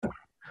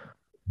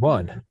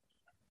One.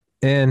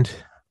 And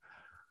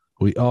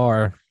we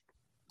are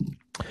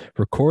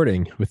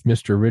recording with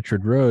Mr.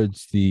 Richard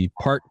Rhodes, the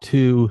part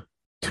two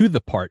to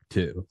the part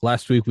two.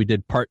 Last week we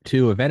did part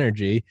two of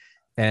energy,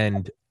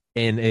 and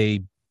in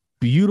a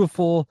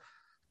beautiful,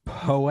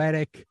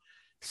 poetic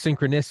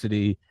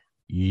synchronicity,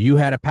 you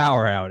had a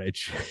power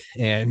outage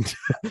and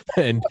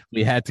and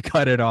we had to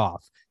cut it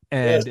off.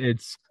 Yes. And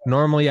it's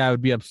normally I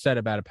would be upset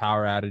about a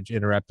power outage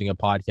interrupting a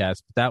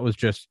podcast, but that was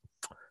just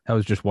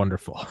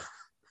wonderful.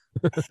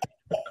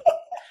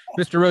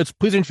 Mr. Rhodes,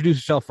 please introduce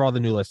yourself for all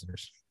the new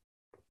listeners.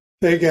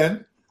 Say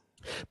again.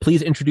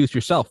 Please introduce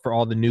yourself for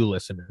all the new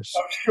listeners.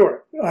 Oh,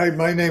 sure.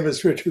 My name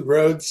is Richard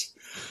Rhodes.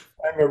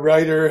 I'm a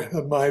writer.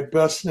 My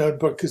best known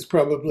book is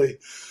probably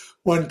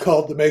one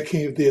called The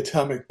Making of the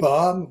Atomic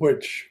Bomb,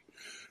 which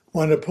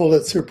won a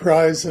Pulitzer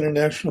Prize and a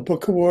National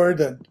Book Award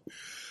and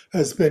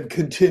has been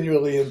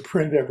continually in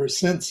print ever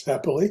since,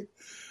 happily,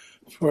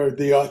 for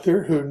the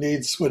author who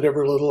needs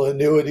whatever little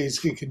annuities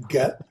he can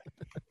get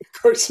in the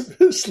course of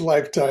his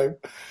lifetime.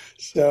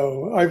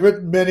 So I've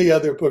written many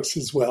other books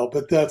as well,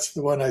 but that's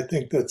the one I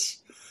think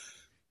that's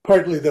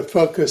partly the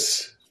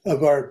focus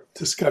of our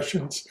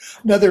discussions.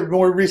 Another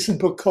more recent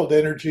book called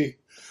Energy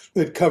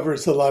that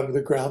covers a lot of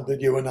the ground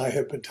that you and I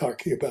have been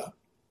talking about.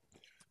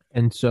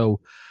 And so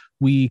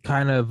we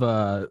kind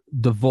of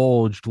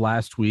divulged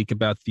last week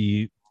about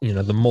the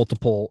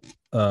multiple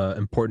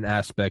important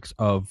aspects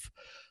of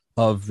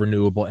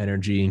renewable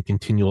energy and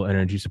continual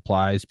energy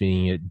supplies,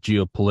 being it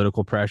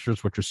geopolitical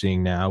pressures, which we're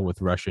seeing now with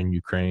Russia and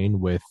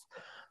Ukraine, with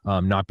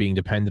not being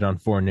dependent on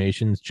foreign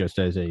nations just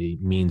as a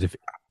means of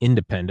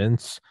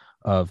independence,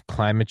 of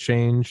climate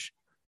change,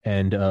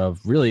 and of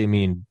really,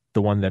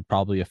 the one that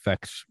probably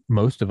affects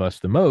most of us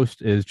the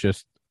most is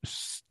just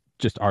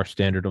our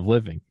standard of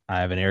living. I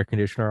have an air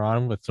conditioner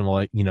on with some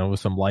with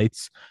some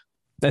lights.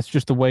 That's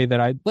just the way that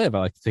I live. I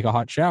like to take a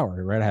hot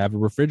shower, right? I have a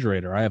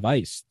refrigerator. I have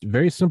ice.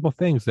 Very simple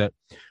things that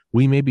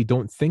we maybe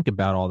don't think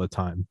about all the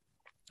time.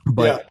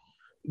 But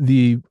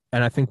Yeah.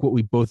 and I think what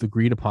we both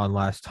agreed upon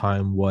last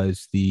time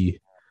was the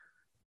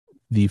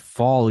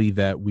folly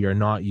that we are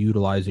not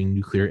utilizing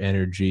nuclear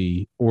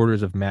energy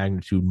orders of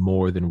magnitude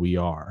more than we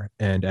are.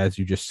 And as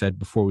you just said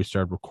before we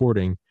started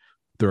recording,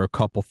 there are a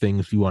couple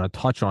things you want to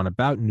touch on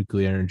about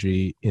nuclear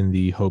energy in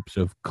the hopes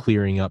of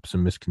clearing up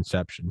some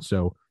misconceptions.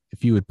 So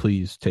if you would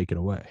please take it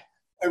away.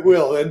 I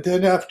will. And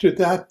then after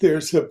that,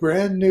 there's a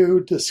brand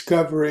new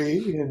discovery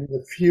in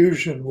the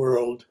fusion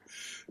world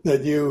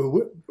that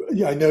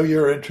I know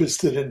you're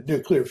interested in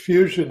nuclear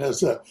fusion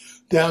as a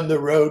down the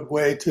road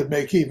way to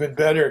make even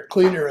better,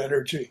 cleaner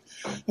energy.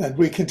 And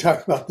we can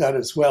talk about that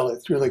as well.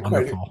 It's really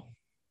Wonderful.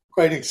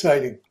 quite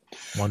exciting.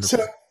 So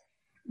Wonderful.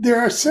 there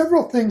are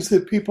several things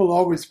that people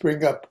always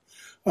bring up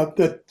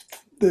that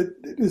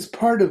is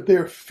part of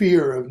their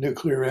fear of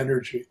nuclear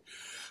energy.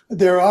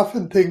 There are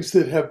often things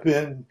that have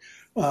been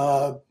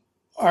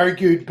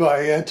argued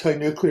by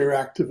anti-nuclear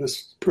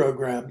activist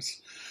programs.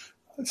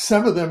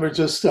 Some of them are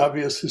just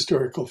obvious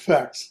historical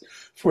facts.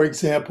 For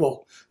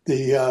example,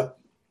 the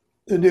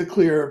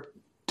nuclear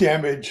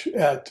damage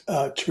at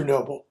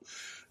Chernobyl,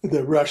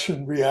 the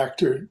Russian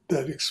reactor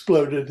that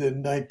exploded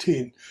in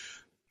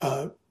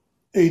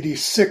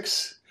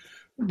 1986,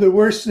 the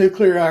worst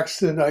nuclear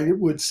accident, I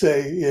would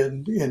say,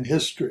 in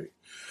history.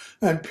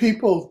 And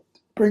people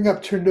bring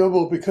up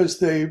Chernobyl because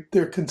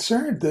they're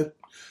concerned that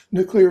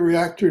nuclear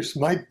reactors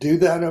might do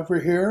that over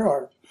here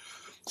or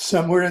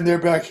somewhere in their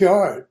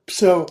backyard.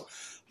 So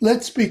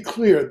let's be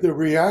clear, the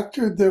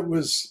reactor that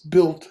was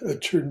built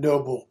at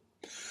Chernobyl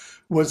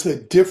was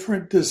a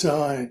different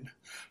design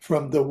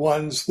from the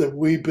ones that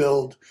we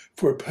build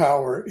for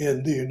power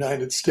in the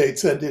United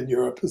States and in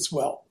Europe as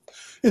well.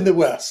 In the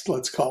West,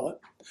 let's call it.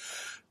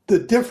 The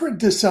different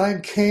design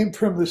came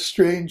from the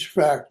strange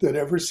fact that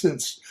ever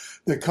since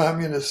the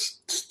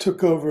communists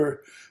took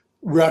over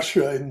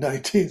Russia in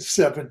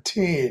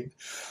 1917,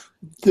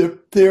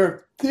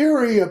 their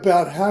theory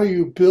about how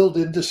you build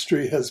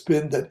industry has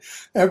been that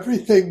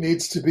everything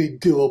needs to be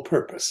dual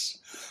purpose.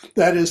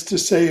 That is to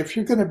say, if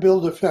you're going to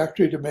build a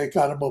factory to make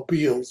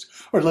automobiles,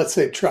 or let's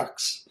say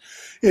trucks,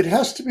 it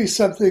has to be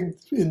something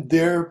in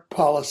their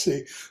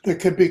policy that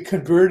can be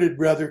converted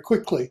rather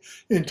quickly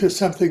into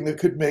something that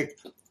could make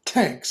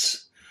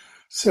tanks.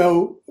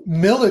 So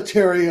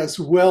military as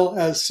well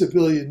as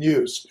civilian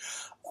use.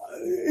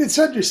 It's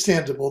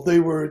understandable.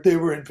 They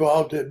were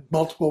involved in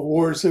multiple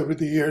wars over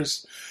the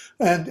years,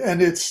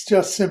 and it's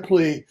just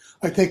simply,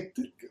 I think,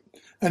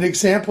 an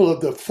example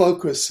of the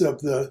focus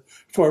of the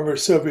former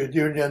Soviet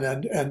Union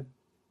and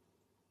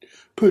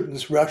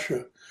Putin's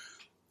Russia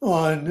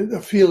on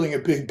a feeling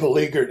of being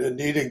beleaguered and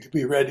needing to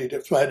be ready to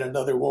fight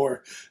another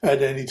war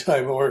at any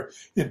time, or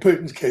in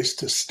Putin's case,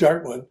 to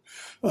start one,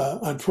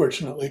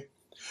 unfortunately.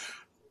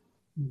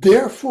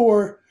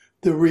 Therefore,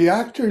 the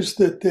reactors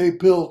that they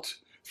built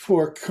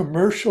for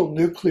commercial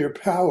nuclear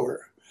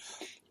power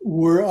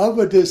were of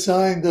a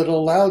design that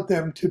allowed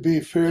them to be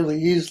fairly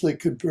easily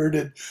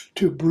converted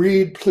to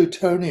breed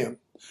plutonium,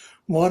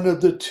 one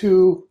of the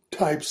two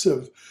types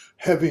of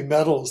heavy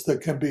metals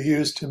that can be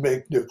used to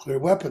make nuclear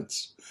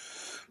weapons.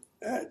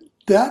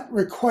 That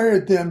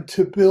required them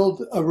to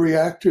build a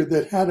reactor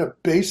that had a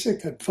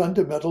basic and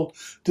fundamental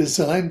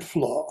design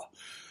flaw.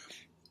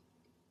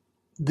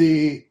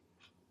 The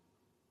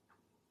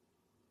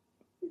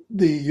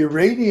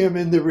uranium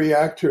in the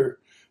reactor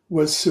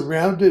was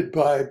surrounded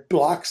by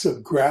blocks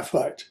of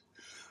graphite,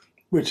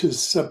 which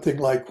is something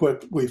like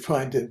what we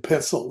find in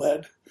pencil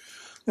lead.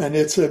 And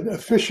it's an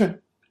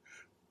efficient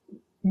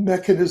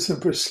mechanism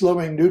for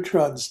slowing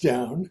neutrons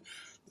down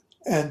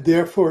and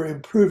therefore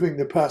improving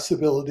the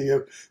possibility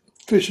of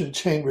fission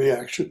chain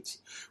reactions,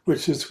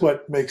 which is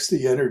what makes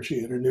the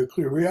energy in a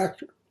nuclear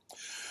reactor.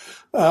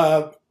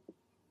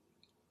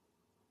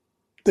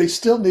 They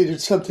still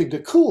needed something to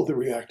cool the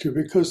reactor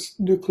because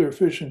nuclear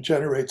fission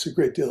generates a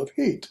great deal of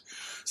heat.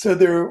 So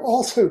there are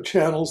also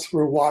channels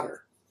for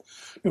water.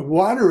 And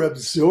water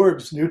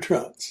absorbs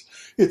neutrons.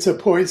 It's a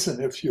poison,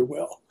 if you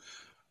will.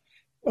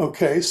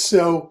 Okay,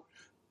 so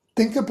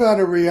think about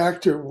a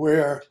reactor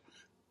where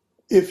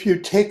if you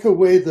take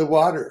away the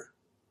water,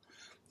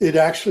 it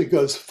actually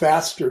goes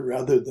faster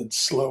rather than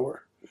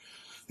slower.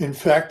 In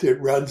fact,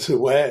 it runs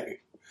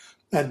away.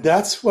 And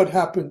that's what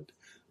happened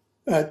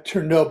at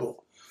Chernobyl.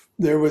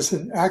 There was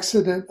an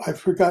accident. I've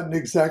forgotten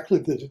exactly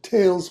the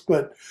details,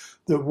 but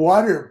the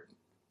water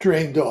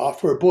drained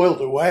off or boiled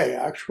away,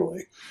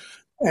 actually.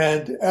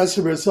 And as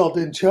a result,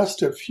 in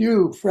just a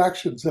few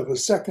fractions of a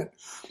second,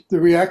 the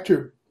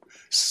reactor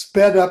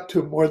sped up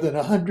to more than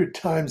 100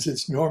 times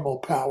its normal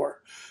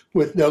power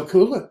with no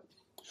coolant.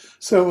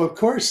 So, of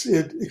course,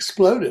 it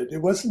exploded.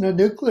 It wasn't a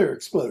nuclear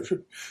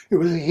explosion. It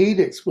was a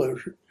heat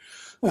explosion.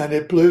 And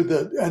it blew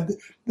and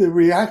the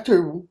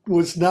reactor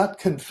was not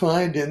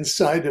confined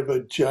inside of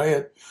a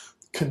giant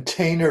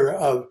container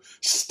of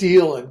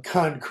steel and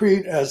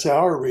concrete as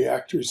our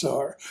reactors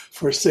are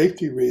for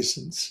safety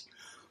reasons,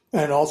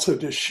 and also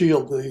to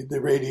shield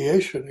the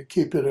radiation and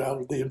keep it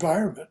out of the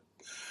environment.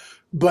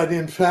 But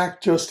in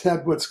fact, just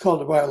had what's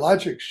called a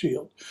biologic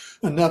shield,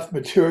 enough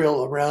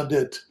material around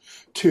it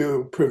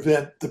to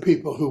prevent the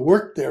people who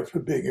worked there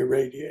from being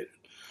irradiated.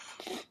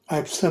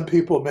 Some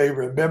people may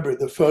remember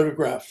the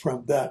photograph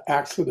from that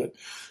accident.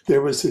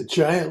 There was a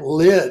giant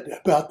lid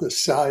about the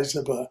size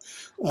of a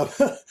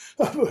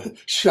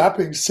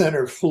shopping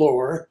center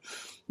floor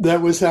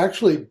that was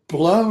actually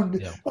blown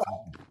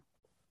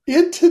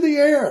into the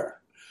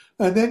air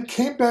and then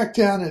came back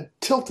down and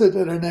tilted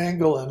at an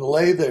angle and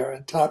lay there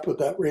on top of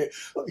that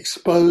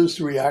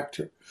exposed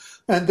reactor.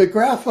 And the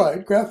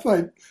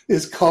graphite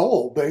is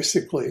coal,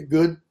 basically,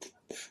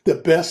 the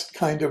best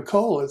kind of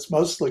coal. It's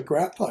mostly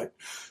graphite.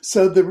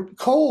 So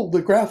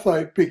the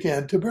graphite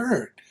began to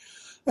burn.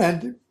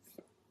 And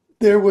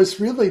there was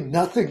really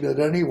nothing that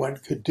anyone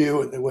could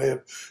do in the way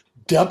of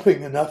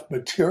dumping enough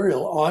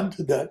material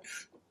onto that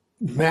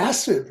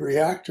massive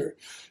reactor.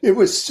 It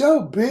was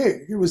so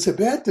big. It was a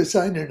bad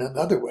design in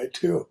another way,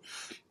 too.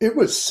 It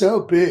was so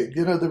big.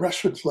 You know, the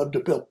Russians love to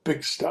build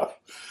big stuff.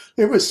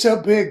 It was so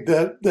big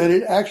that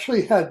it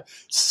actually had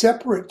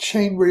separate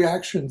chain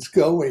reactions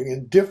going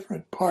in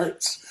different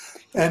parts.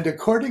 And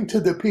according to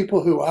the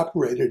people who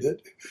operated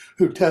it,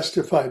 who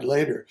testified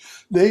later,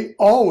 they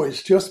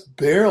always just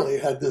barely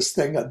had this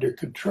thing under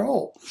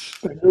control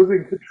by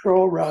moving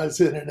control rods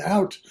in and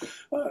out.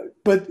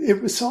 But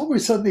it was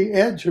always on the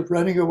edge of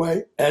running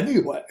away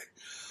anyway.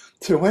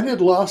 So when it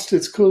lost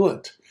its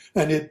coolant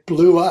and it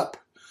blew up,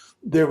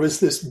 there was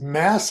this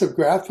mass of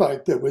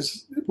graphite that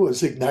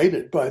was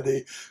ignited by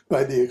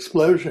the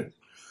explosion,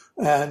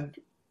 and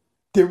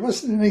there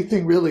wasn't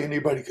anything really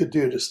anybody could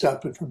do to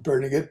stop it from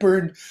burning. It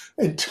burned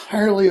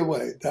entirely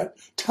away. That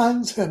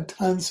tons and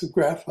tons of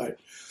graphite.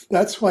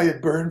 That's why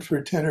it burned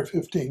for 10 or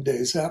 15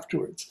 days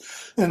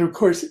afterwards. And of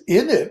course,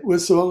 in it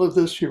was all of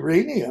this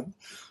uranium,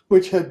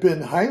 which had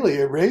been highly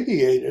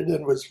irradiated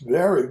and was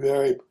very,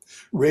 very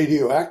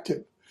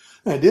radioactive.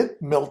 And it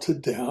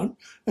melted down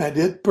and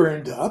it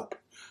burned up.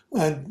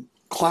 And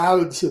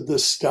clouds of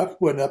this stuff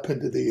went up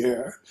into the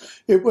air.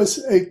 It was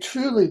a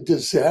truly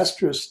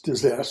disastrous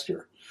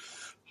disaster.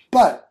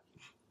 But,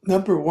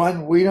 number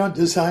one, we don't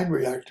design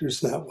reactors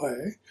that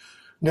way.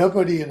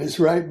 Nobody in his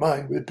right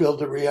mind would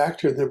build a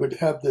reactor that would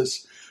have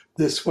this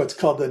what's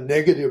called a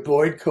negative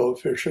void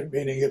coefficient,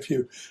 meaning if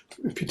you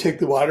take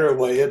the water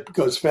away, it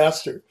goes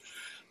faster.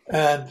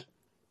 And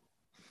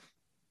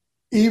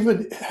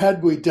even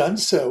had we done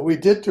so, we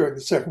did during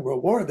the Second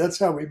World War. That's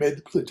how we made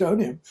the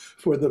plutonium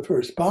for the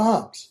first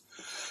bombs.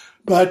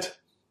 But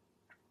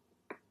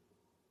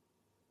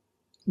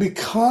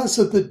because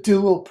of the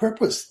dual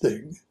purpose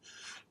thing,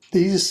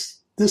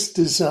 this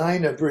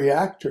design of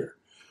reactor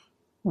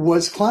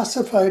was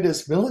classified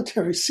as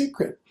military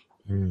secret.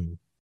 Mm.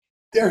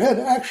 There had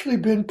actually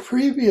been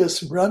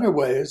previous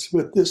runaways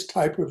with this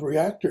type of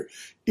reactor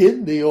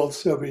in the old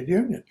Soviet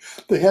Union.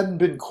 They hadn't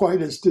been quite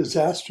as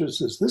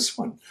disastrous as this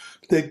one.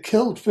 They'd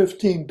killed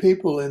 15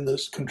 people in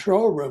this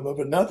control room of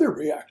another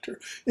reactor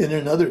in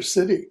another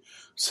city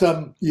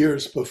some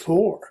years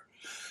before.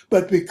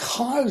 But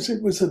because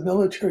it was a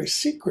military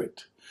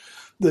secret,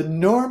 the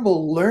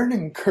normal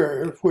learning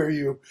curve where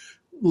you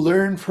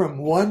learn from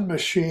one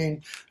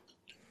machine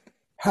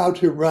how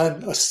to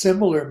run a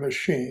similar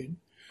machine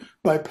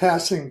by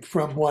passing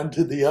from one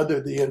to the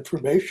other, the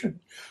information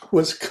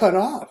was cut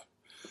off.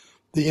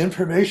 The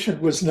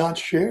information was not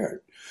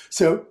shared.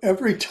 So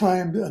every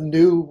time a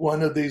new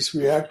one of these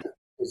reactors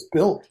was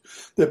built,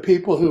 the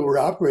people who were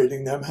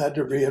operating them had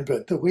to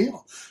reinvent the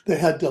wheel. They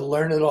had to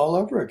learn it all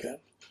over again.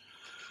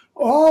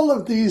 All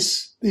of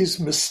these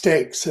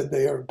mistakes, and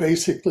they are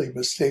basically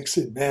mistakes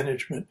in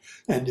management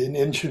and in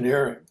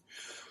engineering,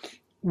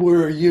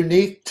 were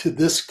unique to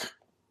this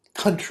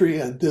country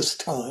and this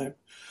time.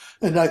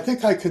 And I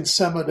think I can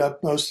sum it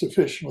up most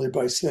efficiently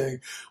by saying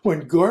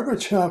when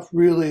Gorbachev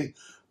really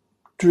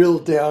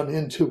drilled down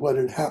into what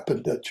had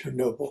happened at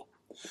Chernobyl,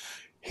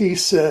 he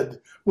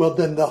said, well,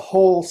 then the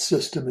whole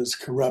system is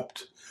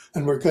corrupt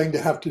and we're going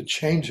to have to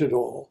change it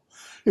all.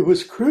 It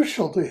was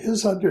crucial to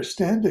his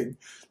understanding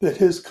that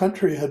his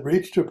country had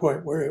reached a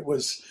point where it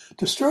was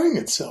destroying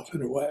itself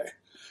in a way,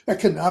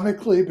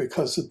 economically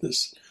because of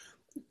this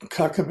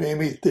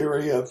cockamamie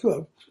theory of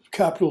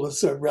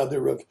capitalism,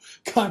 rather of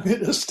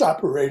communist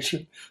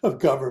operation of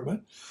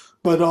government,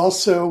 but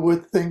also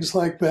with things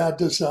like bad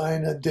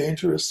design and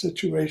dangerous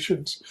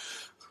situations.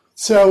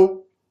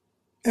 So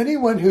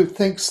anyone who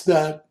thinks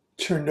that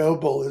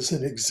Chernobyl is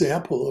an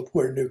example of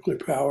where nuclear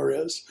power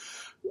is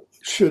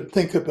should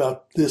think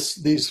about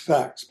these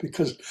facts,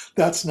 because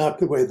that's not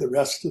the way the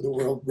rest of the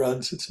world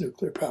runs its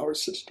nuclear power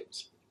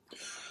systems.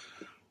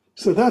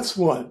 So that's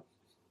one.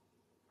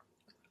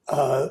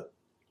 Then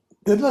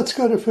let's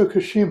go to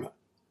Fukushima,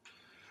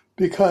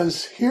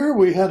 because here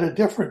we had a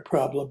different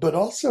problem, but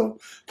also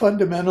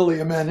fundamentally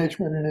a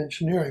management and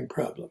engineering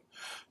problem.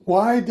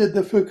 Why did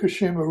the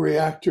Fukushima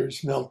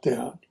reactors melt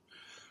down?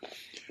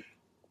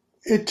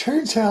 It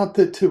turns out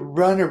that to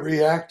run a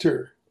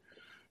reactor,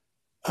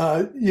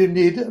 you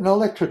need an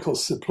electrical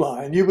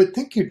supply, and you would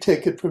think you'd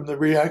take it from the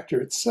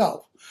reactor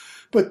itself,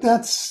 but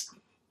that's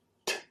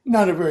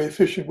not a very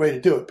efficient way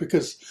to do it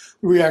because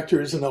the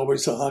reactor isn't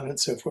always on and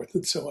so forth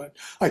and so on.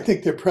 I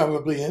think there are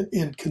probably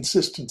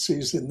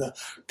inconsistencies in the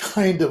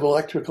kind of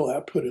electrical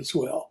output as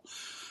well.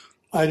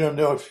 I don't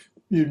know if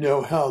you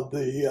know how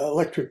the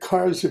electric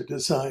cars are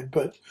designed,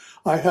 but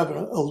I have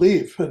a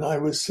Leaf, and I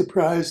was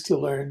surprised to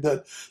learn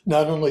that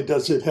not only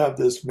does it have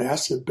this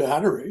massive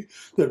battery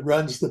that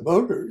runs the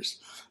motors,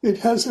 it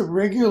has a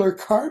regular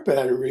car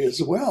battery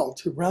as well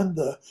to run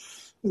the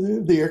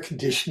air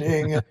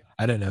conditioning.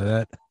 I didn't know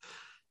that.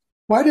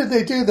 Why did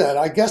they do that?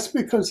 I guess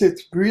because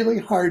it's really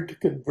hard to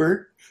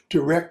convert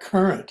direct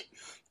current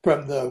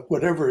from the,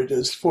 whatever it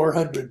is,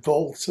 400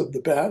 volts of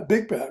the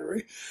big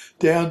battery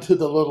down to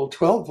the little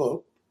 12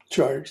 volt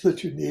charge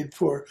that you need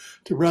to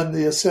run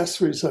the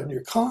accessories on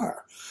your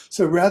car.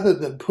 So rather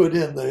than put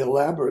in the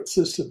elaborate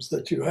systems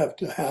that you have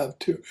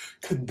to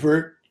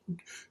convert,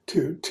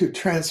 to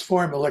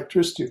transform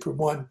electricity from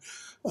one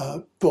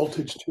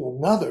voltage to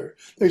another,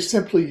 they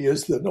simply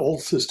used an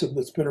old system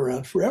that's been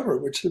around forever,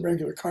 which is the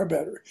regular car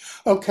battery.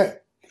 Okay,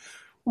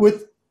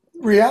 with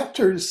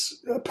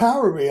reactors,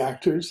 power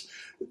reactors,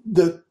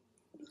 the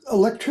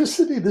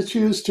electricity that's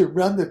used to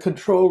run the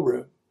control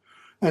room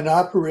and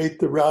operate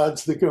the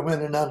rods that go in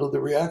and out of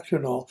the reactor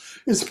and all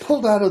is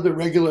pulled out of the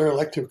regular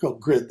electrical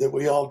grid that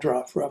we all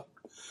draw from,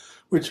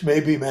 which may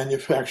be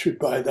manufactured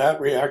by that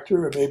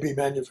reactor or may be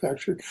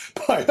manufactured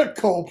by a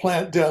coal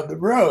plant down the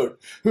road.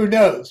 Who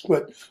knows?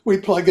 But we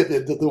plug it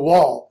into the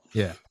wall.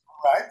 Yeah.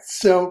 Right?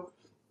 So,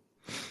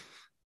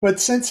 but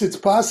since it's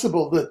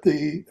possible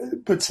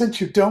but since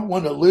you don't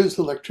want to lose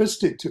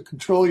electricity to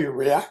control your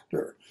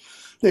reactor,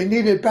 they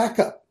needed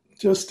backup,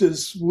 just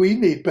as we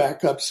need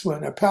backups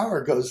when a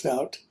power goes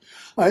out.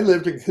 I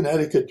lived in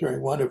Connecticut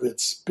during one of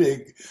its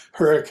big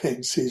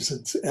hurricane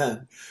seasons,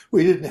 and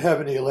we didn't have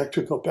any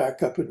electrical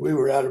backup, and we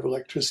were out of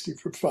electricity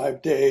for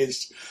 5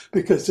 days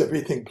because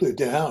everything blew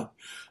down.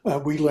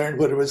 We learned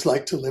what it was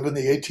like to live in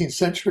the 18th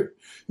century.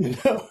 You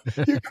know,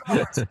 you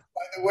go outside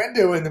by the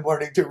window in the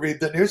morning to read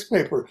the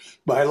newspaper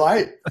by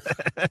light.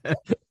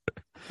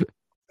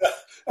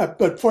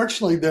 But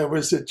fortunately, there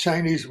was a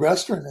Chinese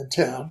restaurant in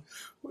town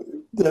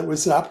that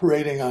was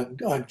operating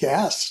on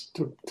gas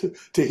to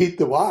heat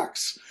the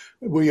woks.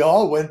 We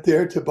all went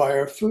there to buy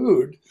our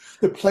food.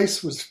 The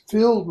place was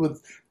filled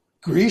with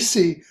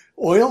greasy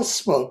oil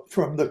smoke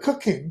from the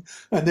cooking,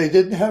 and they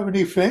didn't have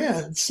any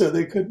fans, so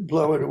they couldn't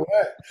blow it away.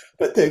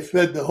 But they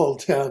fed the whole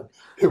town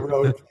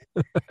heroically.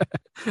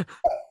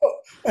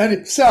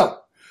 And so,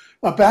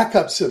 a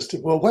backup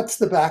system. Well, what's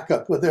the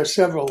backup? Well, there are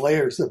several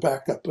layers of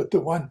backup, but the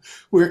one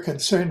we're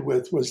concerned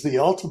with was the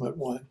ultimate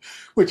one,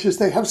 which is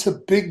they have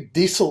some big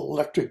diesel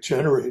electric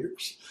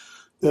generators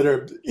that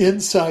are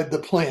inside the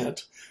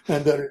plant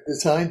and that are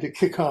designed to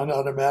kick on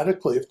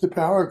automatically if the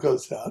power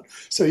goes out,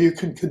 so you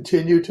can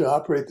continue to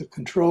operate the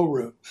control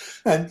room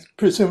and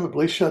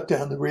presumably shut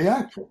down the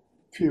reactor.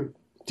 If you're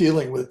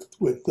dealing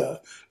with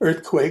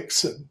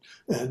earthquakes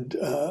and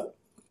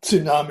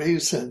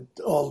tsunamis and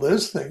all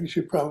those things,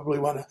 you probably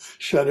want to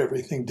shut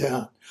everything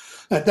down.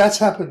 And that's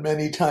happened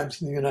many times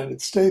in the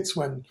United States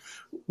when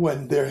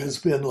there has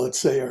been, let's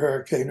say, a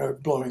hurricane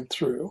blowing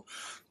through.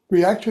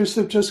 Reactors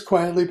have just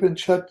quietly been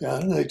shut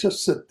down, and they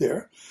just sit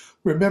there.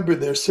 Remember,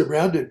 they're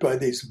surrounded by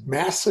these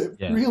massive,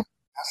 really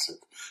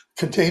massive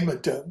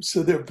containment domes,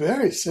 so they're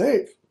very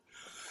safe.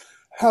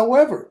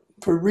 However,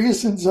 for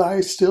reasons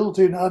I still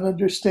do not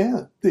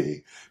understand,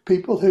 the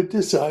people who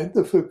designed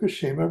the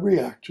Fukushima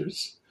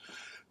reactors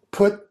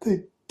put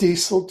the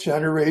diesel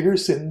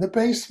generators in the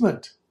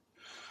basement,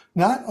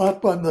 not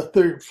up on the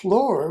third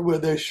floor where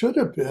they should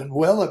have been,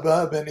 well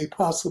above any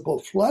possible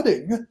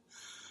flooding,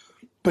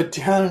 but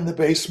down in the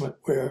basement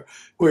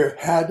where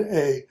had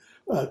a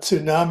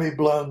tsunami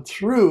blown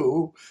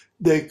through,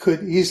 they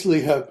could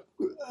easily have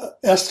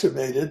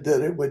estimated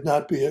that it would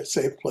not be a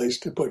safe place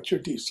to put your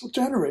diesel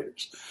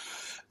generators.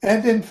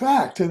 And in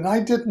fact, and I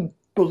didn't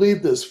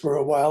believe this for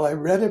a while, I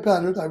read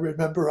about it, I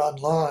remember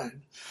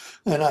online,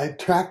 and I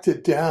tracked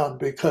it down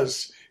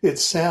because it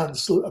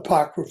sounds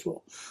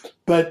apocryphal.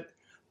 But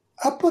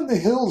up on the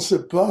hills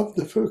above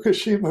the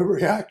Fukushima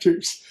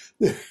reactors,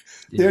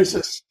 there's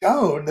a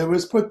stone that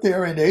was put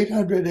there in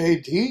 800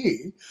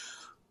 AD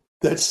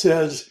that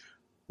says,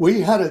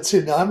 we had a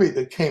tsunami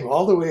that came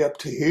all the way up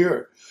to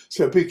here.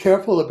 So be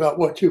careful about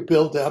what you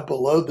build down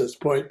below this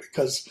point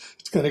because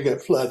it's going to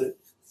get flooded.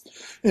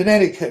 In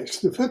any case,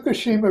 the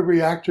Fukushima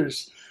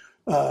reactors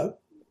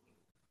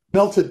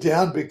melted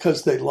down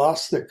because they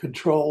lost their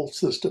control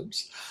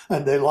systems.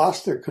 And they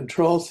lost their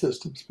control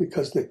systems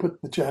because they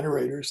put the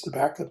generators, the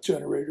backup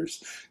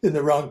generators, in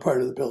the wrong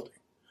part of the building.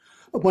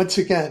 Once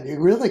again, you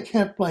really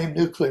can't blame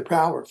nuclear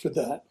power for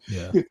that.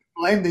 Yeah. You can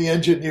blame the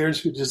engineers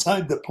who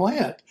designed the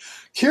plant.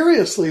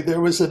 Curiously, there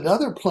was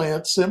another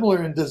plant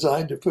similar in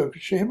design to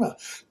Fukushima,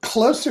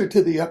 closer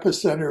to the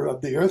epicenter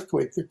of the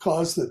earthquake that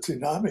caused the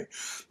tsunami,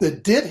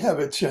 that did have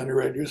its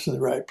generators in the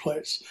right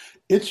place.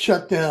 It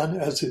shut down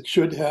as it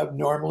should have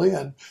normally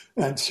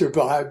and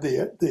survived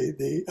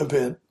the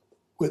event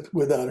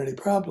without any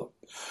problem.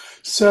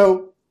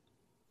 So,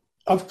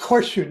 of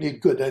course, you need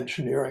good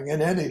engineering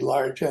in any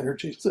large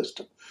energy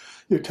system.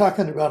 You're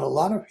talking about a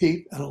lot of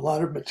heat and a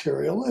lot of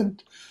material,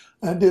 and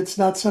it's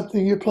not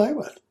something you play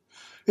with.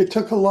 It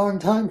took a long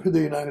time for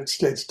the United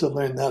States to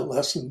learn that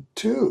lesson,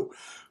 too.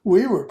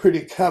 We were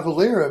pretty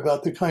cavalier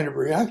about the kind of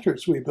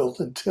reactors we built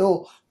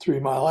until 3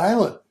 Mile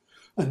Island,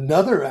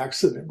 another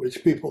accident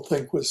which people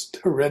think was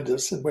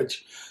horrendous and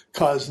which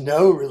caused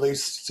no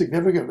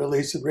significant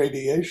release of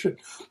radiation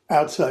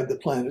outside the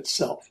plant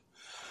itself.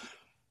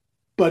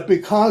 But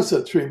because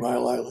of 3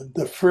 Mile Island,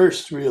 the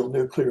first real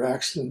nuclear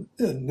accident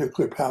in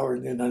nuclear power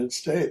in the United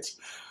States,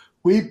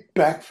 we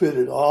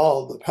backfitted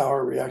all the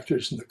power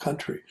reactors in the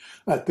country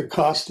at the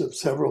cost of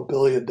several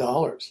 $billion.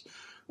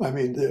 I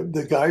mean,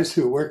 the guys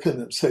who work in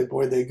them say,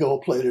 boy, they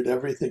gold-plated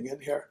everything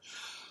in here.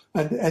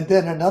 And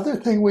then another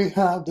thing we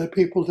have that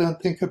people don't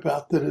think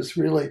about that is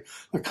really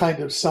a kind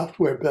of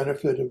software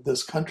benefit of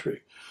this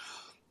country.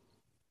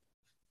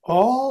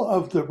 All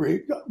of the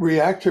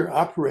reactor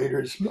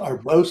operators,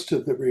 or most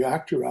of the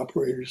reactor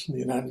operators in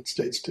the United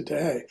States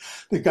today,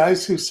 the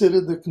guys who sit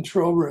in the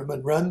control room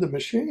and run the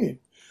machine,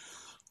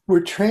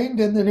 were trained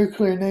in the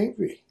nuclear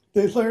Navy.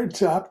 They learned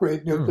to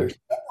operate nuclear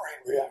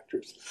submarine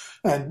reactors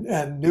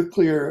and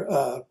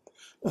nuclear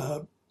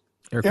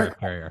Aircraft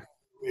carrier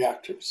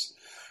reactors.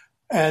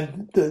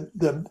 And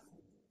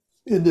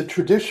in the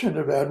tradition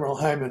of Admiral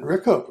Hyman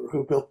Rickover,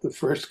 who built the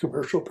first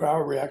commercial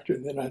power reactor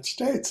in the United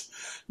States,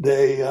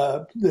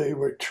 they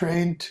were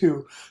trained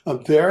to a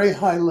very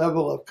high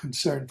level of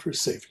concern for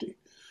safety.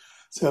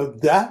 So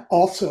that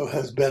also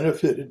has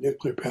benefited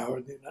nuclear power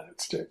in the United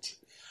States.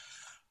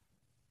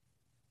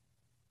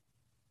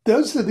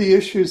 Those are the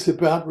issues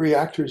about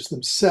reactors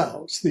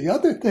themselves. The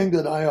other thing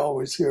that I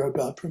always hear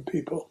about from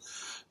people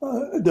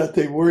that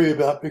they worry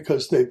about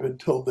because they've been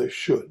told they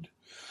should,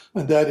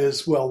 and that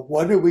is, well,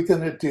 what are we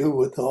going to do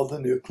with all the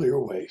nuclear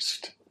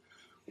waste?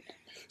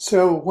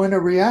 So when a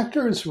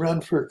reactor is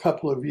run for a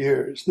couple of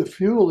years, the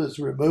fuel is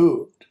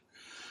removed.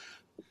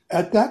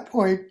 At that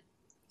point,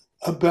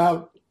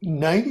 about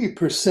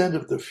 90%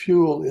 of the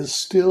fuel is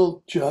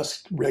still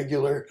just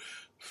regular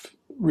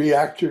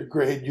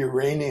reactor-grade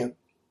uranium.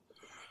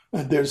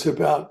 And there's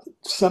about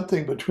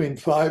something between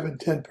 5 and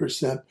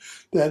 10%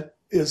 that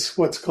is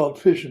what's called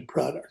fission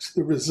products,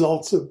 the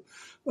results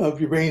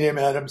of uranium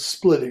atoms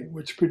splitting,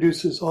 which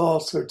produces all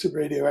sorts of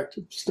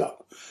radioactive stuff.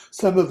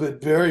 Some of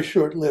it very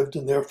short-lived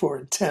and therefore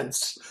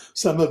intense.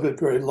 Some of it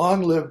very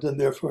long-lived and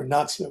therefore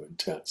not so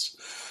intense.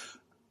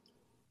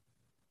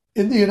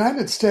 In the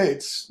United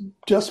States,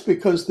 just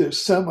because there's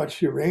so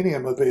much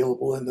uranium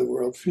available in the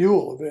world,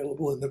 fuel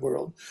available in the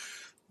world,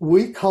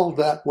 we call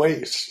that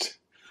waste.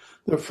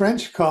 The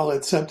French call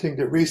it something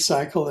to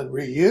recycle and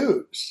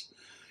reuse.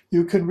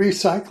 You can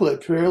recycle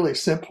it fairly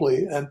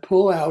simply and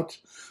pull out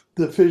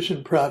the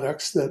fission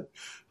products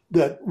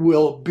that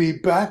will be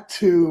back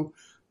to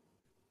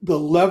the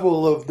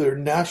level of their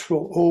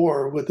natural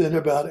ore within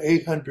about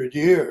 800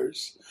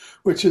 years,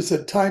 which is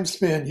a time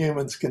span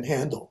humans can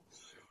handle.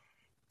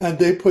 And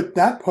they put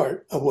that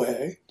part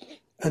away,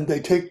 and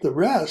they take the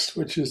rest,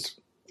 which is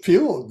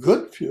fuel,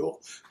 good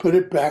fuel, put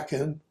it back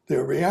in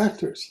their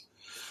reactors.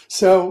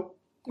 So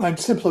I'm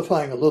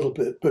simplifying a little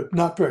bit, but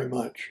not very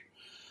much.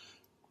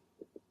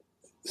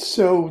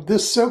 So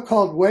this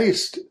so-called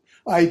waste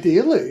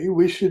ideally,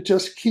 we should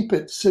just keep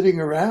it sitting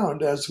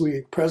around as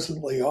we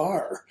presently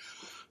are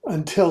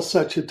until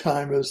such a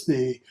time as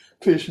the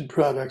fission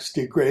products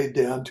degrade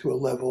down to a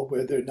level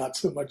where they're not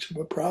so much of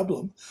a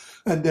problem,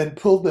 and then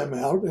pull them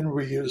out and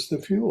reuse the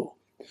fuel.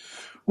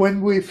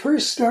 When we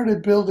first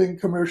started building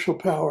commercial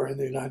power in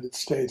the United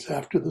States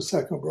after the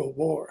Second World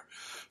War,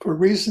 for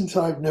reasons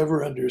I've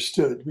never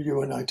understood,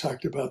 you and I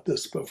talked about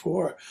this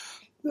before,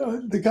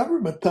 the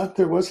government thought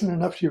there wasn't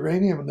enough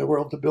uranium in the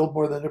world to build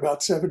more than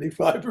about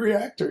 75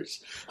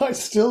 reactors. I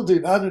still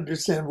do not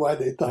understand why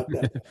they thought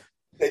that.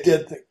 They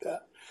did think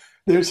that.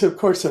 There's, of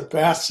course, a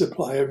vast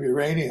supply of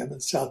uranium in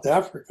South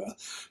Africa,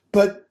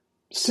 but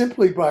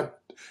simply by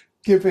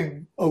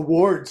giving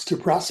awards to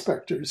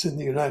prospectors in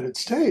the United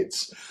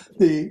States,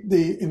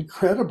 the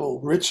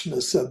incredible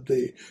richness of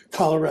the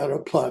Colorado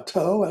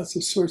Plateau as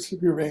a source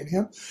of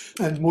uranium,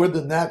 and more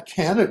than that,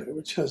 Canada,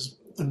 which has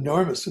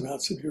enormous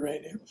amounts of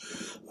uranium,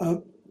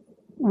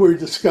 were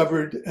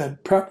discovered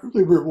and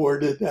properly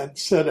rewarded and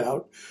set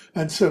out.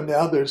 And so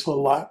now there's a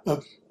lot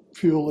of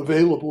fuel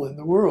available in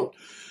the world.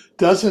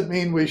 Doesn't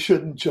mean we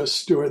shouldn't just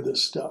store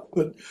this stuff,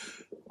 but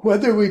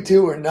whether we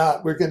do or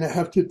not, we're going to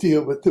have to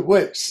deal with the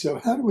waste. So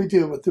how do we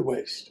deal with the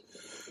waste?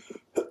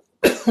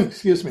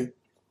 Excuse me.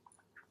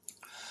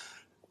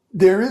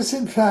 There is,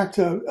 in fact,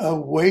 a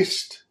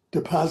waste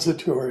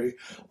depository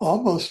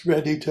almost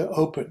ready to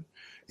open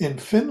in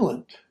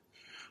Finland.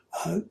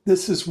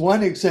 This is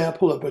one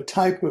example of a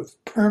type of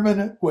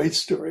permanent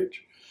waste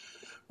storage.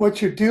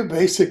 What you do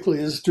basically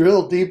is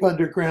drill deep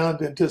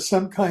underground into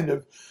some kind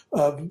of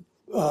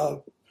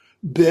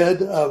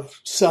bed of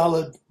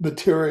solid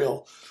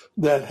material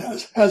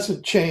that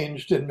hasn't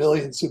changed in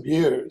millions of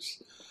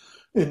years.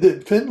 And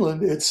in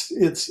Finland,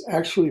 it's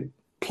actually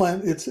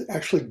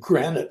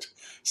granite,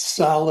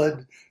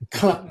 solid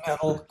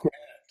continental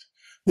granite.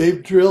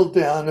 They've drilled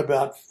down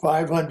about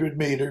 500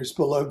 meters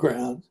below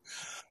ground,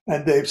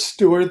 and they've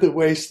stored the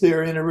waste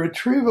there in a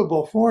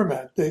retrievable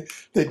format. They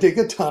dig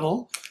a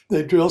tunnel,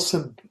 they drill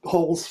some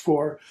holes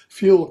for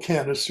fuel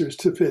canisters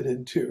to fit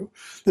into.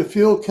 The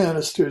fuel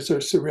canisters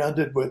are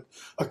surrounded with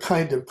a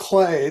kind of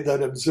clay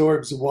that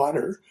absorbs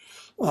water,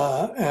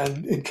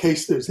 and in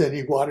case there's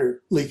any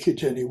water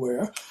leakage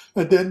anywhere.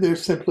 And then they're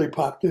simply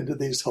popped into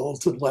these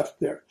holes and left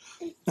there,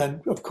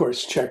 and of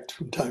course checked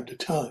from time to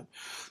time.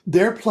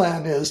 Their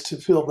plan is to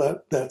fill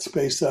that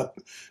space up,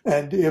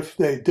 and if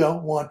they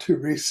don't want to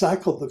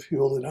recycle the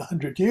fuel in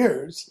 100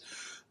 years,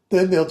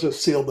 then they'll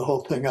just seal the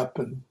whole thing up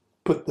and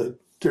put the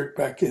dirt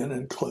back in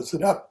and close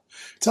it up.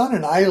 It's on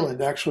an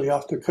island actually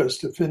off the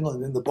coast of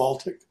Finland in the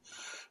Baltic.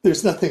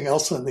 There's nothing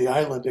else on the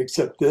island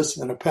except this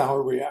and a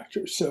power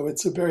reactor, so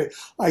it's a very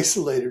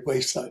isolated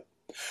waste site.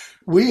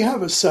 We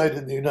have a site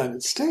in the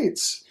United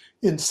States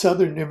in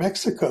southern New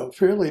Mexico,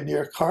 fairly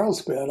near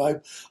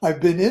Carlsbad. I've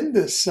been in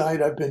this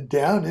site, I've been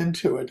down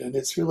into it, and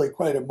it's really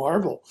quite a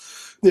marvel.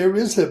 There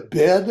is a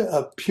bed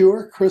of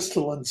pure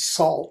crystalline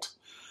salt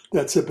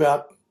that's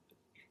about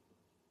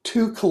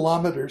 2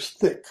 kilometers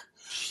thick,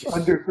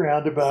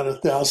 underground about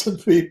 1,000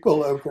 feet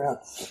below ground.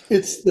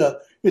 It's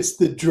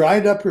the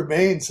dried up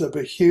remains of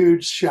a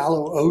huge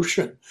shallow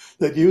ocean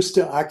that used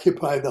to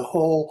occupy the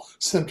whole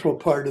central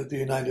part of the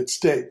United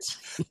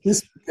States.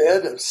 This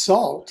bed of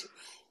salt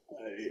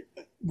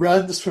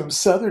runs from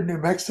southern New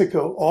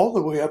Mexico all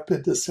the way up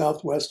into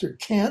southwestern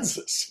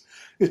Kansas.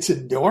 It's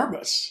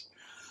enormous,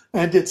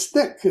 and it's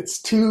thick. It's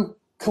 2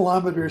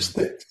 kilometers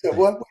thick. So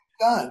what we've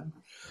done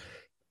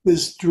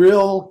is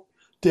drill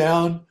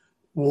down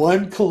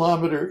 1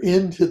 kilometer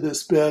into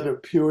this bed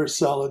of pure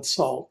solid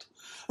salt.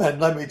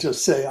 And let me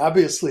just say,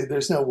 obviously,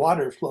 there's no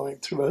water flowing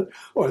through it,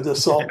 or the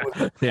salt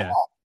would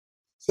fall.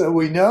 So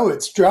we know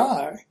it's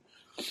dry.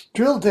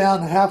 Drill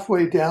down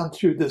halfway down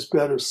through this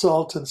bed of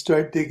salt and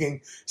start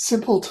digging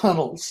simple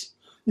tunnels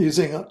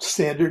using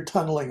standard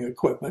tunneling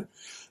equipment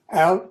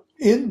out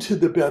into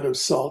the bed of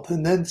salt,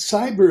 and then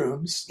side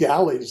rooms,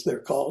 galleys they're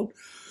called,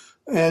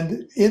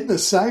 and in the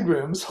side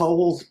rooms,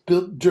 holes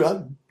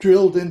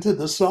drilled into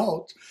the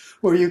salt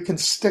where you can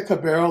stick a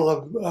barrel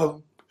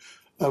of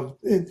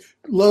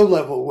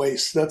low-level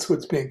waste. That's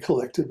what's being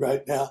collected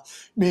right now,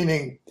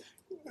 meaning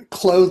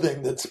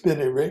clothing that's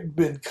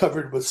been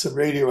covered with some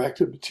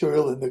radioactive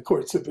material in the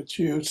course of its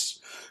use,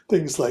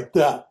 things like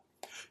that.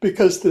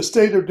 Because the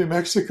state of New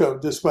Mexico,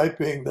 despite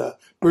being the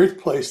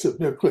birthplace of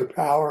nuclear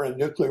power and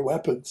nuclear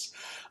weapons,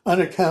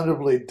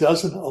 unaccountably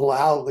doesn't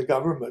allow the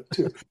government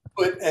to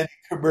put any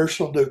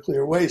commercial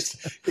nuclear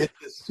waste in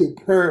this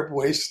superb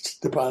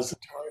waste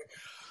depository.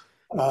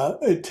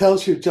 It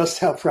tells you just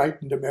how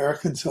frightened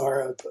Americans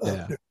are of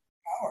nuclear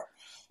power,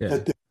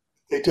 that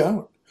they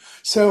don't.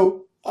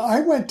 So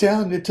I went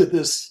down into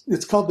this,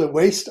 it's called the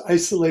Waste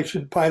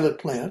Isolation Pilot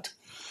Plant,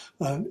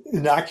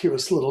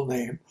 innocuous little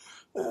name,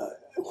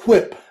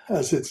 WHIP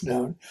as it's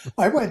known.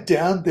 I went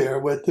down there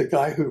with the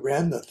guy who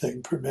ran the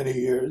thing for many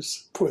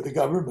years for the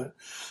government,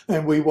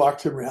 and we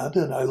walked around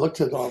and I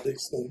looked at all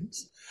these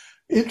things.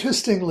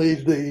 Interestingly,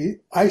 the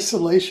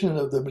isolation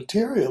of the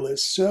material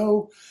is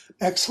so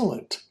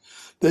excellent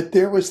that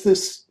there was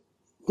this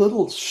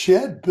little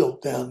shed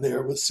built down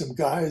there with some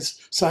guys,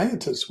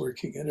 scientists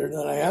working in it.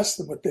 And I asked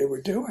them what they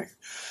were doing.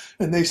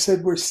 And they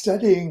said, we're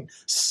studying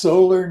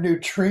solar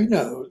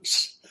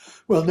neutrinos.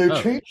 Well, Oh,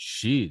 neutrinos,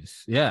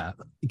 jeez. Yeah.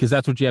 Because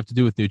that's what you have to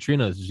do with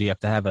neutrinos is you have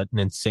to have an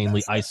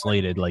insanely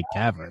isolated like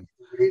cavern.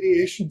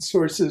 radiation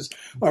sources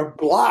are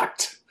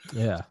blocked.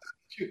 Yeah.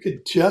 You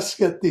could just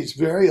get these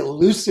very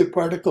elusive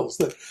particles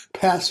that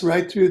pass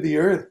right through the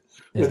Earth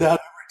Yeah. without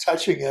ever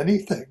touching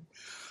anything.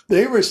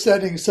 They were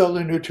studying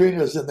solar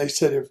neutrinos, and they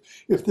said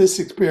if this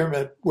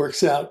experiment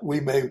works out, we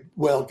may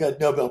well get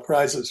Nobel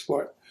Prizes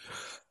for it.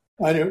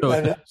 I don't, So,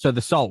 and so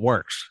the salt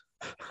works.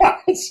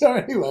 so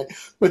anyway,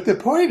 but the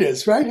point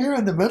is, right here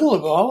in the middle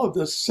of all of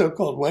this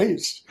so-called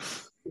waste,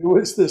 there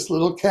was this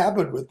little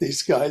cabin with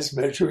these guys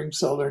measuring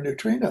solar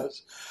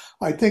neutrinos.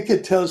 I think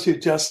it tells you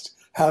just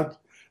how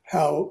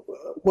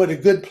what a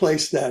good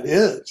place that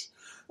is,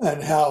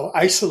 and how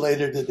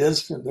isolated it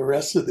is from the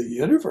rest of the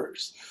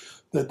universe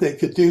that they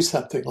could do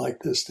something like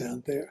this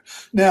down there.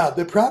 Now,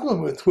 the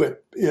problem with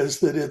WHIP is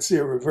that it's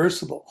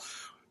irreversible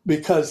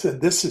because, and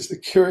this is the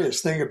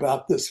curious thing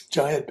about this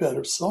giant bed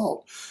of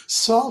salt,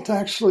 salt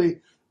actually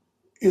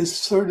is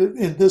sort of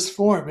in this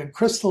form, in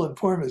crystalline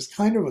form, is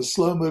kind of a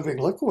slow moving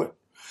liquid.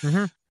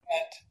 Mm-hmm.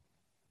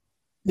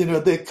 You know,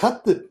 they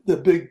cut the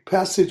big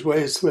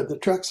passageways where the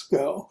trucks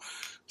go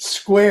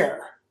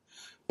square.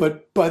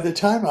 But by the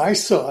time I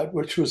saw it,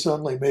 which was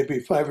only maybe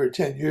 5 or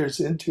 10 years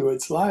into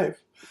its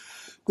life,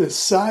 the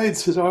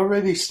sides had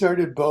already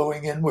started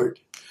bowing inward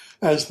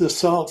as the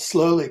salt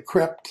slowly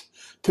crept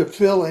to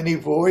fill any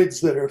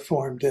voids that are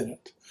formed in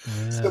it.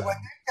 So when Yeah.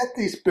 they get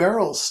these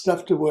barrels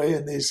stuffed away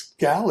in these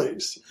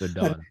galleys They're and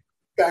done.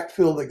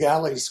 backfill the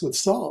galleys with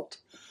salt,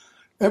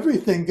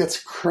 everything gets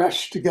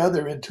crushed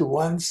together into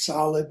one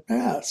solid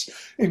mass,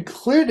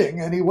 including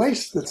any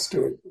waste that's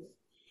stored.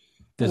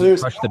 Does it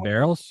There's crush the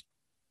barrels?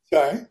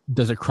 sorry,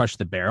 Does it crush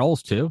the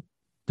barrels too?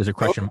 Does it oh,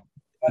 crush them?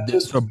 not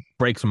just So it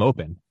breaks them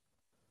open.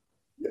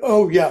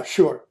 oh yeah,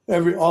 sure,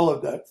 all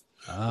of that.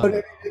 But Oh.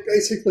 it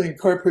basically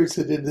incorporates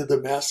it into the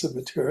massive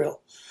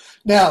material.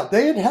 Now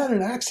they had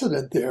an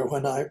accident there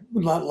when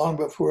not long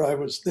before I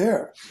was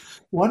there.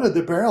 One of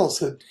the barrels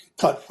had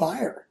caught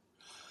fire.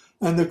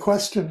 And the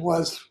question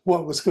was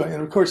what was going on.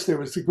 And of course, there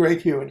was the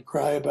great hue and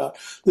cry about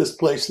this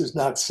place is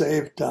not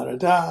safe, da da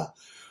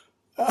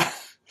da.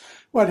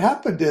 What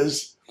happened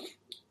is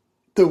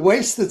the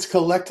waste that's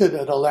collected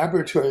at a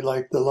laboratory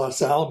like the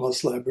Los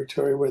Alamos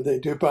laboratory, where they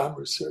do bomb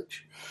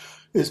research,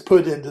 is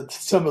put into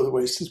some of the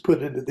waste is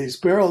put into these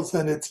barrels,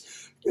 and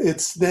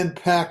it's then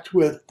packed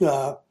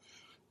uh,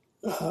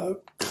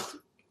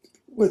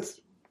 with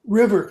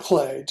river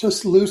clay,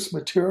 just loose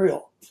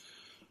material.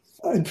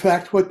 In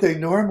fact, what they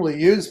normally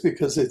use,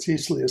 because it's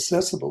easily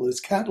accessible, is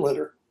cat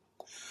litter.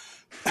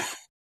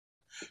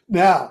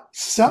 Now,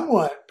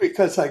 someone,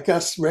 because I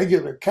guess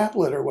regular cat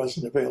litter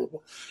wasn't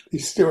available,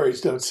 these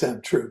stories don't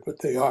sound true, but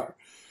they are,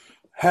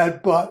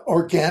 had bought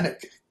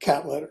organic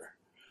cat litter.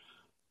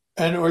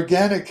 And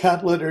organic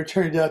cat litter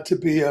turned out to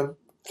be a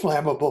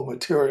flammable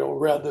material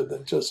rather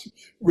than just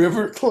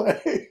river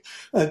clay.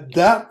 And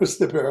that was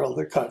the barrel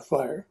that caught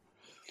fire.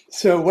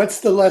 So,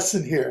 what's the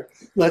lesson here?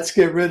 Let's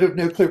get rid of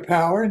nuclear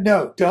power?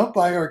 No, don't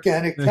buy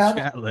organic The cat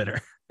cat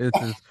litter. This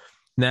is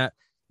not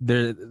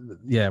there.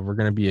 Yeah, we're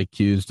gonna be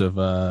accused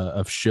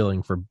of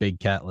shilling for big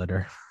cat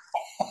litter.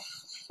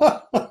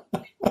 litter.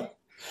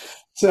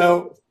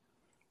 So,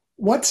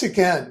 once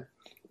again,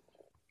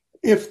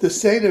 if the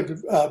state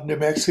of New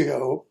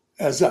Mexico,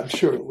 as I'm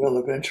sure it will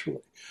eventually,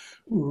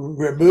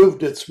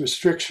 removed its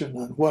restriction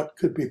on what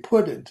could be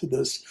put into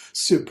this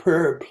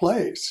superb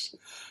place,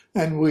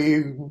 and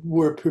we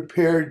were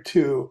prepared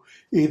to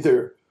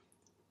either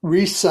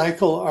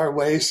recycle our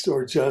waste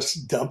or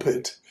just dump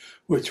it,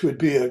 which would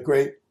be a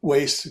great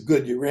waste of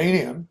good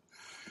uranium.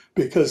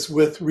 Because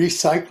with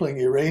recycling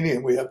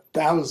uranium, we have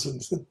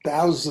thousands and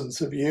thousands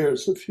of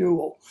years of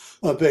fuel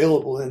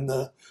available in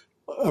the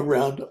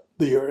around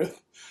the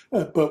Earth.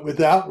 But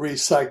without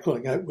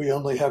recycling it, we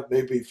only have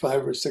maybe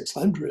 500 or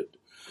 600.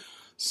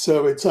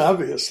 So it's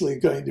obviously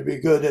going to be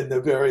good in the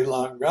very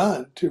long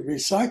run to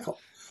recycle.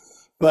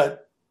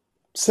 But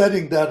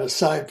setting that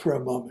aside for a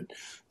moment,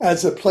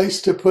 as a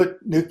place to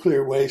put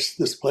nuclear waste,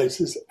 this place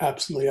is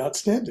absolutely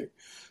outstanding,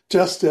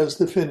 just as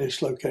the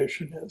Finnish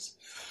location is.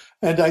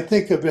 And I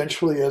think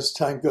eventually, as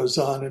time goes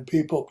on and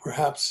people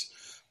perhaps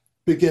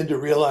begin to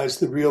realize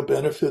the real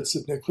benefits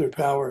of nuclear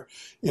power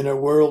in a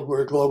world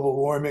where global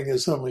warming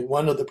is only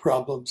one of the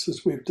problems,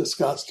 as we've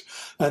discussed.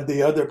 And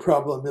the other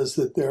problem is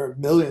that there are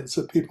millions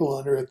of people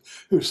on Earth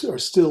who are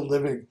still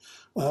living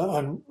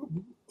on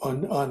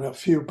a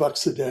few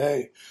bucks a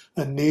day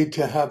and need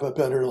to have a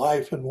better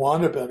life and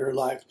want a better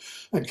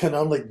life and can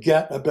only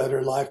get a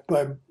better life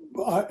by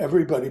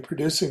everybody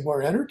producing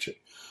more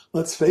energy.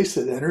 Let's face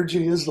it,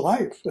 energy is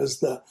life, as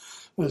the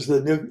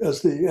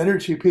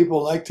energy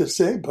people like to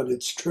say, but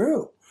it's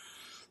true.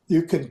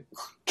 You can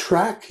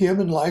track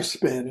human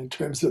lifespan in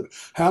terms of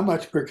how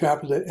much per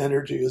capita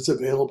energy is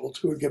available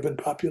to a given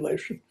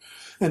population.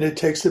 And it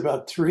takes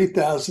about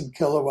 3,000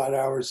 kilowatt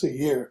hours a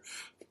year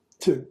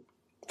to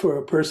for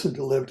a person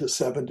to live to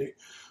 70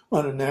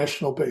 on a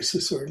national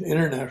basis or an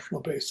international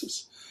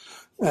basis.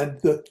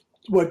 And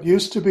what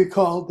used to be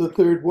called the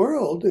third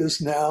world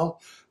is now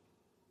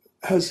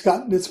has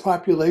gotten its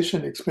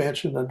population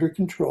expansion under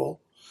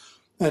control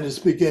and is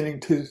beginning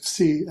to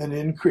see an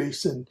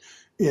increase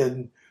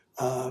in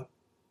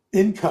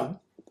income,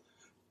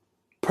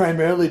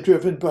 primarily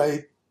driven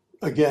by,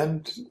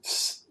 again,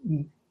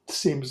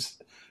 seems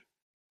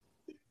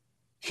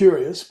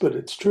curious, but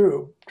it's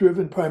true,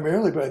 driven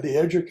primarily by the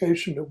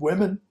education of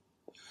women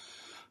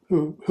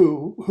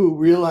who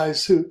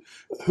realize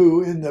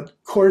who in the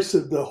course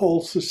of the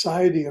whole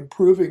society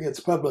improving its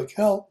public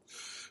health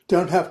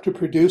don't have to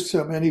produce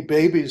so many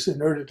babies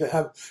in order to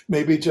have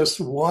maybe just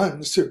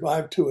one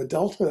survive to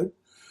adulthood.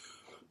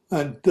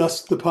 And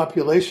thus the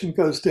population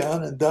goes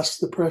down, and thus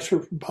the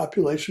pressure from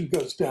population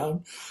goes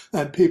down,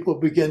 and people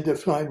begin to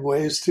find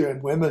ways to,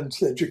 and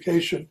women's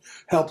education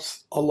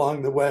helps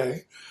along the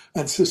way,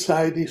 and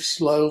society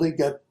slowly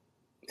get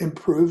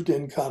improved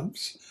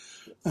incomes.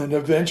 And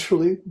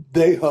eventually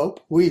they hope,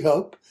 we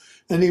hope,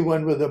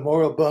 anyone with a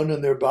moral bone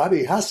in their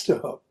body has to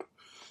hope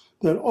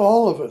that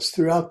all of us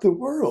throughout the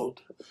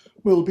world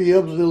will be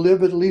able to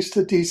live at least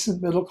a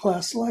decent middle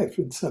class life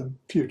in some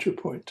future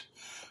point.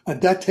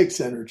 And that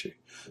takes energy.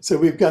 So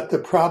we've got the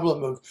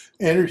problem of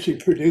energy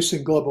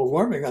producing global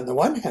warming on the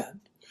one hand,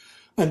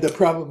 and the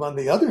problem on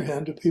the other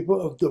hand of people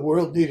of the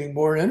world needing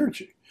more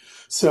energy.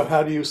 So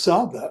how do you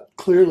solve that?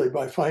 Clearly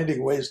by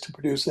finding ways to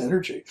produce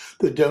energy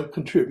that don't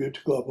contribute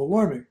to global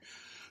warming.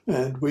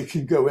 And we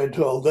can go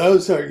into all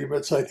those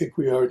arguments, I think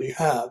we already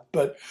have.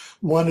 But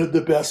one of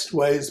the best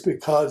ways,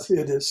 because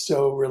it is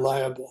so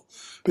reliable,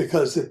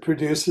 because it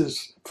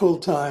produces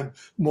full-time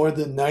more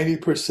than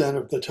 90%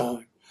 of the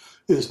time,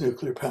 is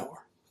nuclear power.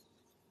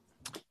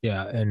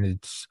 Yeah, and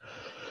it's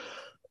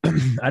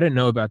I didn't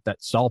know about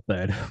that salt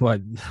bed.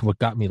 What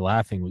got me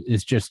laughing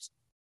is just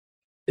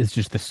it's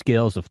just the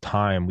scales of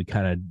time we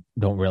kind of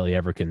don't really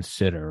ever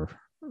consider,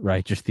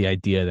 right? Just the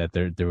idea that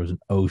there was an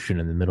ocean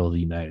in the middle of the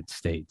United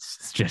States.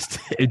 It's just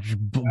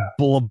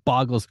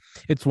boggles.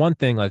 It's one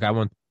thing like I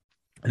want,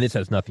 and this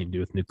has nothing to do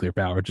with nuclear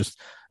power. Just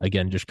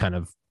again, just kind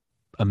of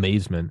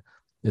amazement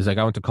is like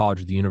I went to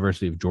college at the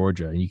University of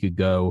Georgia, and you could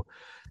go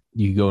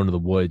into the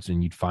woods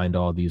and you'd find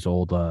all these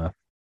old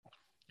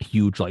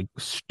huge like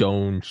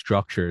stone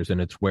structures, and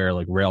it's where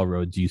like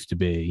railroads used to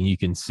be, and you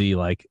can see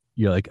like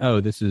you're like, oh,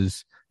 this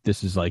is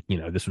like, you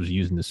know, this was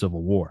used in the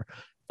Civil War,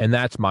 and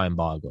that's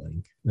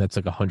mind-boggling. That's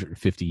like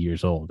 150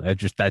 years old.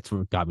 That's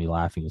what got me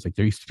laughing. It's like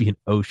there used to be an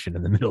ocean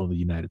in the middle of the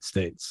United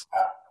States.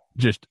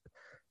 Just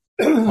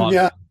awesome.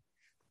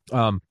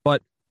 Yeah.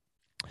 But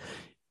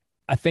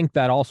I think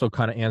that also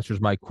kind of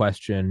answers my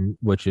question,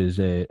 which is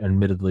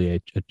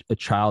admittedly a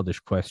childish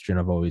question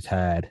I've always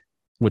had,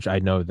 which I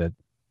know that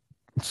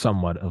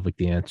somewhat of like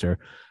the answer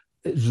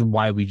is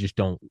why we just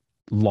don't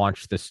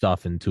launch this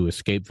stuff into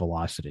escape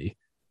velocity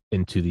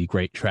into the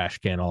great trash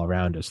can all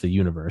around us, the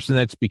universe. And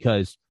that's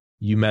because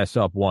you mess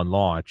up one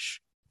launch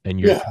and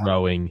you're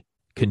throwing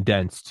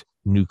condensed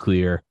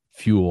nuclear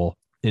fuel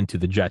into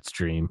the jet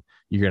stream.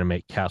 You're going to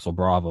make Castle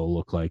Bravo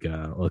look like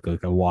a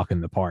walk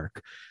in the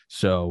park.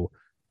 So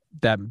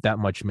that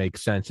much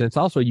makes sense. And it's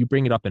also, you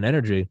bring it up in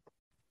energy,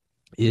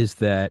 is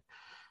that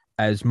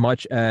as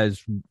much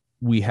as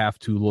we have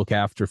to look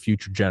after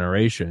future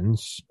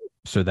generations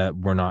so that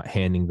we're not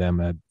handing them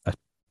a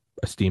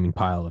steaming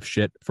pile of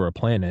shit for a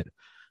planet,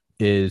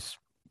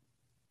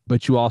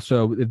 but you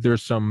also,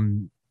 there's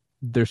some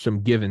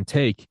give and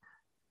take.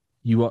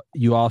 You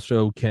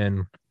also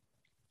can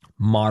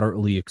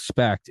moderately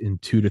expect in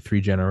 2 to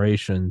 3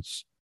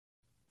 generations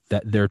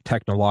that their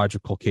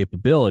technological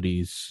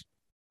capabilities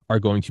are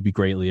going to be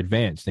greatly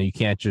advanced. Now you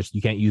can't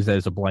use that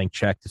as a blank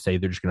check to say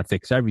they're just going to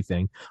fix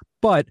everything,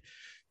 but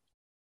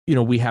you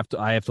know,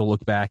 I have to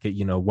look back at,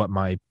 you know, what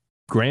my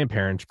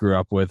grandparents grew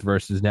up with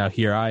versus now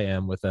here I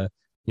am with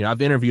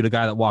I've interviewed a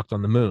guy that walked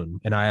on the moon,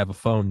 and I have a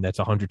phone that's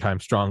 100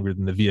 times stronger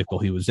than the vehicle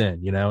he was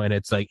in, you know, and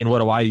it's like, and what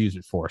do I use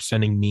it for?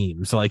 Sending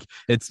memes. Like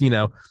it's, you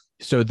know,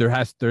 so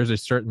there's a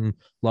certain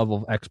level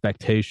of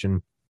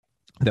expectation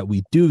that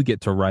we do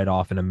get to write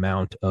off an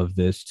amount of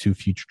this to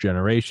future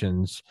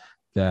generations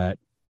that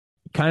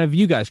kind of,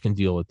 you guys can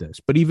deal with this.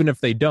 But even if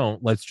they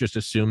don't, let's just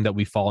assume that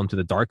we fall into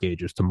the dark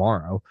ages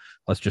tomorrow.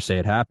 Let's just say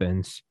it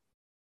happens.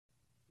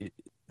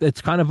 It's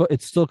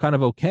still kind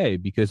of okay,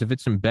 because if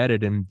it's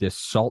embedded in this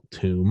salt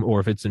tomb, or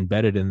if it's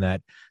embedded in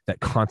that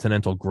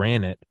continental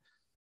granite,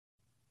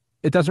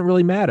 it doesn't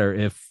really matter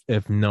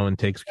if no one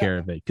takes care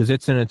of it, because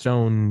it's in its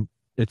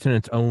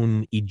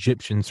own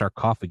Egyptian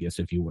sarcophagus,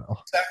 if you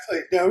will. Exactly.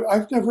 Now,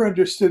 I've never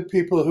understood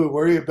people who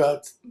worry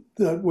about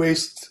the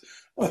waste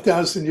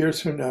 1,000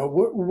 years from now.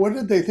 What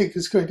do they think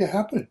is going to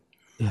happen?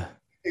 Yeah.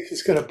 Think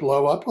it's going to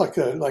blow up like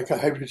a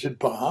hydrogen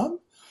bomb?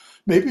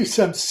 Maybe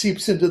some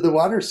seeps into the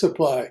water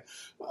supply,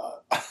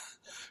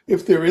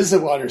 if there is a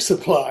water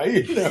supply.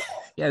 You know.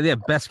 Yeah.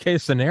 Best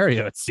case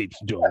scenario, it seeps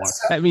into a water.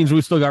 That means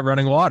we still got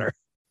running water.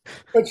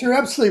 But you're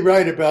absolutely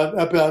right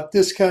about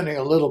discounting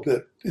a little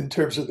bit in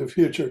terms of the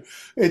future.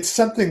 It's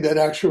something that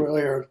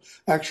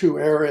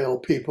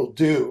actuarial people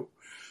do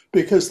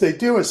because they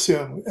do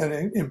assume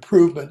an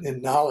improvement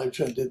in knowledge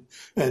and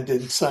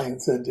in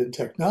science and in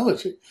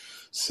technology.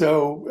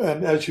 So,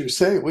 and as you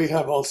say, we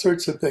have all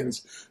sorts of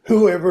things.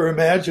 Who ever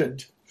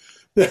imagined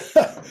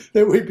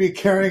that we'd be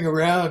carrying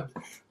around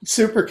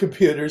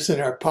supercomputers in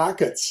our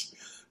pockets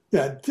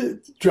and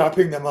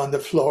dropping them on the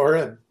floor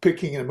and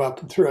picking them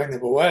up and throwing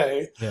them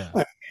away?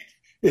 Yeah.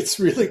 It's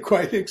really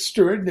quite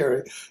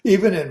extraordinary.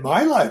 Even in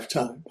my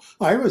lifetime,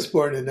 I was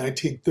born in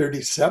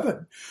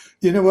 1937.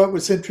 You know what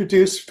was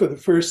introduced for the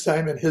first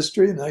time in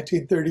history in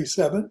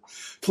 1937?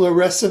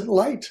 Fluorescent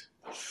light.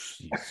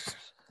 Jeez.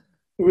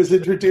 It was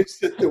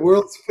introduced at the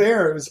World's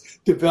Fair. It was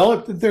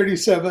developed in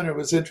 37. It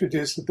was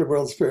introduced at the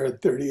World's Fair in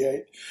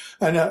 38.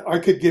 And I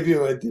could give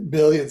you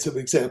millions of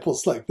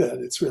examples like that.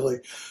 It's really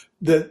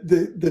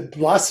the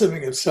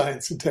blossoming of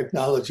science and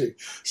technology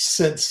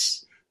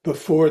since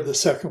before the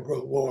Second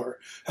World War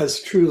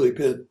has truly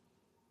been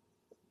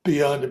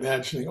beyond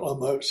imagining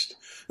almost.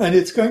 And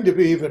it's going to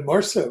be even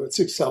more so. It's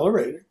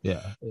accelerating.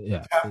 Yeah. Yeah.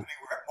 It's happening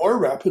more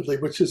rapidly,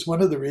 which is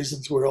one of the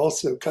reasons we're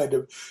also kind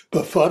of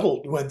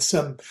befuddled when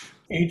some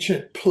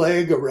ancient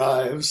plague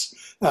arrives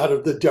out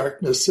of the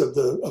darkness of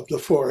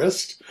the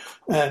forest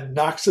and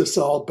knocks us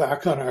all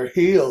back on our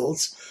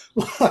heels.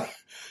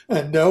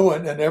 And no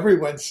one and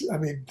everyone's, I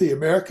mean, the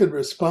American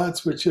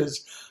response, which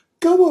is,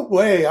 go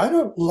away, I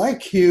don't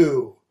like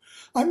you.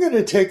 I'm going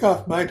to take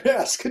off my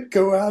mask and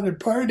go out and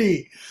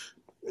party.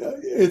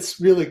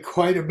 It's really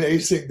quite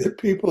amazing that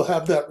people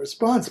have that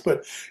response,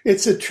 but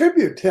it's a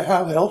tribute to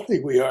how healthy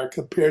we are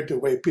compared to the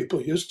way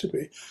people used to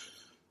be.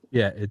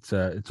 Yeah. It's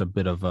a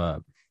bit of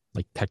a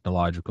like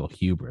technological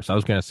hubris. I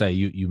was going to say,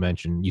 you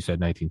said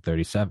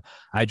 1937.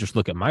 I just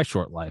look at my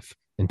short life.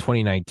 In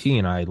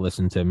 2019, I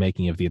listened to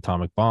Making of the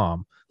Atomic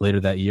Bomb. Later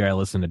that year, I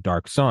listened to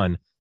Dark Sun.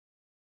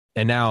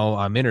 And now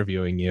I'm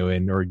interviewing you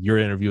or you're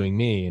interviewing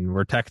me and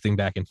we're texting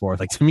back and forth.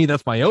 Like, to me,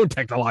 that's my own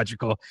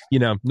technological,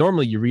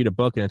 normally you read a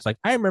book and it's like,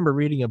 I remember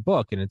reading a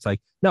book and it's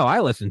like, no, I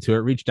listened to it,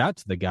 reached out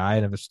to the guy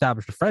and have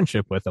established a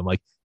friendship with him.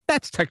 Like,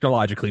 that's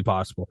technologically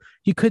possible.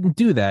 You couldn't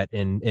do that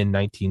in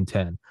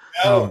 1910.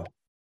 No,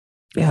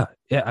 Yeah,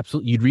 yeah,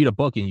 absolutely. You'd read a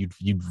book and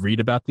you'd read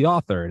about the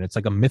author and it's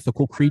like a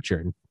mythical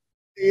creature.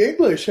 the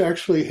English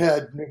actually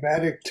had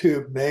pneumatic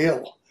tube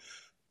mail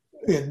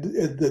in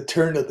the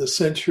turn of the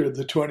century, of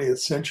the 20th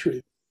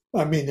century.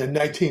 I mean, in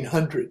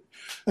 1900.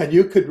 And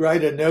you could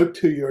write a note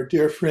to your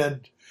dear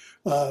friend,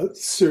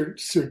 Sir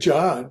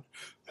John,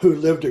 who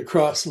lived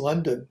across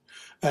London,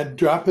 and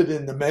drop it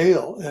in the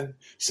mail and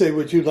say,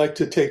 would you like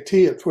to take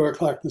tea at 4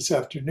 o'clock this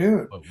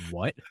afternoon?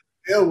 What?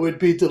 Mail would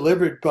be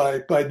delivered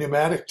by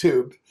pneumatic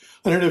tube.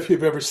 I don't know if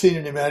you've ever seen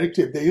a pneumatic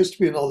tube. They used to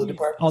be in all the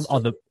department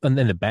stores. And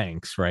then the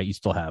banks, right? You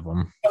still have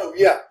them. Oh,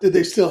 yeah. Did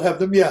they still have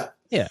them? Yeah.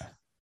 Yeah.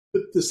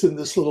 Put this in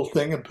this little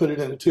thing and put it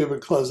in a tube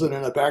and close it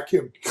in a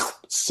vacuum,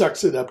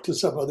 sucks it up to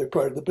some other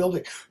part of the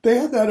building. They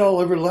had that all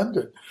over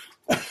London.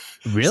 So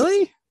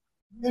Really?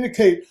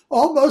 communicate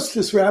almost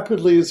as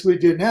rapidly as we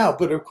do now,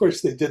 but of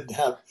course they didn't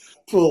have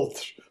full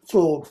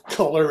full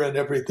color and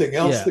everything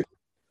else. Yeah.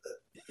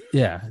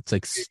 Yeah. It's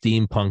like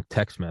steampunk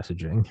text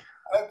messaging.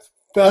 I'm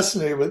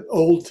fascinated with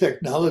old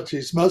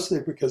technologies,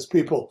 mostly because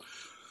people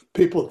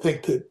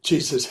think that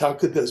Jesus, how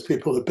could those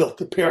people have built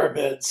the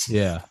pyramids,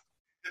 Yeah.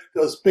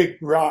 those big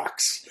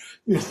rocks?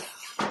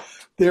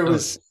 There Oh,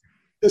 was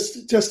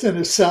just an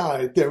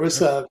aside. There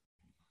was an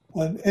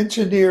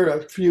engineer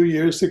a few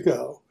years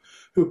ago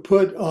who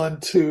put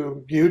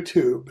onto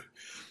YouTube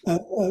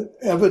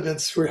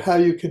evidence for how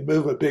you can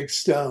move a big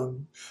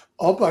stone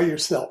all by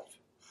yourself.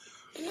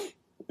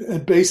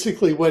 And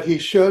basically, what he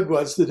showed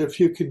was that if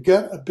you can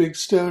get a big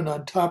stone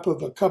on top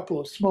of a couple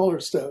of smaller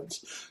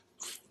stones,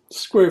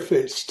 square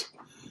faced,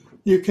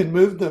 you can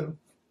move them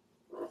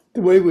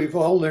the way we've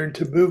all learned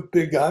to move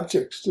big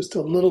objects, just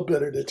a little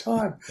bit at a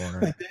time. corner.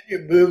 And then you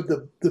move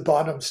the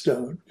bottom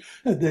stone,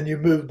 and then you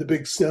move the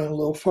big stone a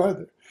little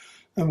farther.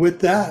 And with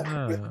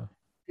that, with Ah,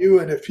 you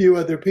and a few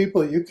other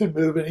people, you can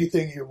move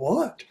anything you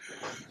want,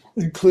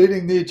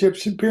 including the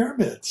Egyptian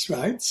pyramids,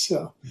 right?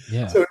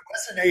 yeah. So it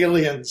wasn't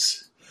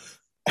aliens.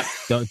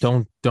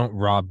 Don't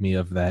rob me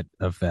of that.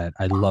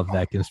 I love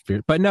that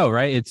conspiracy. But no,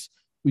 right? It's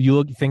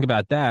think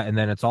about that, and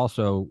then it's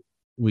also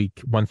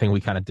one thing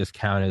we kind of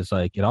discount is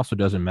like it also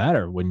doesn't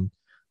matter when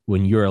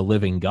you're a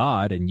living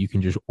God and you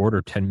can just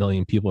order 10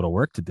 million people to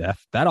work to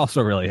death. That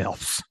also really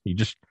helps. You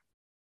just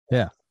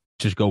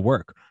go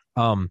work.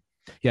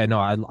 Yeah, no,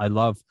 I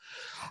love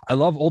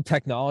old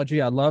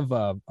technology. I don't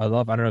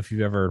know if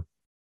you've ever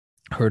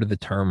heard of the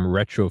term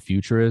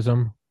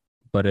retrofuturism,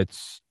 but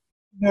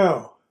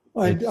No,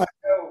 it's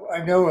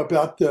I know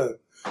about the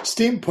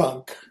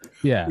steampunk.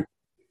 yeah,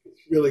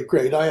 It's really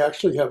great. I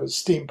actually have a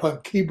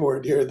steampunk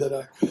keyboard here that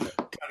I kind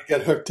of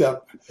get hooked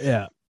up.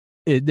 yeah.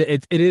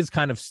 It is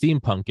kind of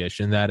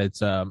steampunkish in that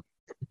it's a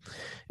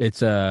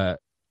it's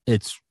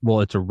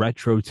a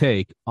retro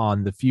take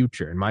on the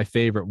future. And my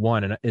favorite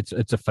one, and it's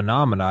a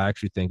phenomena I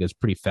actually think is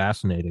pretty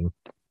fascinating,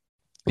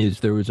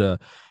 is there was an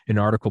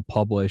article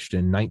published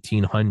in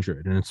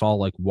 1900, and it's all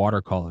like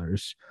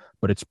watercolors,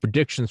 but it's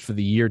predictions for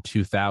the year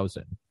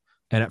 2000.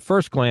 And at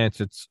first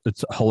glance, it's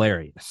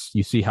hilarious.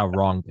 You see how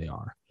wrong they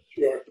are.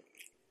 Sure.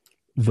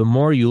 The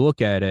more you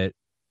look at it,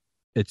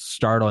 it's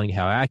startling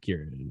how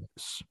accurate it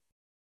is.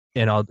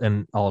 And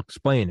I'll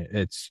explain it.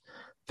 It's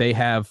they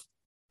have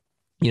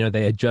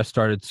they had just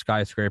started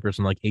skyscrapers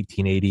in like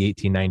 1880,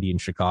 1890 in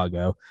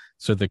Chicago.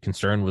 So the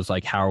concern was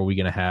like, how are we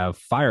going to have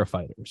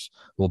firefighters?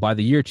 Well, by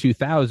the year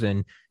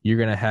 2000, you're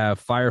going to have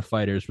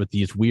firefighters with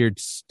these weird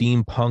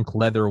steampunk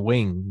leather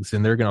wings,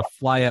 and they're going to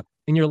fly up,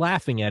 and you're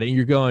laughing at it. And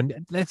you're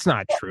going, that's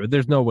not true.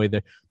 There's no way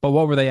there. But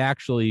what were they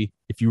actually,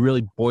 if you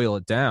really boil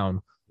it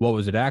down, what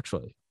was it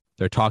actually?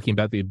 They're talking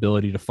about the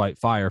ability to fight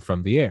fire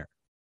from the air.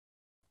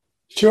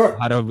 Sure.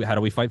 How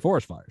do we fight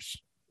forest fires?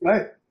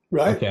 Right.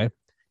 Right. Okay.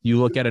 You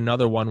look at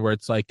another one where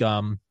it's like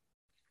it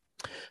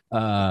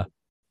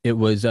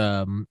was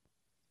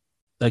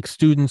like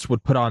students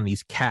would put on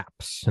these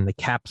caps, and the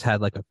caps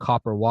had like a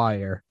copper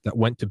wire that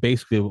went to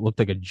basically what looked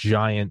like a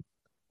giant,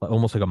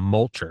 almost like a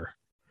mulcher,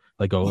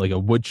 like a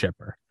wood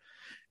chipper,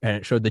 and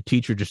it showed the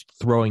teacher just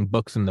throwing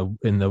books in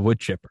the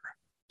wood chipper,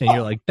 and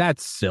you're like,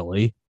 that's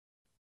silly.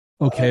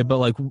 Okay, but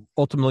like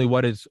ultimately,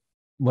 what is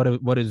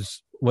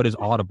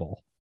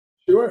audible?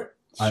 Sure.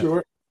 I,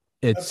 Sure.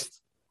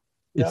 it's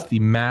Yeah. it's the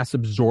mass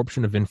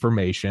absorption of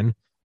information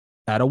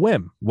at a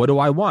whim. What do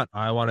I want?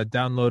 I want to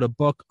download a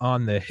book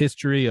on the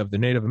history of the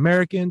Native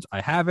Americans.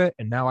 I have it,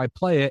 and now I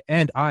play it,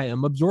 and I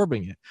am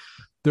absorbing it.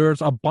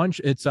 There's a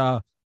bunch. It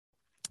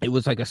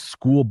was like a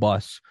school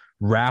bus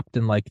wrapped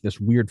in like this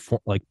weird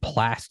like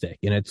plastic,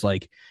 and it's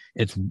like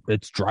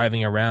it's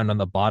driving around on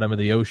the bottom of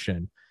the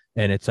ocean,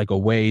 and it's like a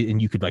way,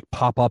 and you could like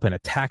pop up and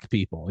attack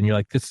people, and you're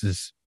like, this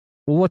is,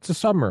 well, what's a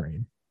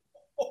submarine?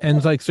 And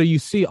it's like, so you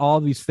see all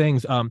these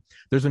things.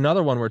 There's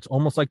another one where it's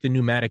almost like the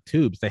pneumatic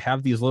tubes. They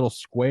have these little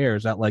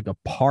squares at like a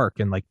park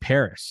in like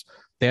Paris.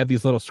 They have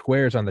these little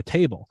squares on the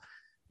table,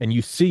 and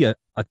you see a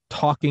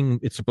talking,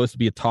 it's supposed to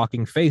be a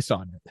talking face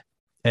on it.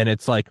 And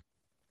it's like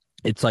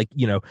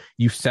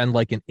you send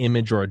like an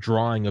image or a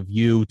drawing of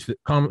you to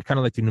kind of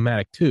like the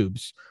pneumatic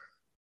tubes.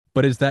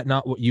 But is that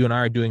not what you and I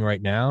are doing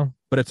right now?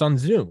 But it's on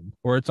Zoom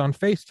or it's on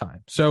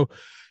FaceTime. So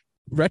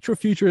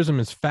retrofuturism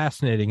is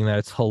fascinating in that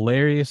it's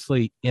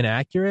hilariously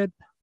inaccurate.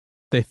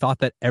 They thought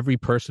that every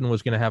person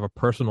was going to have a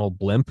personal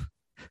blimp,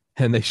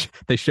 and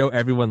they show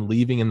everyone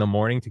leaving in the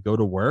morning to go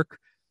to work,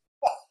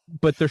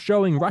 but they're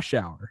showing rush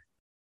hour.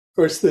 Of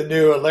course, the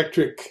new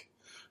electric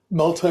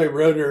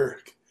multi-rotor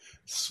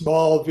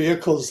small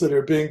vehicles that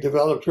are being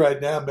developed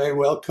right now may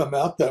well come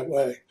out that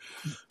way.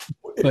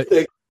 If But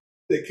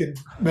they can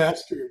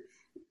master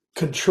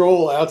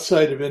control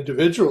outside of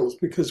individuals,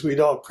 because we'd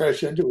all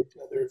crash into each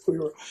other if we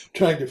were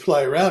trying to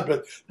fly around.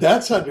 But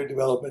that's under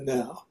development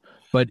now.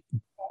 but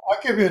I'll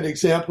give you an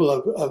example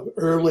of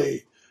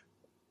early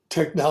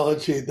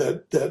technology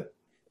that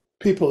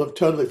people have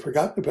totally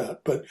forgotten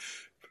about. But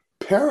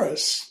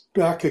Paris,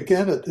 back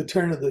again at the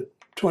turn of the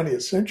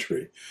 20th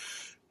century,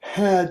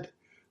 had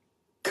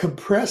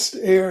compressed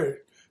air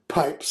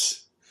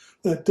pipes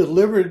that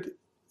delivered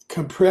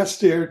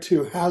compressed air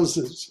to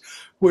houses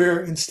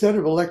where instead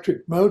of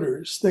electric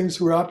motors, things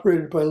were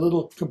operated by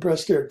little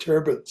compressed air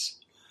turbines.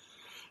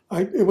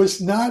 It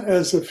was not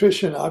as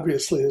efficient,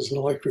 obviously, as an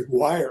electric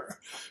wire,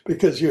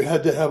 because you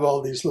had to have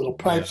all these little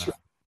pipes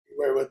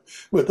yeah,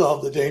 with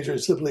all the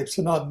dangers of leaps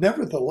and on.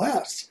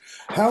 Nevertheless,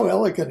 how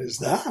elegant is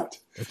that?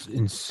 it's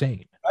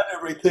insane. Not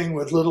everything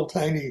with little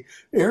tiny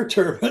air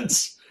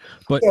turbines.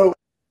 But So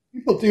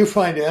people do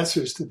find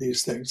answers to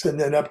these things and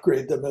then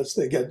upgrade them as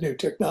they get new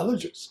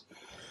technologies.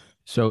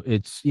 so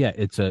it's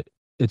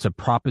a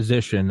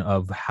proposition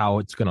of how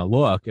it's going to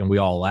look, and we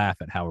all laugh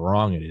at how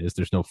wrong it is.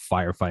 There's no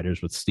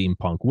firefighters with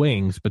steampunk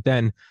wings, but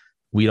then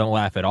we don't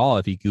laugh at all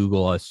if you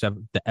Google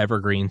the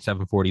Evergreen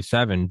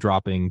 747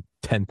 dropping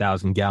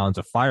 10,000 gallons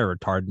of fire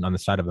retardant on the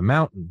side of a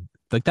mountain.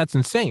 Like, that's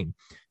insane.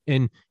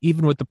 And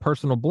even with the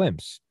personal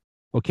blimps,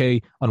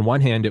 okay, on one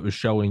hand, it was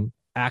showing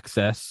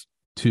access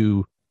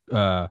to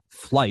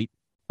flight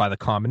by the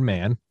common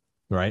man,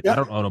 right? I Yeah,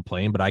 don't own a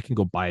plane, but I can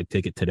go buy a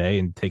ticket today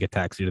and take a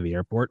taxi to the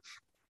airport.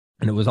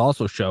 And it was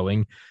also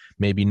showing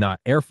maybe not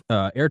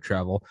air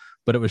travel,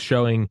 but it was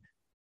showing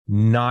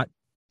not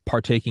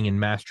partaking in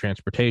mass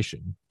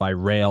transportation by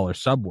rail or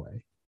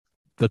subway.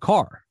 The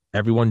car,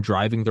 everyone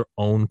driving their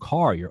own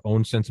car, your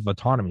own sense of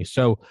autonomy.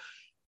 So,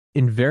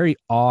 in very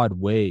odd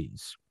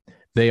ways,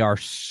 they are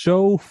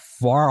so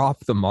far off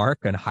the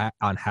mark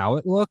on how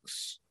it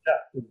looks,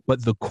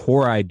 but the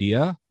core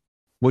idea,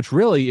 which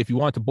really, if you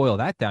want to boil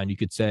that down, you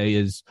could say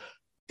is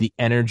the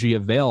energy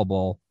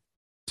available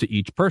to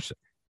each person,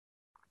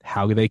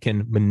 how they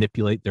can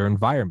manipulate their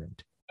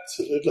environment.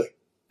 absolutely.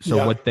 So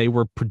Yeah, what they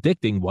were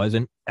predicting was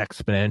an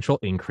exponential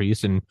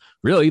increase in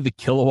really the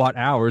kilowatt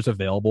hours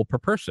available per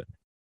person.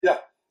 yeah,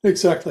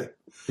 exactly.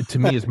 It, to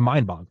me, is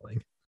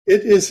mind-boggling.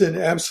 It is an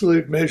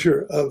absolute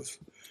measure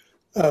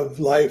of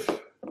life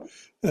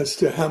as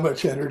to how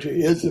much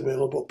energy is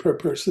available per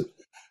person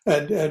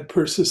and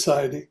per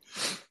society.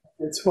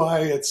 It's why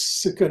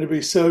it's going to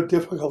be so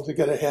difficult to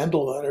get a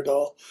handle on it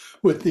all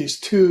with these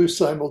two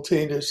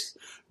simultaneous,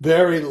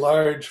 very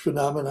large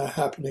phenomena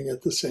happening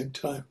at the same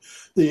time.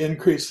 The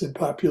increase in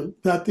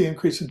not the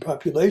increase in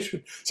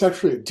population, it's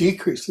actually a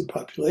decrease in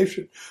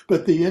population,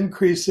 but the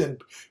increase in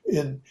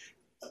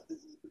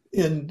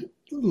in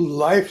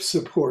life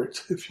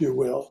support, if you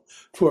will,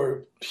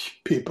 for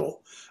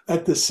people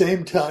at the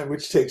same time,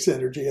 which takes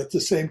energy, at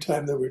the same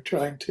time that we're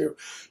trying to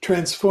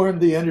transform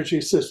the energy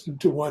system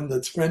to one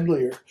that's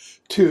friendlier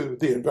to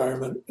the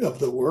environment of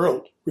the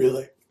world,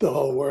 really, the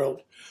whole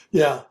world.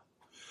 Yeah.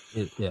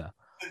 Yeah.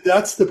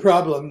 That's the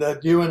problem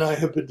that you and I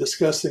have been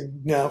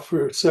discussing now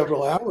for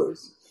several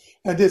hours.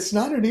 And it's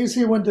not an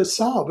easy one to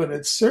solve, and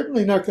it's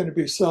certainly not going to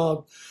be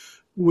solved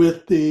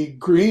with the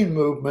green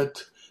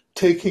movement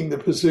taking the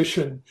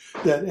position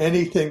that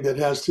anything that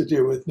has to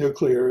do with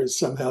nuclear is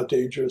somehow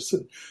dangerous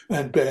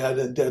and bad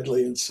and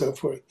deadly and so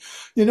forth.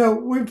 You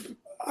know,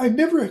 I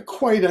never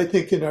quite, I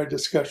think, in our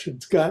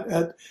discussions got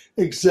at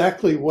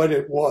exactly what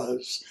it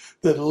was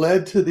that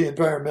led to the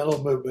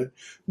environmental movement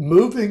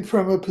moving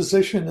from a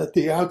position at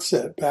the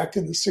outset back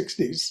in the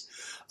 60s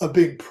of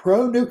being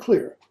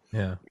pro-nuclear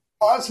Yeah.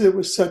 because it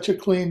was such a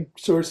clean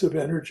source of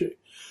energy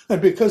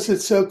and because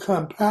it's so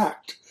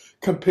compact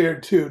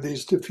compared to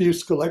these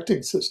diffuse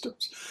collecting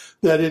systems,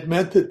 that it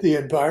meant that the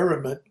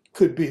environment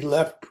could be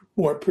left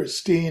more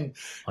pristine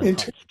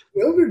into Untouched.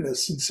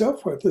 wilderness and so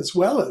forth, as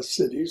well as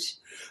cities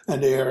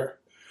and air.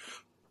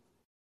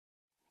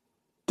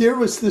 There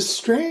was this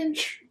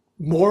strange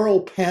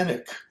moral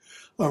panic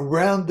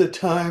around the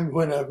time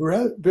when a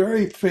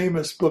very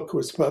famous book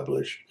was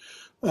published.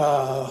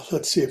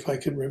 Let's see if I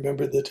can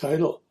remember the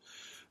title.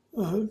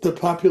 The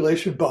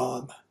Population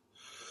Bomb.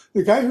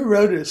 The guy who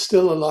wrote it is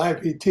still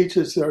alive. He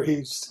teaches, or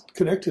he's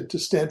connected to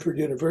Stanford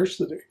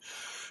University.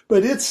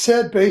 But it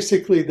said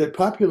basically that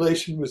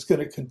population was going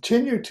to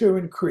continue to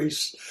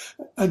increase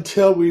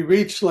until we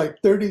reached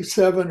like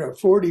 37 or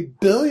 40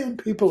 billion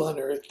people on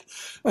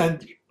Earth,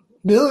 and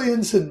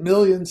millions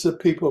of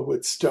people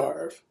would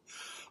starve.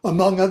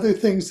 Among other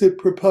things, it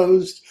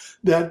proposed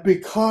that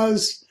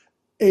because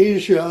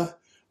Asia,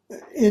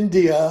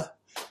 India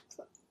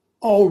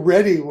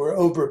already were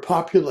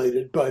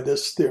overpopulated by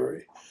this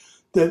theory,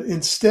 that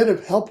instead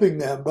of helping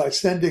them by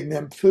sending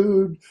them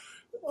food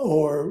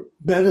or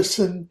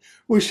medicine,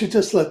 we should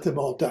just let them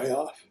all die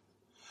off.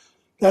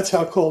 That's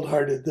how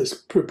cold-hearted this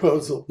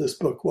proposal, this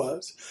book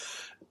was.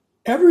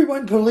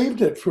 Everyone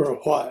believed it for a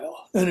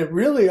while, and it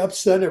really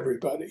upset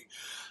everybody.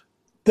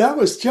 That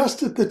was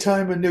just at the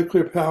time when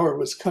nuclear power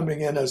was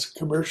coming in as a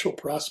commercial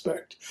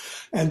prospect.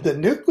 And the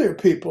nuclear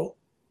people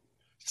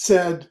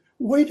said,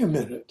 wait a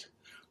minute,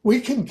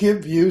 we can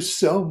give you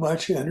so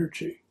much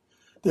energy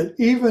that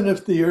even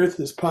if the Earth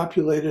is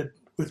populated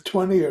with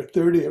 20 or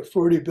 30 or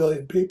 40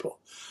 billion people,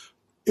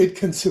 it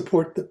can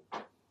support them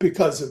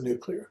because of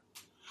nuclear.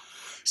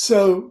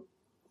 So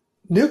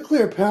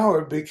nuclear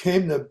power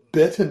became the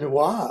bête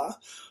noire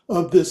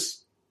of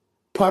this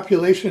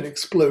population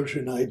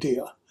explosion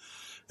idea.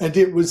 And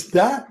it was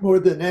that more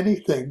than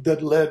anything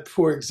that led,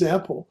 for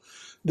example,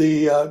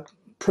 the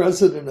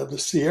president of the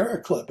Sierra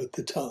Club at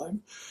the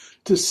time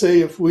to say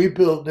if we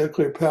build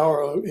nuclear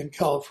power in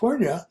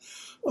California,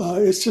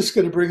 it's just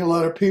going to bring a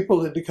lot of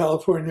people into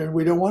California, and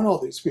we don't want all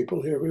these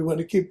people here. We want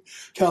to keep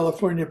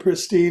California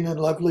pristine and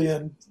lovely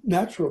and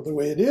natural the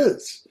way it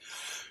is.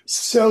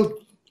 So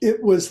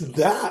it was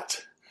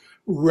that,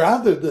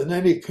 rather than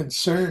any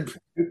concern for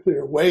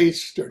nuclear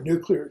waste or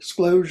nuclear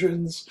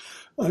explosions,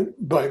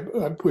 by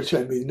which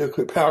I mean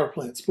nuclear power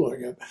plants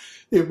blowing up.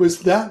 It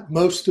was that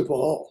most of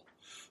all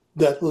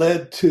that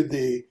led to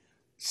the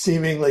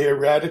seemingly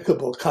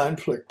eradicable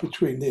conflict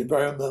between the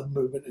environmental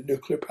movement and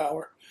nuclear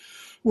power.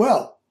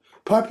 Well,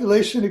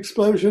 population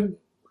explosion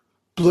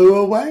blew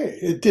away.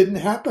 It didn't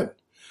happen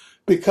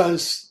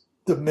because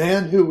the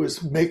man who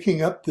was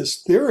making up this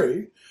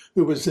theory,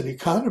 who was an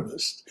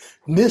economist,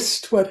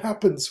 missed what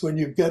happens when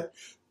you get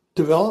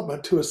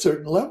development to a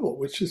certain level,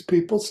 which is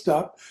people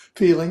stop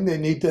feeling they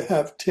need to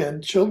have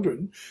 10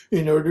 children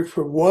in order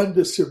for one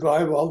to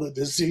survive all the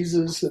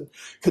diseases and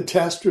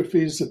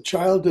catastrophes of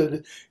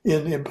childhood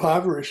in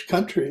impoverished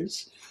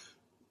countries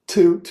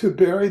to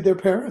bury their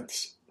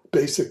parents,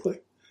 basically.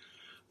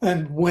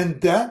 And when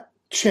that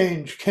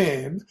change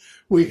came,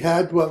 we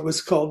had what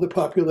was called the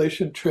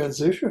population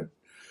transition,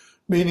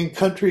 meaning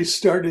countries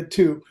started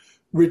to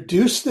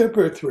reduce their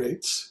birth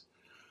rates.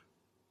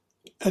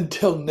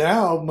 Until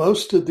now,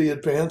 most of the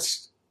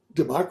advanced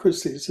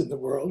democracies in the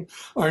world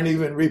aren't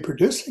even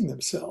reproducing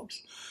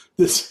themselves.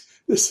 This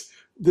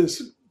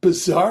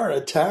bizarre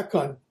attack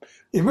on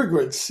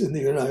immigrants in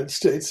the United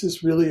States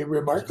is really It's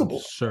remarkable.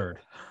 absurd.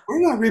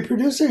 We're not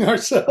reproducing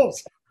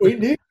ourselves. We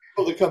need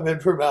people to come in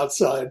from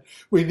outside.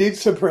 We need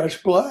some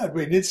fresh blood.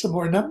 We need some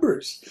more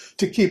numbers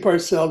to keep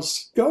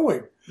ourselves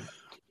going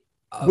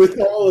Uh, with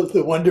all of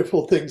the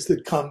wonderful things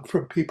that come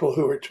from people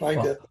who are trying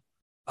well, to.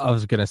 I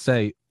was gonna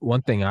say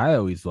one thing I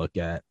always look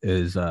at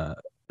is I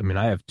mean,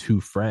 I have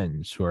two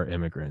friends who are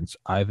immigrants.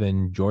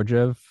 Ivan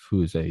Georgiev,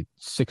 who's a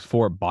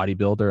 6'4"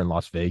 bodybuilder in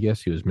Las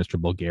Vegas. He was Mr.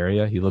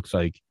 Bulgaria. He looks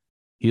like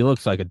He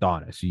looks like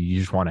Adonis. You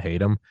just want to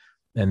hate him.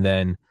 And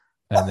then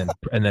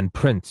and then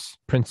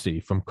Princey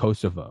from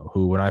Kosovo,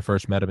 who when I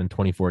first met him in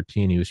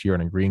 2014, he was here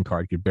on a green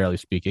card, could barely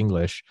speak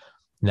English.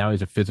 Now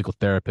he's a physical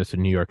therapist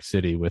in New York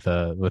City with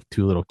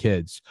two little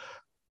kids.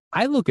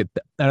 I look at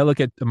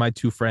my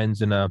two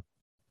friends in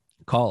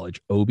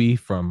college, Obi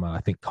from I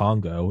think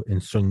Congo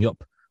and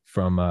Sunyup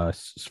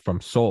from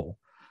Seoul,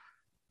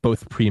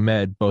 both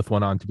pre-med, both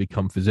went on to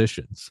become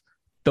physicians.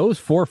 Those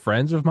four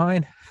friends of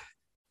mine,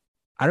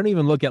 I don't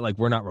even look at like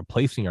we're not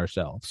replacing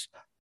ourselves.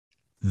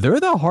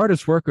 They're the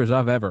hardest workers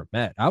I've ever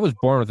met. I was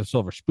born with a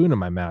silver spoon in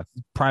my mouth,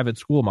 private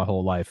school my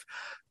whole life.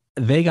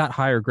 They got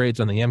higher grades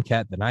on the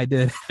MCAT than I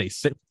did.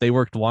 They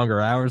worked longer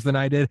hours than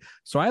I did.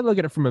 So I look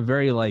at it from a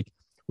very like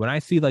when I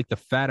see like the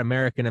fat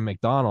American at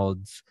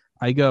McDonald's,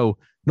 I go,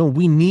 no,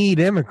 we need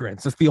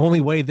immigrants. That's the only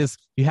way this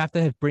you have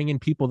to bring in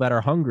people that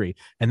are hungry.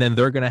 And then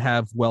they're gonna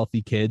have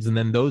wealthy kids, and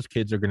then those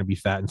kids are gonna be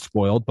fat and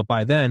spoiled. But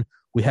by then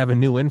we have a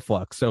new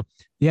influx. So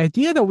the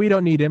idea that we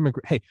don't need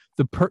immigrants, hey,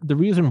 the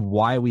reason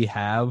why we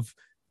have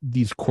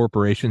these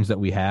corporations that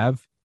we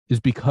have is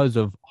because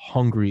of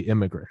hungry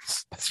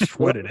immigrants. That's just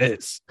what it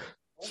is.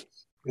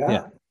 Yeah.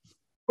 Yeah.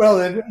 Well,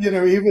 and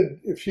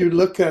even if you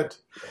look at,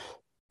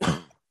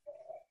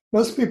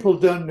 most people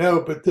don't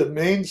know, but the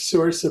main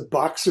source of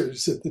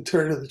boxers at the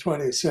turn of the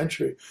 20th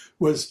century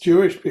was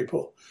Jewish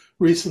people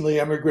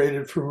recently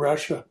emigrated from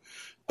Russia,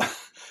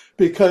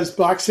 because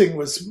boxing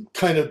was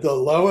kind of the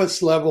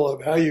lowest level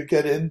of how you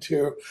get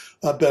into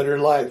a better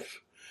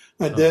life.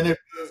 And then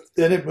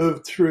it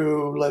moved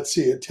through, let's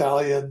see,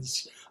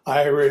 Italians,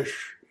 Irish.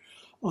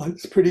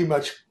 It's pretty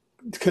much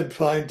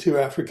confined to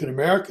African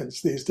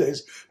Americans these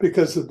days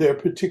because of their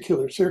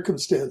particular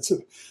circumstance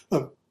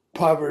of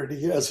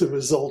poverty as a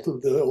result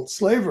of the old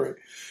slavery.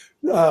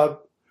 Uh,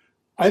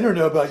 I don't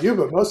know about you,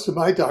 but most of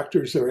my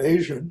doctors are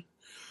Asian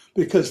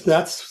because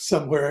that's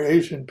somewhere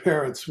Asian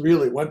parents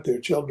really want their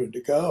children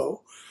to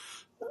go,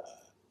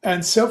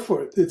 and so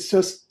forth. It's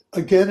just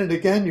again and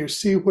again you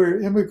see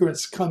where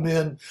immigrants come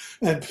in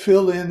and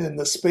fill in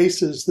the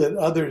spaces that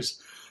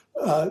others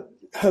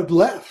have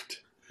left.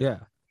 Yeah.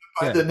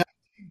 By Yeah. the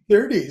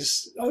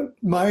 1930s,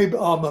 my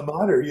alma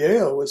mater,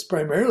 Yale, was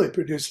primarily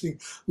producing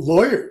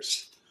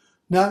lawyers,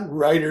 not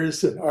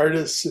writers and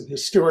artists and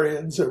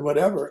historians or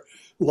whatever,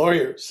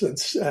 lawyers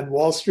and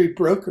Wall Street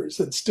brokers,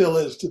 and still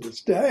is to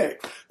this day,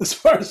 as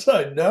far as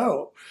I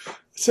know.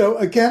 So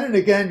again and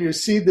again, you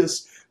see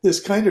this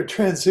kind of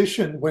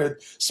transition where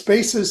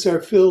spaces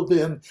are filled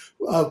in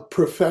of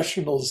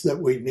professionals that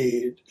we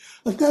need,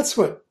 and that's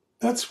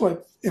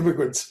what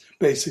immigrants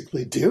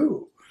basically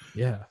do.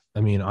 Yeah.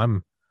 I mean,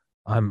 I'm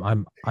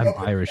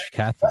Irish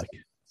Catholic.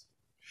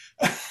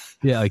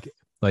 Yeah,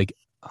 like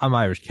I'm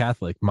Irish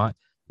Catholic.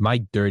 My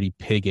dirty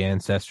pig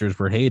ancestors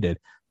were hated,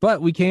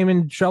 but we came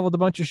and shoveled a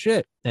bunch of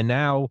shit, and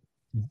now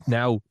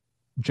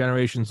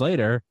generations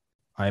later,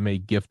 I'm a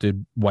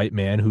gifted white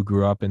man who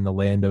grew up in the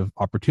land of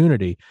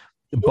opportunity.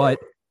 But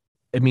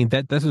I mean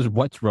that this is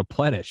what's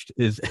replenished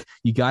is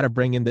you got to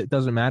bring in that. It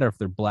doesn't matter if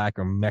they're black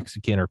or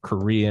Mexican or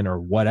Korean or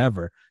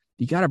whatever.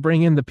 You got to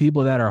bring in the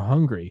people that are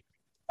hungry.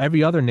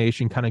 Every other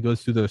nation kind of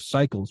goes through those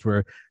cycles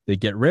where they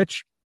get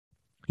rich,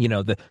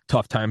 the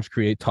tough times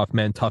create tough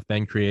men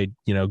create,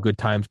 good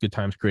times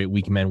create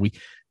weak men.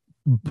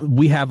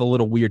 We have a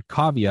little weird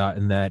caveat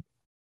in that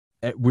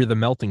we're the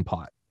melting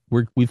pot.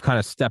 We've kind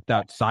of stepped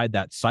outside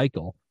that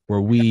cycle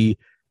where we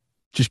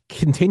just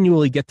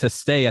continually get to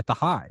stay at the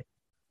high.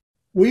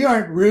 We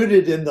aren't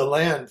rooted in the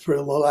land for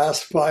the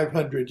last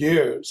 500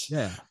 years.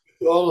 Yeah.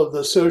 All of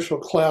the social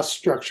class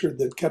structure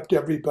that kept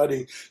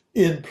everybody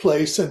in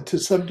place and to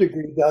some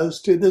degree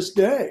does to this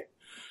day,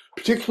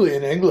 particularly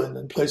in England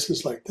and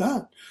places like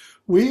that.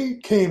 We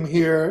came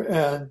here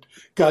and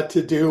got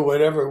to do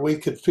whatever we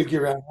could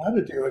figure out how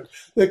to do it.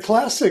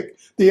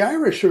 The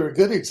Irish are a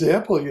good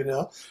example.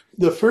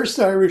 The first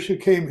Irish who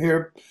came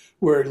here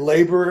were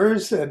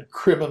laborers and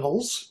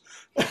criminals.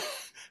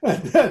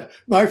 And then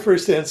my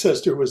first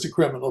ancestor was a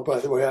criminal, by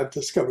the way, I've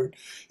discovered.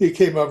 He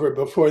came over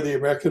before the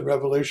American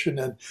Revolution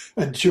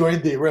and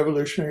joined the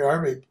Revolutionary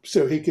Army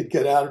so he could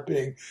get out of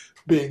being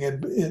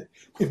in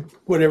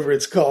whatever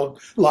it's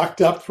called,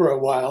 locked up for a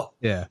while.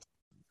 Yeah.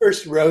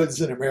 First Rhodes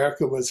in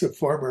America was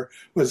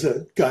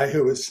a guy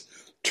who was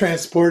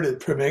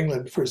transported from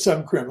England for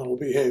some criminal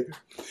behavior.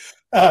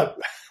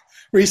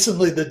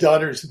 Recently, the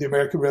Daughters of the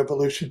American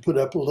Revolution put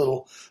up a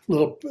little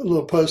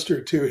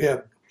poster to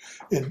him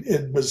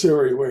in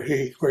Missouri where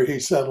he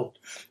settled.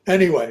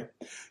 Anyway,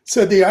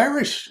 so the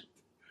Irish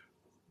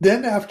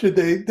then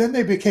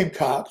they became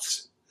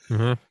cops.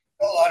 Mm-hmm.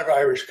 A lot of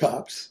Irish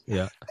cops.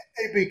 Yeah.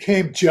 They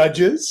became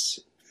judges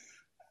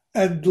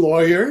and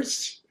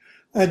lawyers.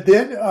 And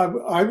then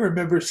I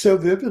remember so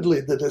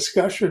vividly the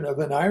discussion of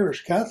an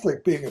Irish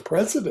Catholic being a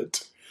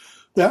president.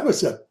 That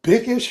was a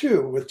big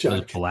issue with John.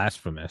 It was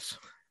blasphemous.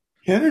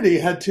 Kennedy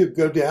had to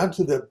go down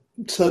to the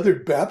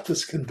Southern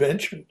Baptist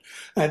Convention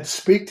and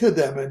speak to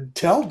them and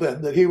tell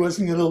them that he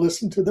wasn't going to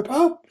listen to the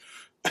Pope.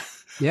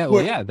 Yeah,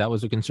 well, yeah, that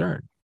was a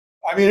concern.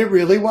 I mean, it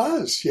really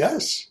was,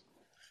 yes.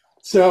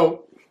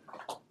 So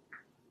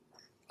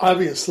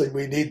obviously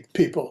we need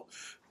people.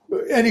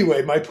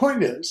 Anyway, my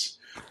point is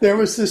there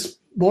was this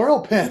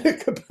moral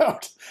panic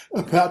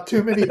about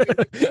too many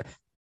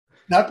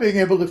not being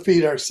able to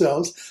feed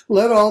ourselves.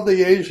 Let all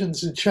the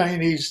Asians and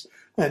Chinese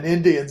and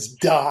Indians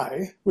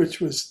die,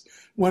 which was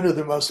one of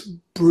the most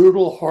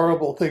brutal,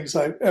 horrible things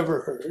I've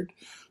ever heard.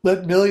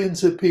 Let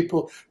millions of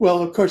people,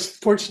 well, of course,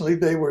 fortunately,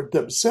 they were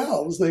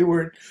themselves. They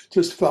weren't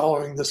just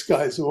following this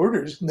guy's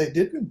orders, and they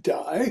didn't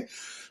die.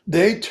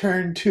 They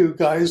turned to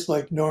guys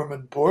like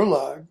Norman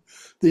Borlaug,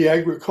 the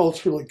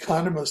agricultural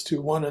economist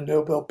who won a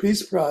Nobel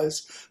Peace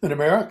Prize, an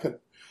American,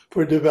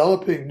 for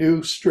developing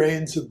new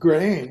strains of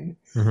grain,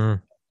 Mm-hmm.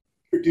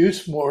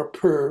 produce more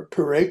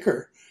per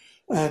acre,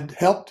 and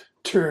helped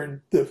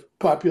turn the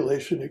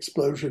population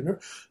explosion,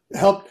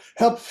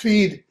 help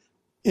feed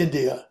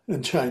India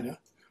and China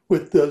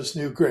with those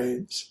new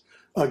grains.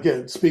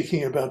 Again,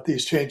 speaking about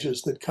these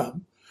changes that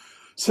come.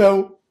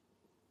 So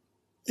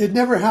it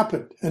never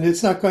happened, and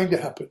it's not going to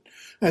happen.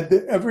 And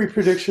every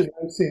prediction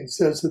I've seen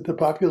says that the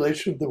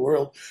population of the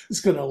world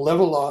is going to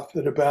level off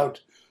at about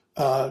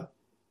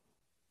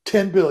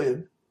 10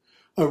 billion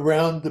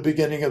around the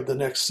beginning of the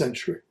next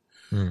century.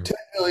 Mm. 10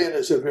 billion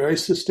is a very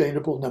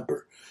sustainable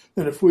number.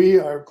 And if we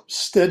are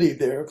steady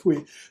there,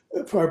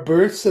 if our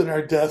births and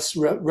our deaths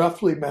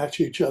roughly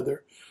match each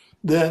other,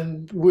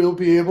 then we'll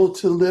be able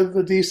to live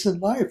a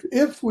decent life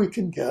if we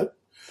can get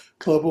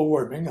global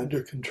warming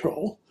under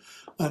control.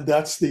 And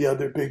that's the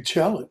other big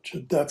challenge.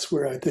 And that's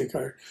where I think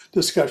our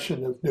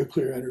discussion of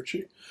nuclear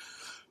energy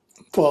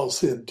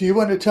falls in. Do you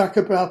want to talk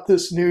about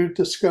this new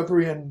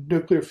discovery in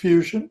nuclear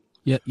fusion?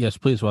 Yeah, yes,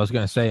 please. Well, I was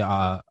going to say,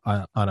 on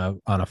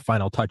a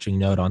final touching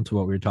note onto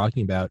what we were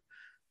talking about,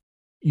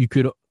 you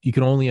can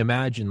only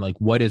imagine, like,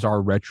 what is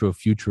our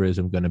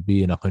retrofuturism going to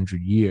be in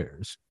 100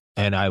 years?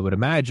 And I would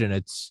imagine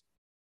it's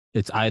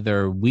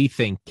either we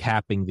think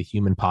capping the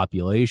human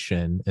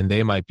population, and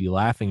they might be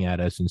laughing at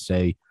us and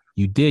say,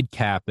 you did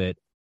cap it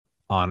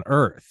on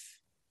Earth,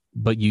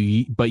 but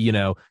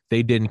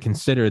they didn't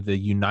consider the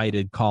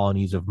united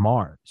colonies of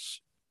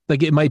Mars.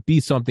 Like, it might be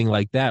something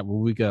like that where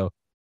we go,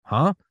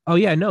 huh? Oh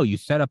yeah, no, you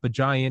set up a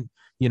giant,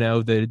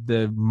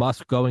 the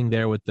Musk going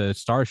there with the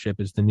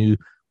Starship is the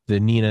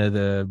Nina,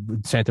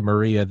 the Santa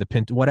Maria, the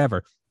Pinto,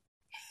 whatever.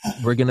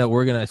 We're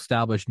gonna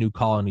establish new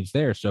colonies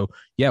there. So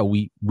yeah,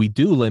 we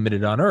do limit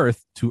it on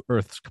Earth to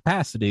Earth's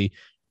capacity,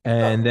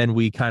 and then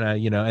we kind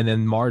of, and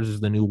then Mars is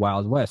the new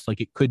Wild West.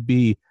 Like, it could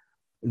be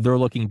they're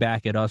looking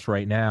back at us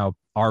right now,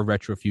 our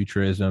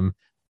retrofuturism,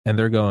 and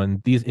they're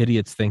going, these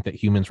idiots think that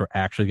humans were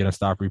actually going to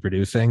stop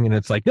reproducing. And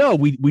it's like, no,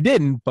 we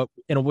didn't, but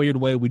in a weird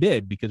way we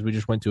did, because we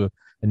just went to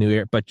a new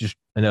era. But just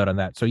a note on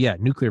that. So yeah,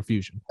 nuclear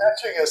fusion.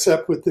 Matching us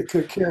up with the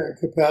carrying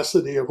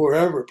capacity of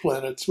wherever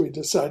planets we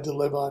decide to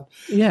live on.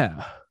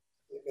 Yeah.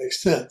 It makes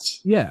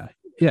sense. Yeah.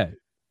 Yeah.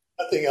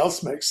 Nothing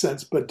else makes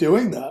sense but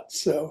doing that.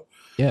 So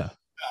yeah,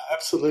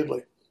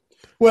 absolutely.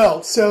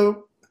 Well,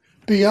 so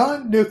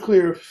beyond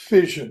nuclear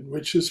fission,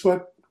 which is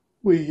what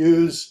we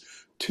use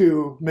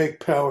to make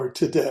power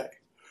today,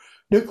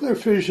 nuclear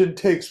fission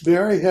takes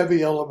very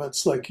heavy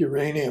elements like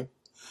uranium,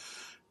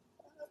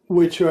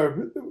 which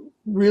are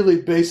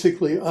really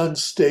basically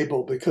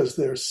unstable because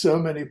there are so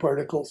many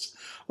particles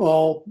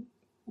all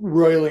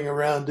roiling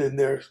around in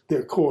their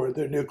core,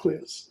 their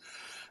nucleus,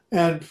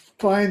 and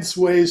finds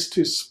ways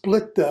to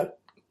split that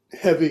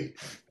heavy,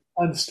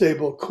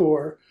 unstable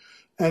core.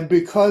 And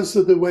because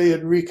of the way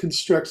it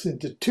reconstructs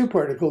into two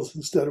particles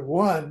instead of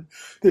one,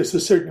 there's a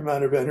certain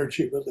amount of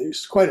energy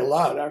released, quite a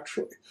lot,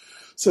 actually.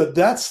 So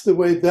that's the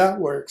way that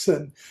works.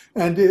 And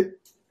it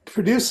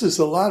produces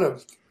a lot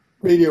of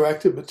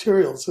radioactive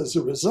materials as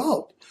a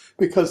result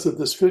because of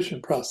this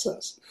fission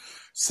process.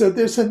 So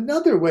there's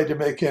another way to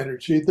make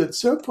energy that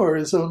so far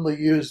is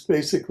only used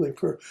basically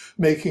for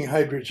making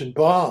hydrogen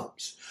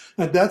bombs,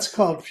 and that's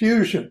called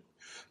fusion.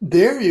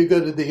 There you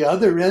go to the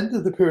other end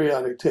of the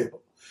periodic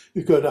table.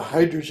 You go to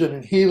hydrogen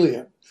and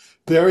helium,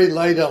 very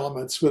light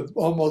elements with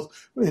almost,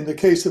 in the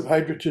case of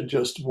hydrogen,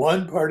 just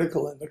one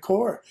particle in the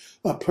core,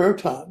 a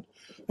proton,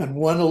 and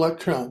one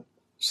electron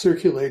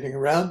circulating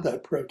around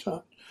that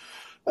proton.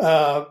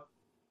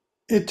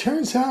 It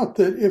turns out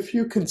that if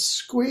you can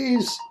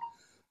squeeze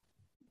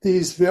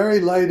these very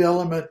light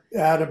element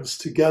atoms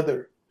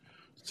together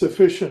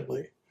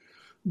sufficiently,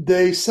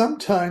 they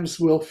sometimes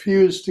will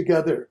fuse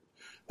together.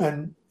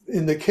 And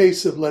in the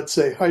case of, let's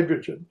say,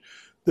 hydrogen,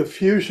 the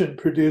fusion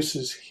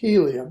produces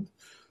helium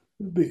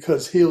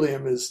because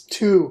helium is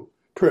two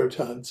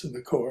protons in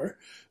the core.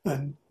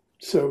 And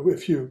so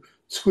if you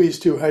squeeze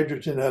two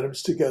hydrogen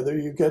atoms together,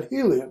 you get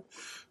helium.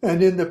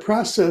 And in the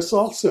process,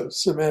 also,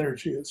 some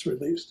energy is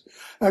released.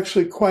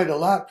 Actually, quite a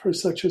lot for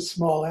such a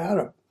small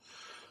atom.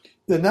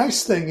 The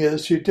nice thing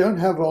is you don't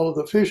have all of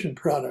the fission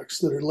products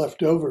that are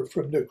left over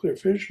from nuclear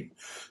fission.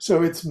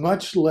 So it's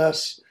much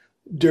less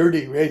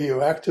dirty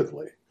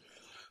radioactively.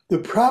 The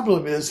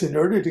problem is, in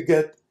order to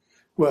get,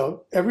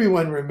 well,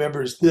 everyone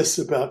remembers this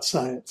about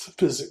science,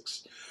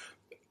 physics.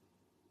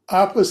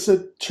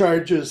 Opposite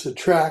charges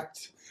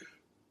attract,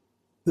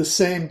 the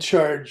same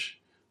charge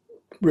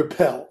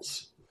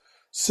repels.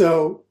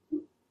 So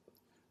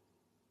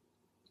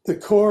the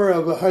core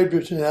of a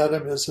hydrogen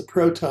atom is a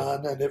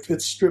proton, and if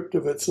it's stripped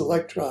of its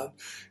electron,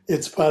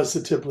 it's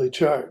positively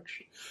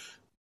charged.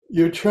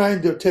 You're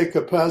trying to take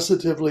a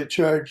positively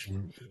charged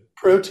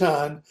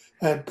proton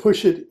and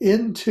push it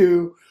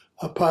into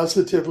a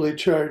positively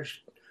charged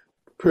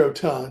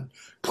proton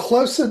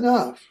close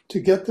enough to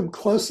get them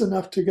close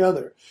enough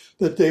together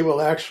that they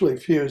will actually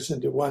fuse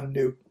into one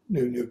new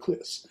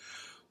nucleus.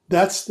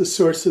 That's the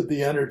source of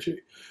the energy.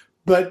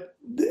 But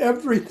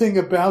everything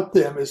about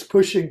them is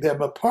pushing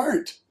them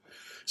apart.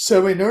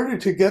 So in order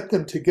to get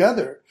them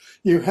together,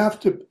 you have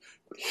to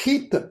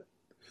heat them.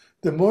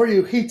 The more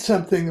you heat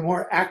something, the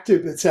more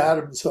active its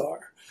atoms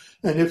are.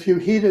 And if you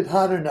heat it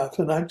hot enough,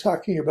 and I'm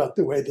talking about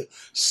the way the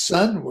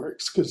sun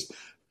works, because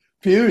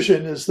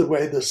fusion is the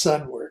way the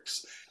sun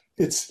works.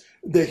 It's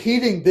the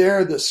heating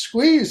there, the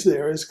squeeze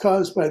there is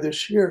caused by the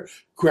sheer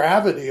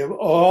gravity of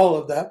all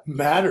of that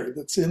matter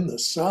that's in the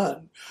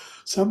sun.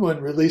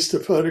 Someone released a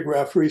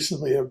photograph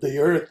recently of the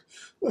Earth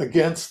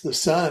against the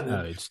sun.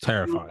 It's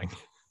terrifying.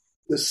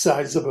 The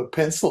size of a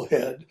pencil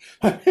head.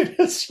 I mean,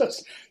 it's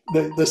just,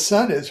 the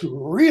sun is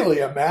really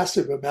a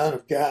massive amount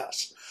of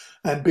gas.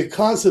 And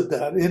because of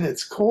that, in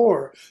its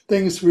core,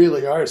 things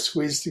really are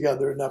squeezed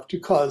together enough to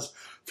cause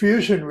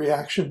fusion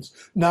reactions,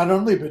 not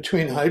only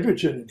between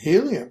hydrogen and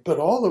helium, but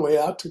all the way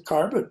out to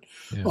carbon,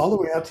 all the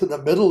way out to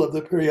the middle of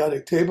the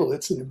periodic table.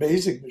 It's an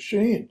amazing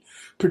machine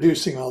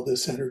producing all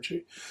this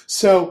energy.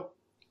 So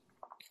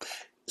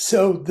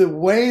the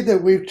way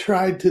that we've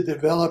tried to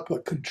develop a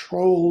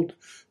controlled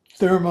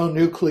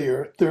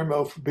thermonuclear,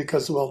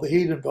 because of all the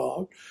heat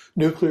involved,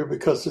 nuclear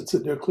because it's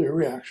a nuclear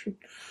reaction,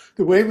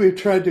 the way we've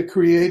tried to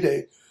create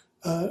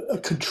a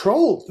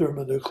controlled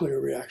thermonuclear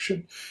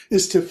reaction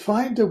is to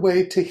find a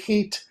way to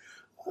heat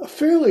a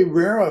fairly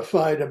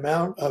rarefied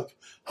amount of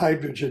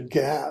hydrogen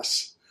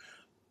gas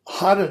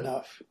hot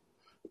enough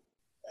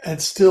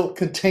and still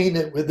contain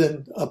it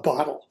within a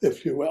bottle,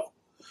 if you will.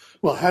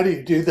 Well, how do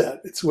you do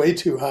that? It's way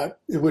too hot.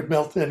 It would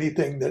melt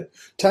anything that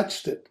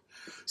touched it.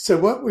 So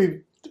what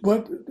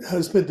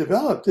has been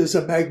developed is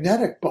a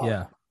magnetic bottle.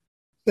 Yeah.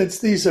 Since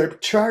these are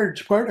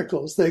charged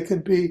particles, they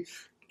can be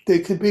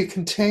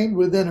contained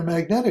within a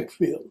magnetic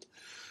field.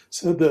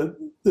 So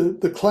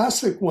the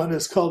classic one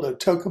is called a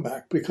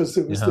tokamak because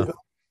it was developed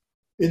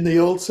in the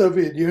old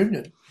Soviet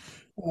Union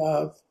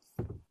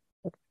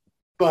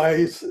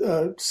by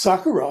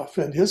Sakharov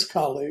and his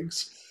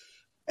colleagues.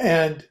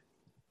 And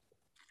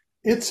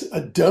it's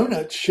a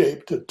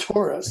donut-shaped, a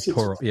torus. It's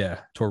like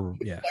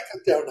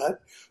a donut.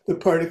 The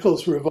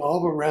particles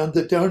revolve around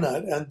the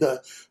donut, and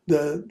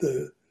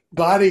the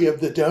body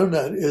of the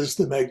donut is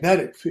the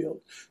magnetic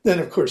field. Then,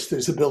 of course,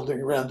 there's a building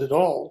around it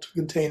all to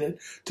contain it,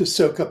 to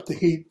soak up the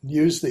heat and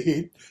use the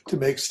heat to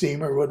make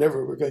steam or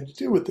whatever we're going to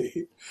do with the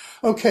heat.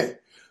 Okay,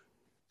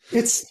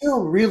 it's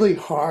still really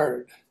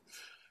hard.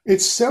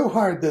 It's so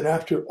hard that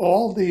after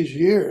all these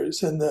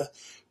years, and the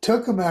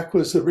tokamak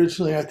was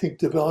originally, I think,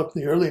 developed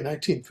in the early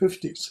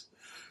 1950s.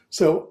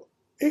 So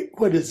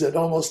what is it,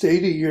 almost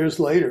 80 years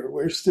later,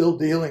 we're still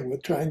dealing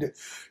with trying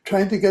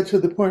to get to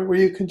the point where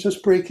you can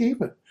just break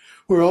even,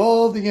 where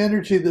all the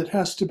energy that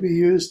has to be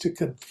used to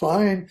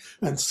confine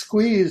and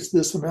squeeze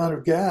this amount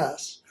of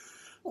gas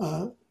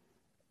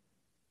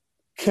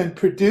can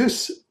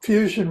produce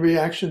fusion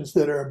reactions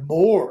that are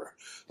more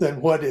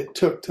than what it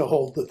took to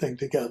hold the thing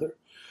together.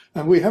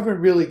 And we haven't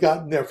really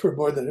gotten there for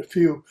more than a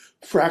few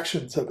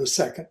fractions of a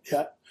second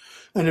yet.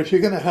 And if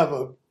you're going to have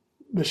a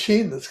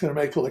machine that's going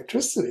to make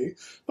electricity,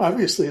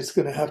 obviously it's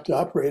going to have to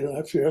operate on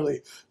a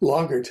fairly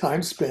longer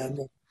time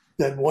span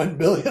than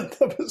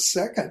 1/1,000,000th of a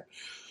second.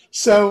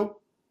 So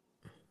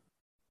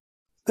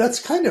that's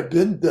kind of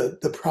been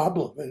the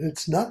problem, and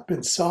it's not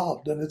been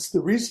solved. And it's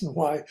the reason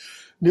why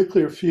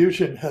nuclear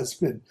fusion has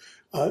been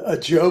a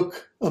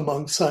joke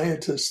among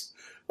scientists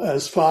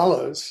as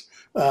follows.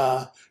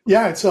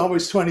 It's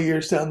always 20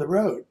 years down the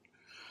road.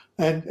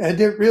 And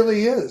it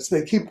really is.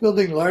 They keep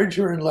building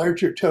larger and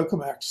larger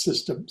tokamak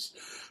systems.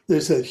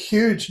 There's a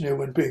huge new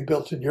one being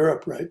built in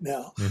Europe right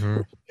now.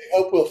 Mm-hmm. I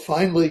hope we'll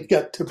finally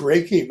get to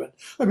break even.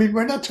 I mean,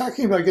 we're not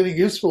talking about getting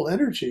useful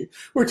energy.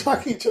 We're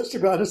talking just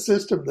about a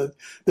system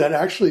that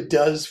actually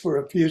does for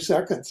a few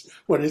seconds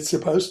what it's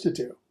supposed to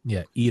do.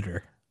 Yeah,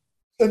 ITER.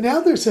 So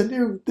now there's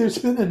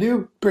been a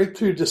new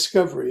breakthrough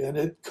discovery, and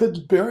it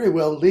could very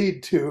well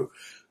lead to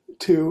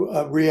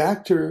a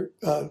reactor,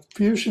 a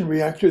fusion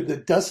reactor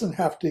that doesn't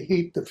have to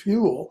heat the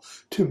fuel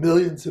to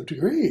millions of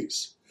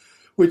degrees,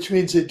 which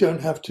means you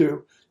don't have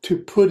to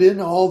put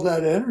in all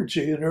that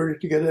energy in order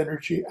to get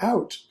energy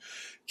out.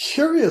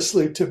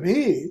 Curiously to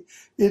me,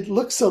 it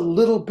looks a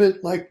little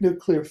bit like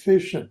nuclear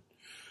fission.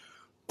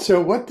 So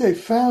what they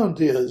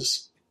found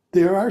is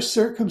there are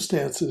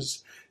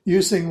circumstances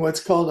using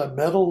what's called a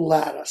metal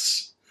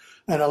lattice.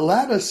 And a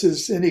lattice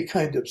is any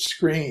kind of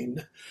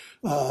screen.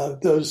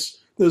 Those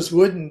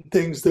wooden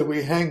things that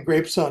we hang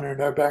grapes on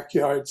in our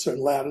backyards are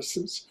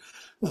lattices.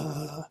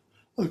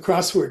 A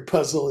crossword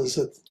puzzle is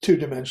a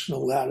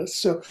two-dimensional lattice.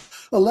 So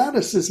a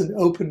lattice is an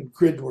open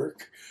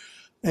gridwork.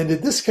 And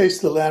in this case,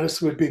 the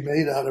lattice would be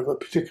made out of a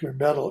particular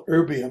metal,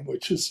 erbium,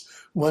 which is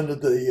one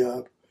of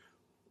the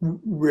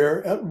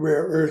rare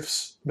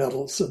earths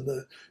metals in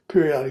the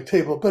periodic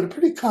table, but a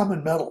pretty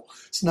common metal.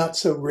 It's not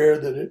so rare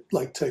that it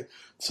like to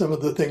some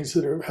of the things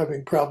that are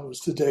having problems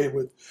today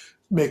with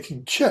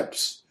making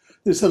chips.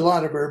 There's a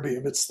lot of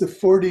erbium. It's the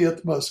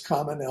 40th most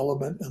common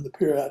element in the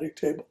periodic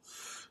table.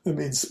 It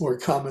means more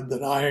common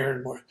than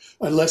iron,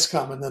 less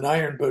common than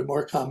iron, but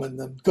more common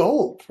than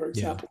gold, for Yeah.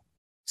 example.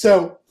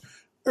 So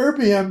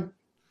erbium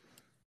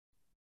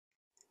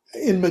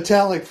in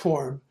metallic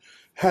form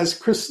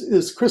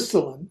is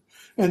crystalline,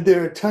 and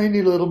there are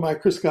tiny little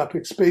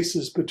microscopic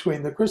spaces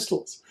between the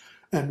crystals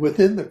and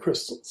within the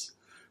crystals.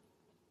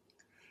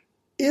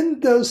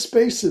 In those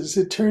spaces,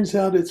 it turns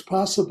out it's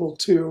possible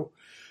to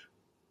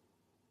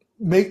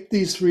make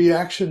these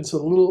reactions a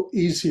little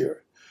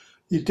easier.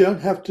 You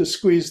don't have to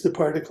squeeze the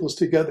particles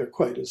together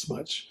quite as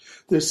much.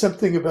 There's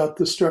something about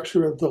the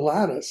structure of the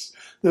lattice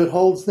that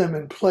holds them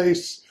in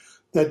place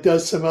that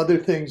does some other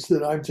things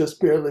that I'm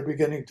just barely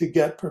beginning to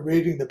get from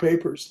reading the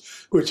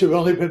papers, which have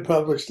only been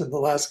published in the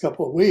last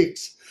couple of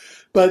weeks.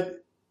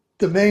 But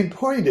the main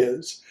point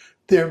is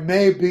there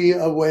may be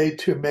a way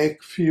to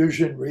make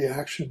fusion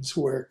reactions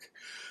work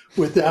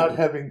without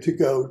having to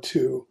go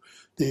to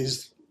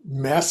these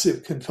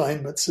massive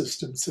confinement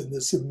systems and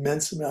this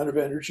immense amount of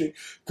energy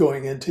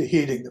going into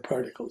heating the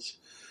particles.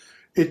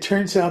 It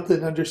turns out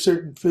that under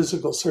certain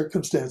physical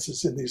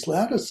circumstances in these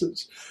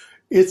lattices,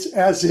 it's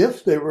as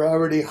if they were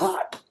already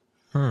hot.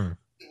 One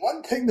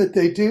thing that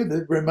they do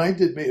that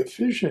reminded me of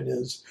fission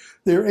is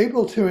they're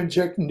able to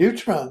inject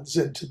neutrons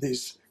into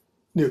these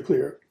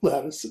nuclear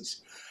lattices.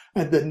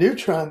 And the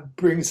neutron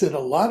brings in a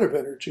lot of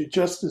energy,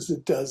 just as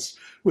it does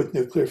with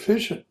nuclear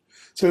fission.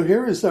 So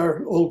here is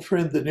our old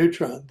friend, the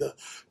neutron,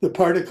 the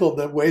particle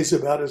that weighs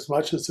about as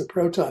much as a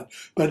proton,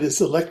 but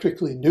is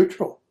electrically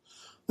neutral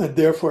and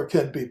therefore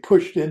can be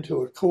pushed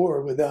into a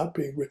core without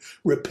being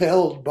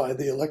repelled by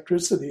the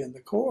electricity in the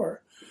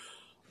core.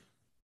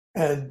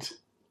 And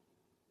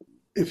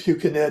if you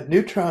can add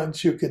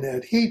neutrons, you can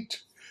add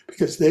heat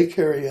because they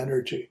carry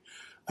energy,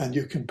 and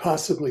you can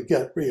possibly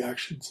get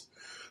reactions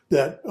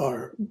that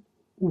are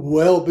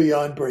well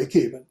beyond break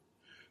even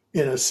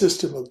in a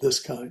system of this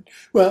kind.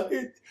 Well,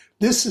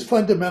 this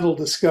fundamental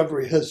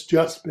discovery has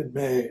just been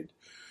made.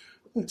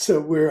 And so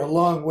we're a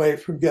long way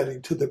from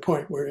getting to the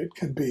point where it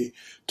can be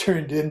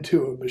turned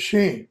into a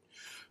machine.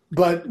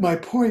 But my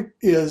point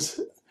is,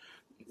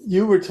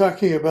 you were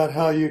talking about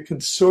how you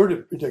can sort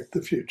of predict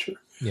the future.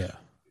 Yeah.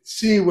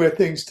 See where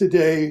things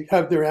today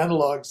have their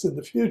analogs in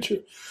the future.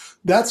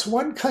 That's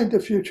one kind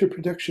of future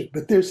prediction,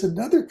 but there's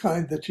another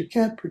kind that you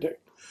can't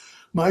predict.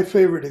 My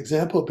favorite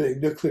example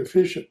being nuclear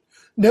fission.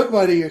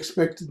 Nobody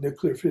expected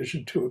nuclear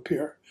fission to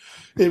appear.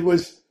 It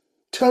was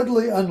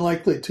totally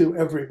unlikely to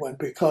everyone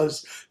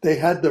because they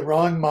had the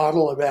wrong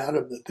model of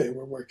atom that they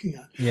were working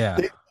on. Yeah.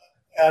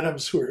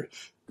 Atoms were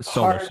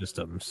Solar hard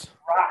systems.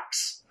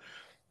 rocks.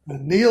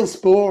 And Niels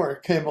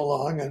Bohr came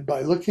along and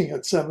by looking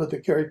at some of the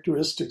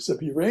characteristics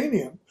of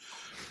uranium,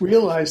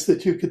 realized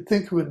that you could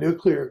think of a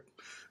nuclear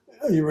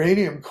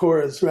uranium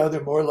core as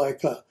rather more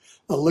like a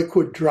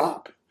liquid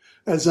drop,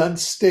 as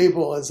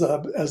unstable as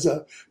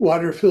a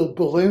water-filled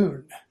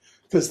balloon,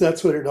 because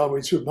that's what it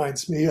always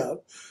reminds me of,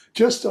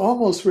 just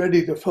almost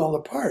ready to fall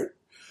apart.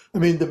 I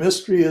mean, the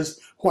mystery is,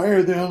 why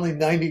are there only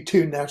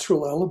 92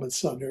 natural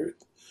elements on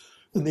Earth?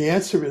 And the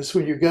answer is,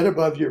 when you get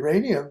above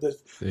uranium,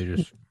 that's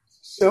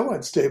so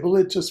unstable,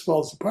 it just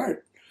falls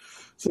apart.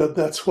 So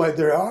that's why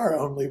there are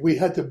only, we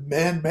had to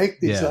man-make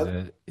these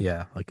other.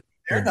 Like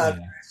they're not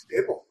very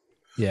stable.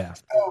 Yeah.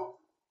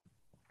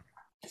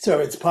 So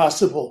it's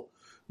possible,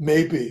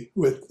 maybe,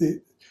 with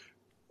the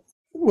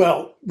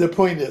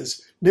point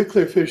is,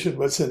 nuclear fission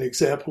was an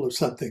example of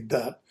something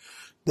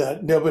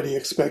that nobody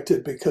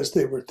expected because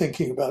they were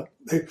thinking about,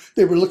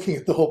 they were looking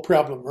at the whole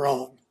problem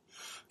wrong.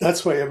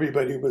 That's why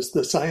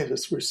the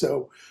scientists were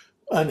so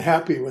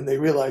unhappy when they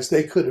realized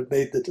they could have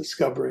made the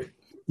discovery.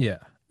 Yeah.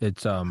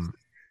 It's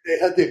They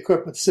had the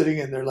equipment sitting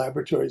in their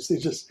laboratories. They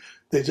just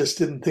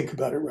didn't think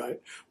about it right.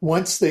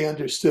 Once they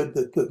understood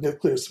that the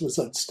nucleus was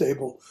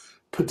unstable,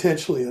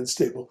 potentially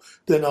unstable,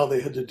 then all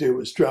they had to do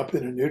was drop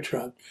in a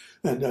neutron.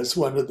 And as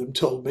one of them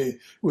told me, it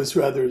was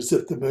rather as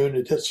if the moon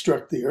had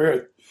struck the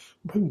Earth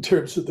in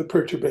terms of the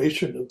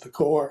perturbation of the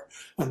core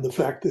and the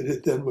fact that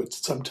it then would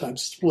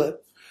sometimes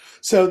split.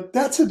 So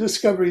that's a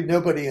discovery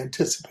nobody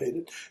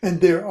anticipated.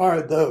 And there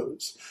are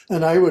those.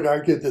 And I would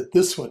argue that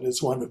this one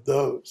is one of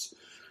those.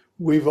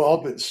 We've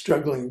all been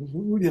struggling,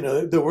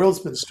 the world's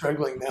been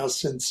struggling now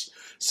since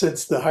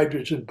the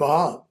hydrogen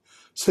bomb,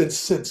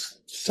 since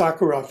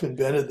Sakharov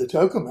invented the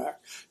tokamak,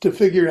 to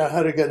figure out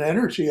how to get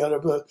energy out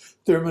of a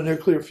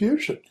thermonuclear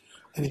fusion.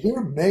 And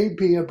here may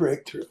be a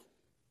breakthrough.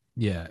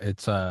 Yeah,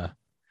 it's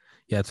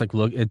like,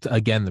 look, it's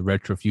again the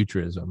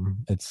retrofuturism.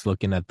 It's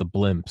looking at the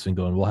blimps and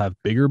going, we'll have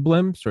bigger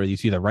blimps, or you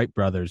see the Wright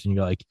brothers and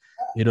you're like,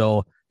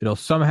 it'll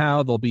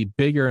somehow there'll be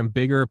bigger and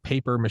bigger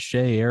paper mache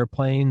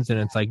airplanes, and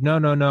it's like, no,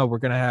 we're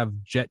gonna have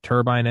jet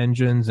turbine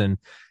engines. And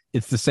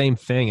it's the same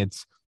thing.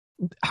 It's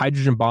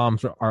hydrogen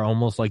bombs are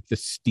almost like the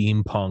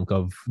steampunk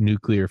of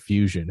nuclear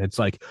fusion. It's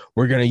like,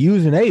 we're gonna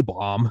use an A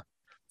bomb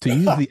to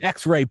use the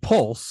X-ray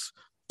pulse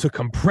to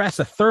compress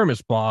a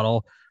thermos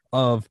bottle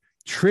of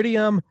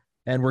tritium,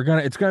 and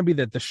it's gonna be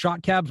that the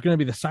shot cap's gonna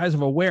be the size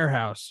of a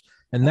warehouse,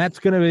 and that's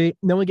gonna be.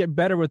 Then we get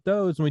better with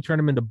those, and we turn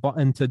them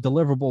into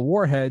deliverable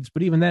warheads.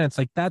 But even then, it's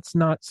like that's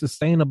not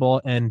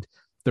sustainable. And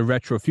the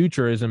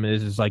retrofuturism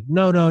is like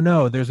no, no,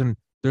 no. There's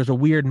a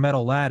weird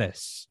metal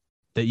lattice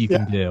that you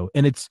can Yeah, do,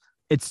 and it's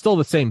still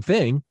the same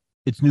thing.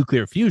 It's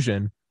nuclear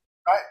fusion.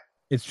 right.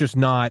 It's just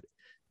not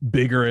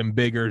bigger and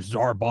bigger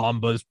Tsar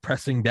bombas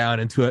pressing down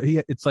into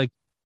it. It's like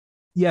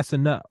yes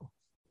and no.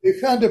 They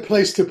found a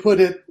place to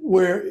put it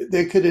where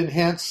they could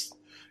enhance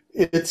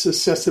its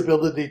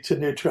accessibility to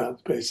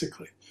neutrons,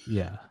 basically.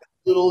 Yeah.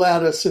 Little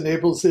lattice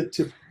enables it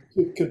to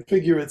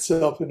configure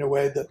itself in a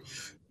way that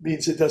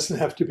means it doesn't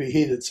have to be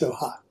heated so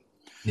hot.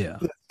 Yeah.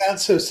 It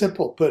sounds so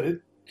simple, but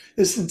it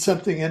isn't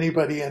something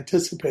anybody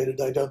anticipated,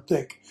 I don't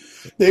think.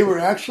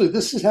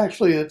 This is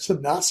actually some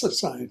NASA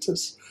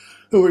scientists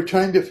who were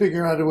trying to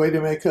figure out a way to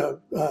make a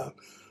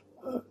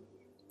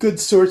good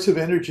source of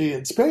energy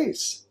in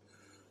space.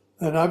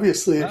 And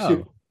obviously, if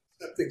you Oh.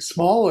 something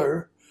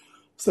smaller,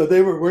 so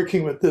they were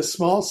working with this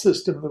small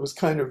system that was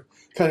kind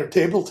of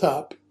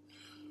tabletop.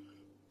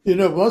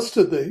 Most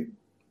of the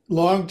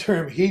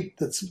long-term heat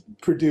that's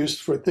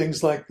produced for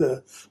things like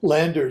the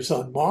landers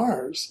on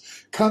Mars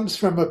comes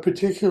from a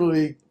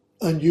particularly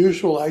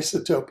unusual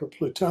isotope of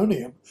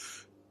plutonium,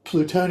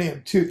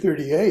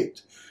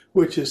 plutonium-238,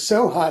 which is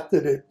so hot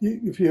that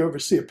if you ever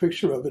see a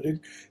picture of it,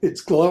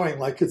 it's glowing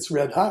like it's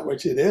red hot,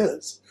 which it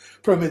is,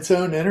 from its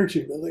own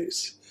energy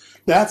release.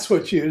 That's the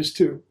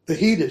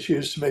heat is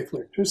used to make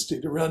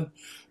electricity to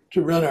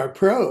run our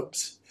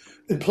probes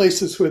in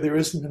places where there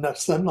isn't enough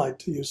sunlight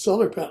to use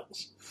solar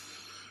panels.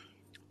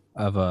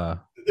 Of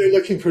They're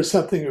looking for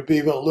something to be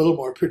even a little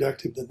more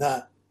productive than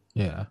that.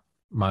 yeah,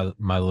 my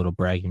little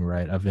bragging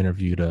right. I've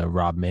interviewed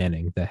Rob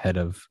Manning, the head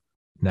of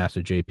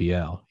NASA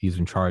JPL. He's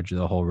in charge of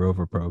the whole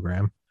rover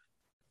program.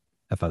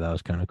 I thought that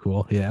was kind of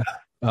cool. Yeah.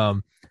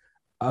 Um,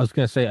 I was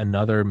gonna say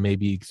another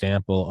maybe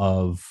example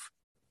of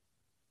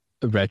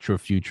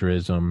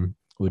retrofuturism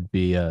would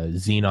be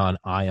xenon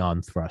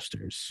ion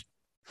thrusters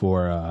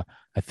for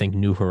I think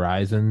New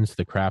Horizons.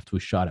 The craft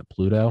was shot at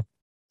Pluto.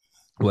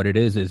 What it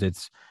is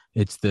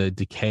it's the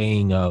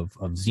decaying of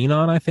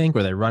xenon, I think,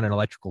 where they run an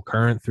electrical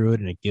current through it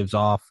and it gives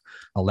off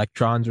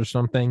electrons or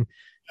something.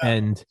 Yeah,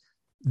 And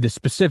the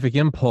specific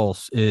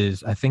impulse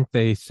is, I think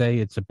they say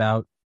it's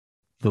about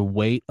the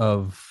weight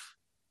of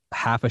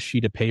half a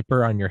sheet of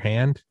paper on your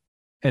hand.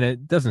 And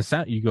it doesn't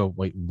sound, you go,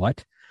 wait,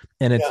 what?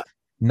 And it's yeah,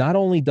 not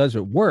only does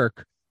it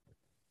work,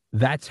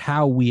 that's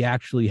how we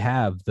actually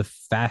have the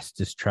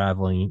fastest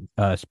traveling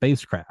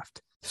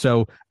spacecraft.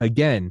 So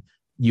again,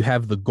 you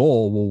have the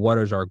goal. Well, what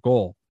is our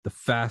goal? The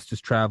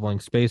fastest traveling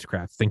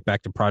spacecraft. Think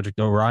back to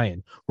Project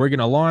Orion. We're going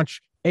to launch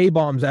A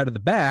bombs out of the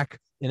back,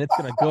 and it's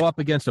going to go up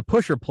against a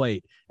pusher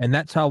plate. And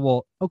that's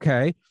how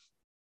okay.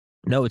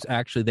 No, it's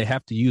actually they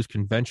have to use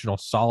conventional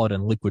solid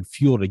and liquid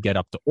fuel to get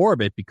up to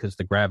orbit because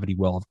the gravity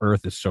well of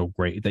Earth is so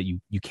great that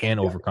you can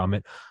yeah. overcome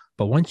it.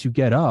 But once you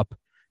get up,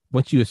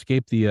 once you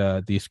escape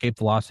the escape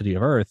velocity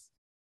of Earth,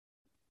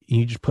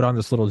 you just put on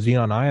this little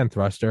xenon ion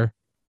thruster.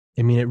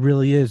 I mean, it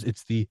really is.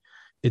 It's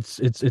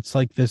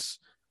like this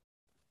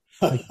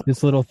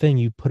little thing.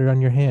 You put it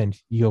on your hand.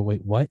 You go,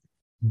 wait, what?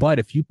 But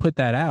if you put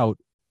that out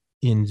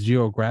in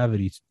zero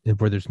gravity,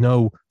 where there's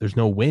no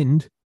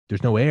wind,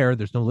 there's no air,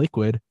 there's no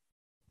liquid,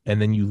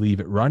 and then you leave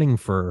it running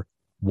for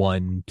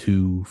 1,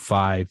 2,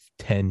 5,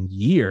 10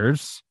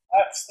 years,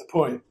 That's the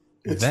point.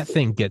 It's that the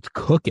thing gets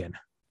cooking.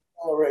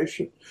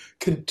 acceleration,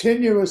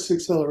 continuous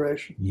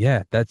acceleration.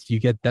 Yeah,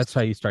 that's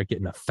how you start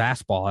getting a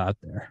fastball out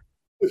there.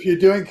 If you're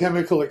doing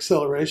chemical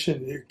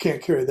acceleration, you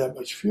can't carry that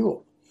much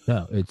fuel.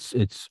 No, it's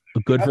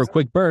good for a That's,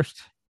 quick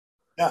burst.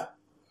 yeah,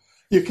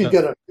 you can So,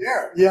 get up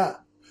there. Yeah,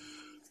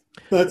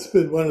 that's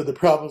been one of the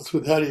problems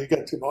with how do you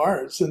get to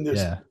Mars, and there's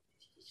yeah,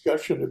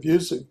 discussion of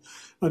using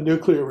a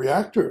nuclear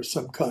reactor of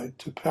some kind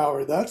to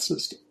power that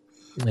system.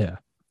 yeah.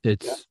 Yeah,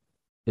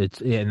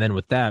 Yeah, and then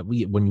with that,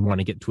 when you want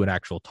to get to an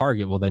actual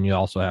target, well, then you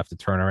also have to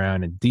turn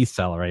around and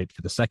decelerate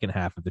for the second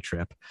half of the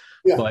trip.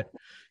 yeah, But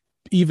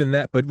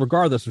but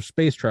regardless of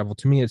space travel,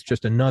 to me,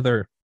 it's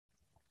another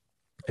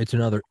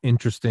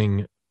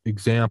interesting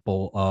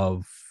example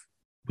of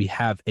we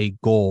have a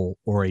goal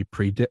or a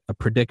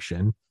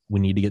prediction. We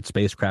need to get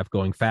spacecraft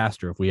going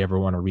faster if we ever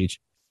want to reach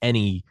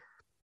any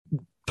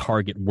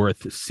target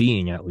worth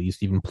seeing, at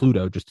least even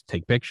Pluto, just to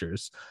take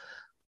pictures.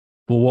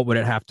 Well, what would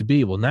it have to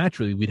be? Well,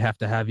 naturally, we'd have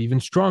to have even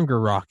stronger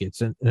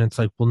rockets. And it's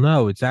like, well,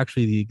 no, it's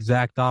actually the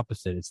exact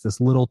opposite. It's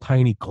this little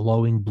tiny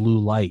glowing blue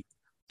light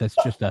that's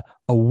just a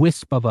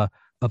wisp of a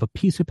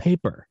piece of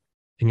paper.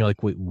 And you're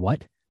like, wait,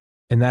 what?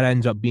 And that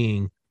ends up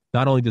being,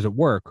 not only does it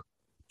work,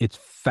 it's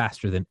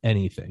faster than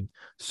anything.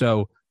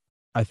 So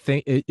I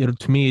think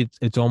to me,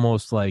 it's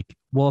almost like,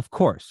 well, of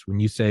course, when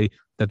you say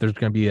that there's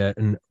going to be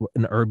an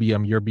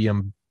erbium,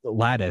 ytterbium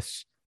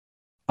lattice,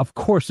 of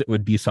course it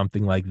would be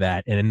something like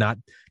that, and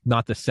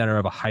not the center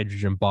of a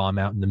hydrogen bomb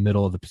out in the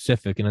middle of the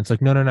Pacific. And it's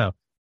like, no, no, no,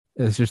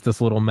 it's just this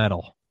little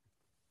metal.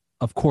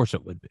 Of course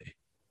it would be.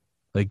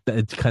 Like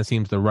it kind of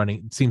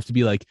seems to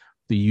be like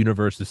the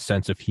universe's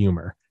sense of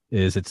humor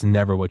is it's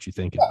never what you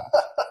think it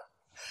is.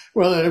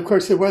 Well, and of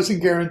course, it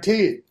wasn't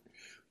guaranteed,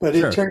 but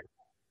it Sure. turned.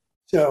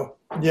 So,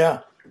 yeah.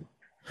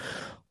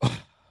 I mean,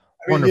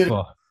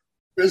 Wonderful.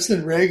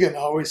 President Reagan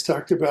always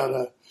talked about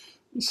a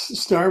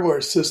Star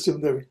Wars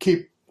system that would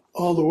keep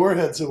all the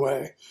warheads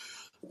away.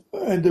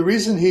 And the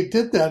reason he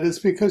did that is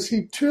because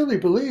he truly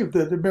believed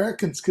that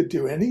Americans could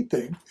do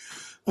anything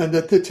and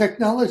that the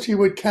technology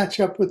would catch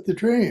up with the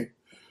dream.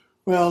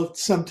 Well,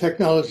 some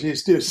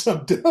technologies do,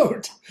 some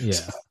don't.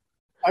 Yeah.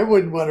 I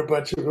wouldn't want a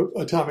bunch of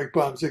atomic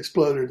bombs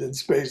exploded in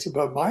space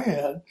above my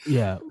head.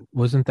 Yeah,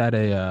 wasn't that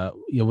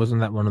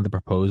one of the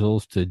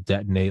proposals to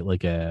detonate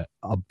like a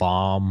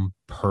bomb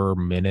per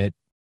minute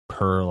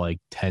per like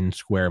 10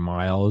 square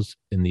miles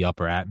in the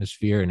upper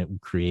atmosphere and it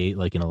would create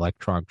like an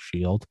electronic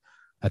shield?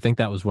 I think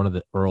that was one of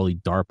the early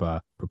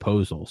DARPA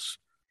proposals.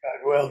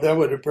 Well, that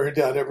would have burned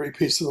out every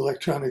piece of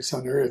electronics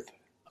on Earth.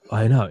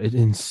 I know, it's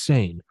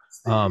insane.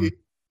 The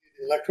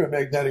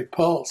electromagnetic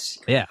pulse.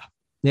 Yeah.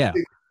 Yeah.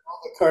 All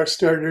the car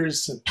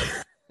starters and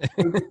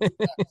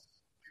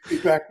be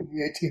back in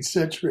the 18th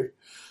century.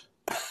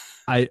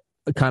 I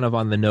kind of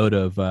on the note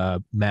of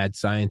mad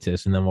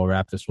scientists, and then we'll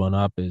wrap this one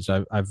up. Is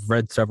I've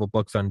read several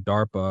books on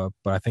DARPA,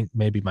 but I think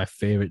maybe my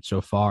favorite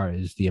so far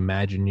is The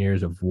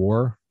Imagineers of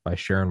War by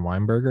Sharon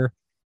Weinberger,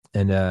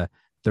 and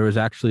there was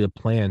actually a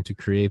plan to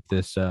create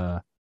like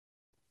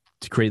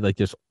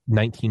this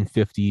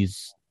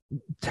 1950s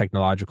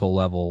technological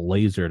level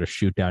laser to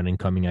shoot down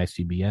incoming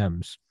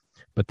ICBMs.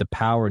 But the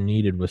power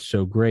needed was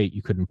so great,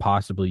 you couldn't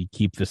possibly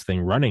keep this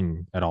thing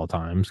running at all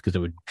times because it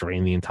would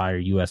drain the entire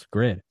US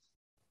grid.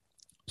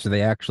 So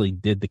they actually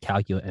did the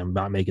calculate. I'm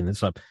not making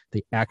this up.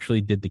 They actually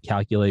did the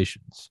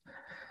calculations,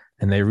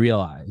 and they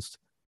realized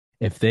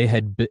if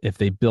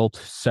they built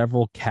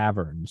several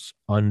caverns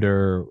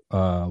under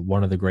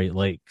one of the Great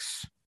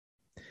Lakes,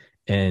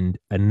 and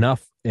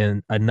enough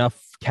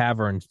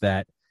caverns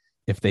that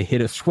if they hit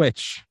a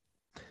switch,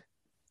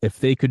 if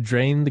they could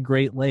drain the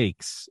Great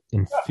Lakes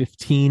in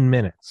 15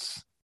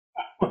 minutes,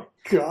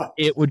 God.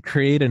 it would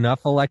create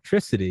enough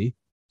electricity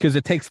because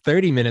it takes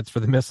 30 minutes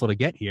for the missile to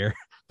get here.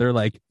 They're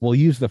like, we'll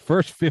use the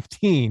first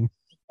 15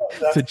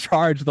 to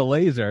charge the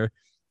laser,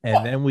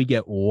 and then we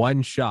get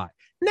one shot.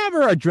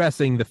 Never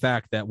addressing the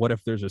fact that what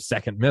if there's a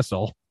second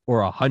missile or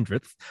a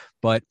hundredth,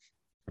 but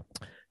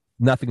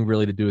nothing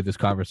really to do with this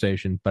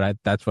conversation. But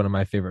that's one of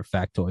my favorite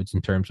factoids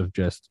in terms of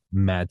just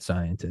mad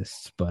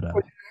scientists. But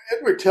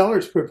Edward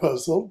Teller's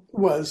proposal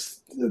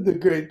was the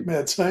great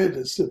mad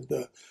scientist of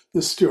the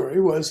story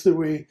was that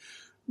we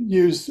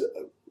used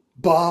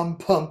bomb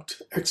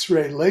pumped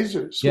X-ray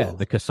lasers. Yeah,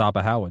 the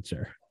Casaba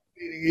howitzer.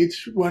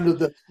 Each one of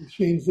the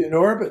machines in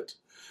orbit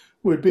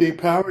would be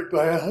powered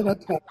by an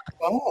atomic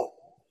bomb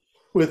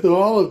with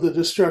all of the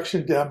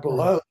destruction down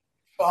below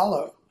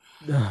follow.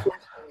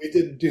 We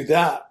didn't do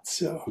that.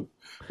 So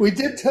we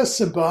did test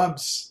some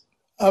bombs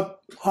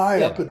up high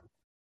yeah. up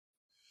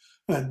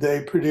and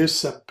they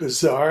produced some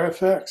bizarre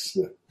effects.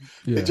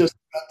 Yeah. It just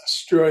about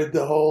destroyed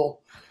the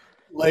whole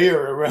layer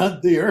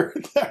around the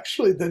Earth,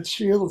 actually, that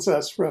shields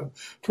us from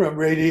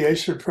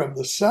radiation from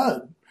the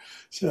sun.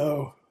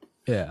 So,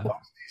 yeah.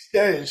 These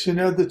days,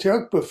 the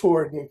joke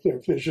before nuclear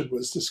fission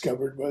was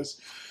discovered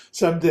was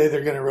someday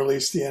they're going to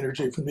release the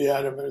energy from the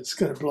atom and it's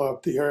going to blow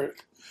up the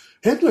Earth.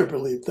 Hitler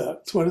believed that.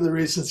 It's one of the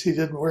reasons he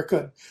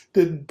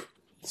didn't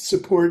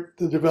support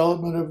the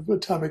development of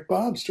atomic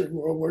bombs during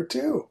World War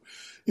II,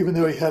 even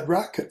though he had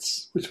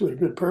rockets, which would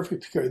have been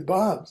perfect to carry the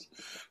bombs.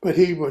 But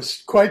he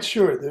was quite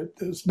sure that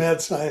those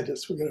mad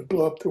scientists were going to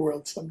blow up the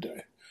world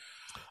someday.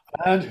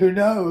 And who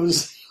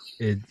knows?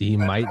 He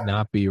might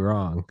not be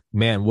wrong.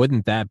 Man,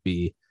 wouldn't that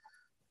be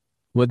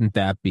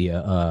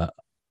an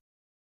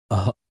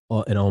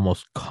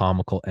almost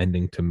comical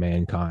ending to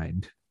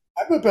mankind?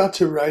 I'm about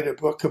to write a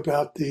book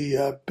about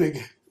the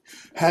big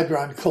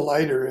Hadron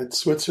Collider in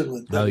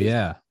Switzerland. Oh,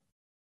 yeah.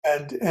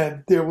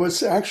 And there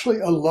was actually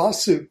a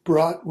lawsuit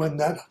brought when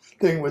that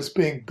thing was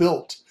being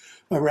built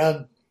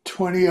around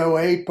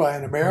 2008 by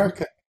an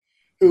American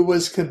who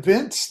was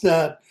convinced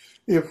that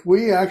if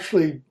we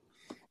actually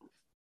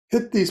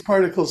hit these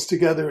particles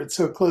together at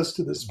so close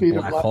to the speed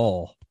of light,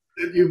 hole.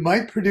 that you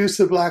might produce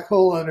a black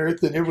hole on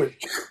Earth and it would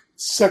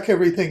suck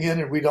everything in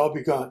and we'd all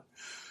be gone,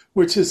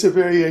 which is a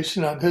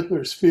variation on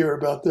Hitler's fear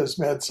about those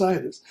mad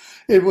scientists.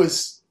 It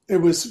was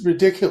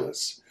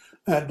ridiculous.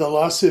 And the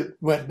lawsuit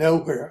went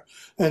nowhere.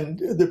 And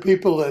the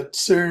people at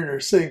CERN are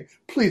saying,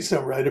 please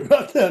don't write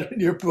about that in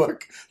your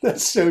book.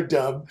 That's so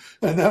dumb.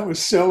 And that was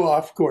so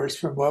off course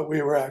from what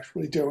we were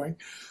actually doing.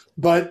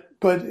 But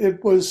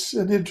it was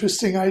an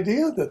interesting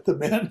idea that the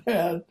man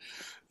had.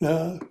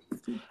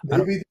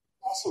 Maybe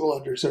possible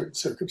under certain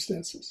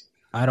circumstances.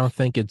 I don't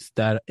think it's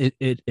that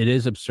it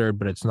is absurd,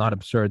 but it's not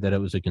absurd that it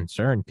was a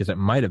concern because it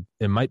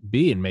might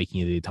be in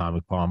Making the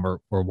Atomic Bomb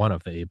or one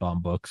of the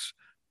A-bomb books.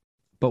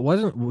 But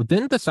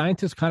didn't the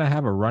scientists kind of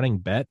have a running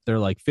bet? They're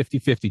like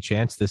 50-50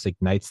 chance this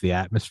ignites the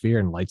atmosphere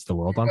and lights the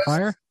world on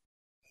fire?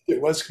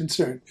 It was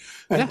concerned.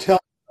 Yeah. Until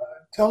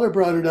Teller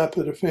brought it up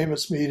at a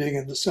famous meeting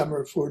in the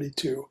summer of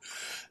 42.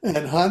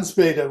 And Hans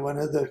Bethe, one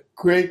of the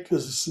great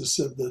physicists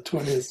of the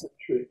 20th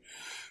century,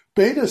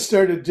 Bethe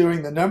started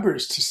doing the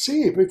numbers to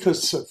see,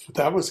 because if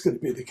that was going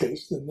to be the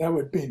case, then that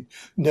would mean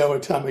no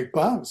atomic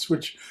bombs,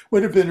 which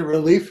would have been a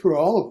relief for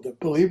all of them.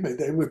 Believe me,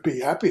 they would be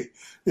happy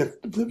if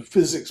the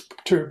physics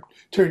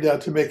turned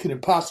out to make it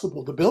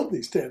impossible to build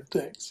these damn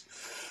things.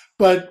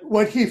 But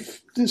what he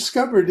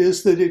discovered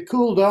is that it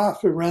cooled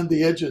off around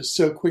the edges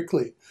so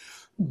quickly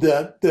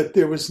that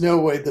there was no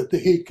way that the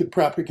heat could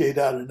propagate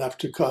out enough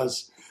to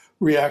cause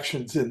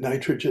reactions in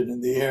nitrogen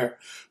in the air,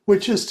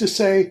 which is to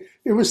say,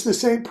 it was the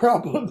same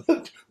problem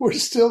that we're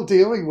still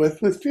dealing with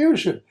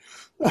fusion.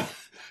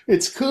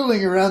 It's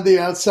cooling around the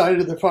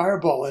outside of the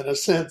fireball, in a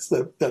sense.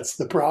 That's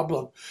the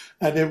problem.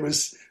 And it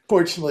was,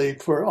 fortunately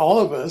for all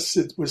of us,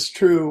 it was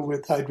true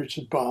with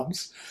hydrogen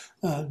bombs.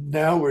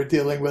 Now we're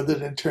dealing with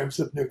it in terms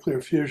of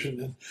nuclear fusion,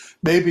 and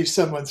maybe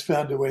someone's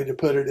found a way to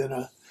put it in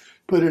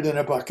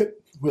a bucket.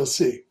 We'll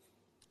see.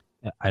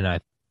 And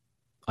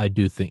I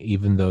do think,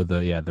 even though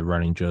the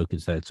running joke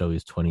is that it's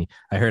always 20,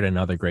 I heard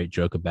another great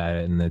joke about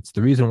it, and it's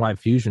the reason why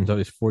fusion's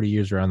always 40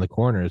 years around the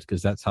corner is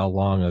because that's how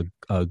long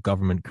a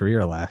government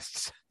career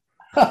lasts.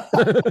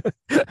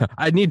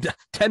 I need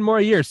 10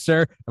 more years,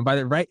 sir.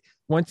 And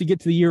once you get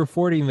to the year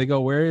 40 and they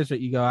go, where is it?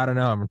 You go, I don't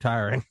know, I'm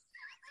retiring.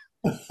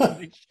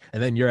 And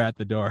then you're at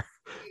the door.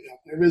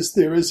 There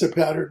is a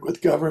pattern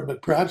with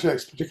government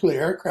projects, particularly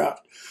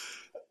aircraft,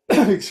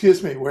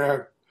 excuse me,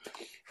 where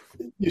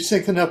you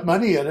sink enough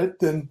money in it,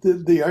 then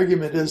the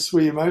argument is,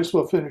 well, you might as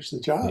well finish the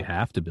job. You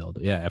have to build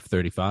it. Yeah,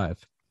 F-35.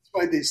 That's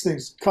why these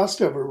things,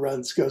 cost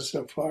overruns, go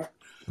so far.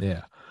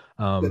 Yeah.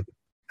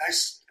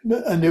 Nice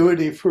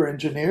annuity for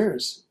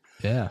engineers.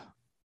 Yeah.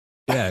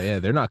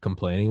 They're not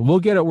complaining. We'll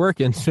get it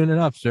working soon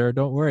enough, sir.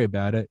 Don't worry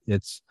about it.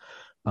 It's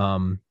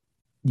I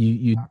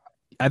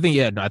think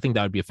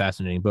that would be a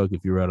fascinating book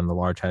if you wrote on the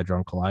Large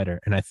Hadron Collider.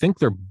 And I think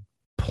they're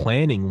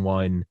planning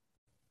one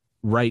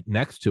right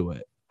next to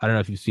it. I don't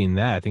know if you've seen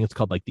that. I think it's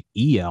called like the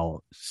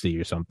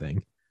ELC or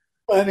something.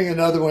 Planning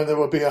another one that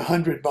will be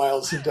 100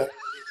 miles in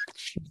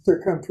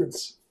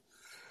circumference.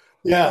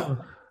 Yeah.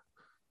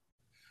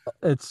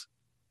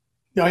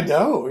 I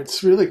know.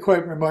 It's really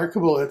quite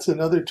remarkable. It's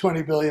another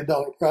 $20 billion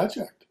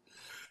project.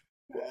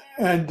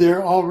 And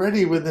they're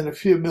already within a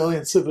few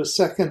millionths of a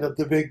second of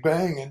the Big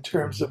Bang in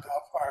terms of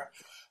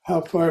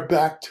how far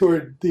back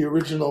toward the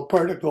original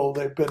particle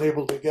they've been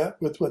able to get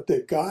with what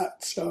they've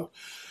got. So,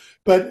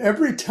 but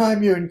every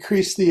time you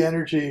increase the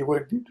energy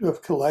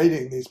of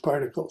colliding these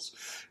particles,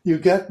 you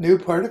get new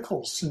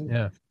particles. And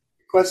the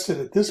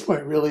question at this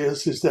point really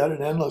is that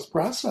an endless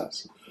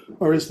process?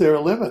 Or is there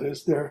a limit?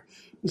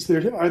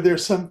 Are there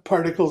some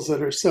particles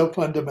that are so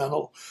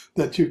fundamental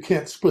that you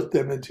can't split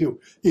them into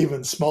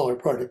even smaller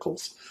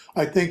particles?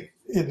 I think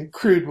in a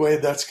crude way,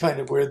 that's kind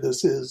of where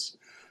this is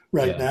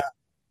right now.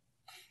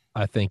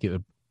 I think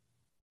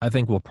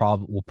we'll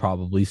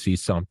probably see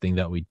something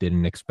that we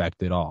didn't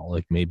expect at all.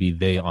 Like maybe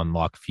they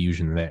unlock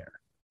fusion there.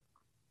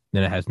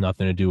 Then it has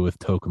nothing to do with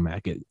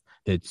tokamak.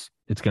 It's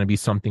going to be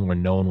something where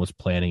no one was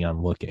planning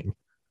on looking,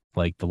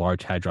 like the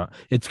Large Hadron.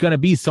 It's going to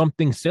be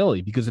something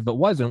silly, because if it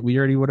wasn't, we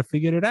already would have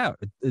figured it out.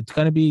 It's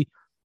going to be,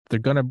 they're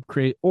going to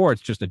create, or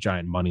it's just a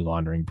giant money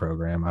laundering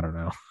program. I don't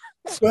know.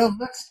 Well,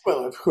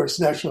 of course,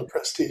 national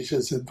prestige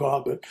is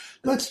involved, but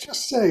let's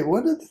just say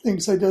one of the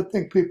things I don't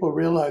think people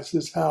realize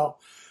is how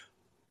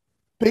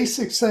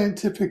basic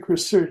scientific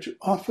research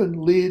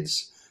often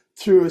leads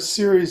through a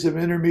series of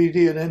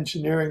intermediate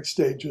engineering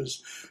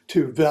stages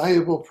to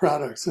valuable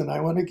products. And I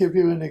want to give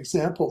you an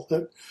example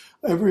that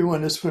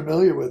everyone is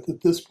familiar with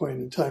at this point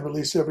in time, at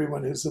least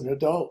everyone who's an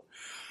adult.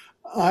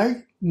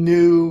 I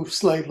knew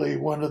slightly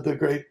one of the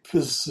great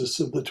physicists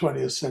of the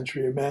 20th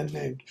century, a man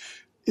named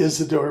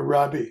Isidore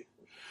Rabi.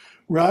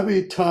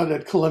 Rabi taught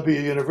at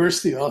Columbia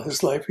University all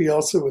his life. He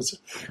also was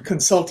a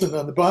consultant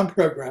on the bomb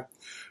program.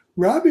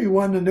 Rabi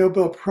won a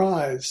Nobel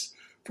Prize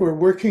for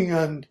working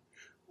on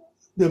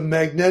the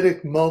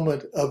magnetic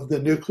moment of the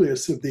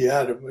nucleus of the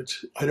atom,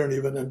 which I don't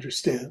even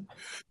understand.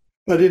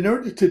 But in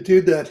order to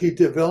do that, he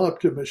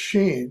developed a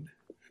machine,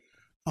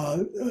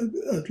 a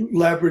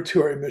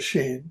laboratory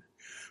machine,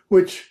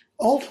 which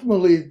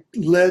ultimately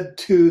led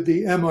to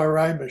the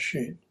MRI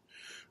machine.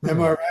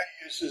 MRI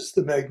uses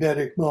the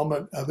magnetic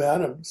moment of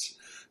atoms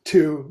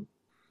to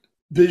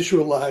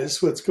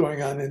visualize what's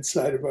going on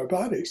inside of our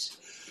bodies.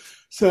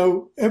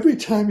 So every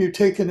time you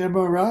take an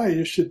MRI,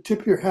 you should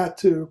tip your hat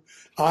to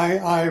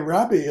I.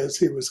 Rabi, as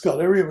he was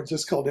called. Everyone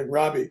just called him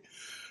Rabi.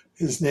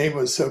 His name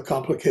was so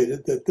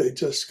complicated that they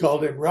just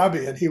called him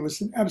Rabi, and he was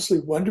an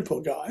absolutely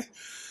wonderful guy.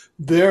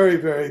 Very,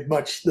 very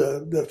much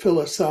the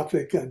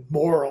philosophic and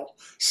moral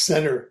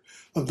center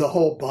of the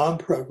whole bomb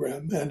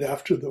program and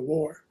after the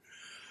war.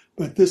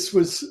 But this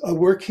was a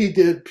work he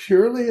did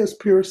purely as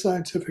pure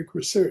scientific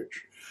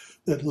research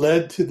that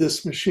led to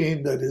this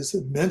machine that is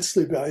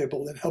immensely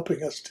valuable in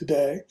helping us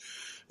today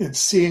in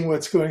seeing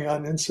what's going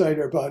on inside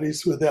our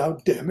bodies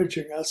without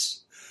damaging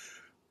us,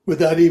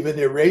 without even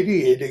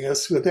irradiating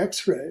us with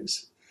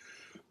X-rays.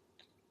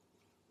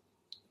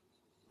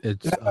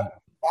 It's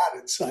lot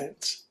in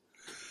science.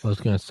 I was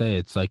going to say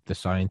it's like the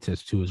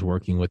scientist who was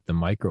working with the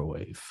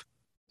microwave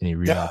and he Yeah.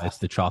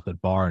 realized the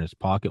chocolate bar in his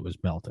pocket was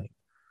melting.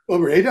 Well,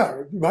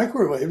 radar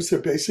microwaves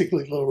are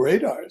basically little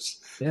radars.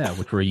 Yeah,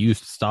 which were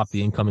used to stop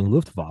the incoming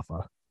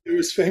Luftwaffe. There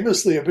was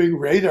famously a big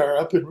radar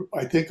up in,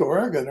 I think,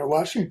 Oregon or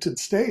Washington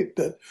State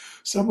that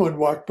someone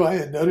walked by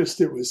and noticed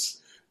it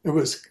was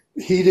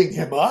heating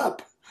him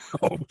up.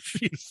 Oh,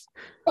 jeez.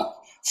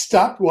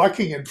 Stopped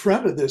walking in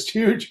front of this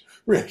huge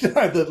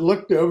radar that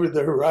looked over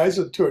the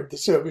horizon toward the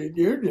Soviet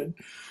Union.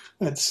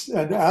 And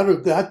out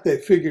of that, they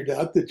figured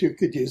out that you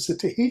could use it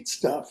to heat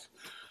stuff.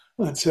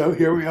 And so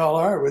here we all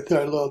are with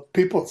our little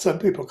people. Some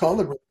people call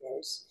them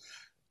radars.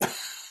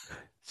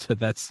 So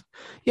that's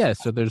yeah.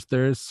 So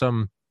there's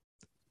some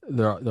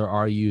there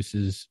are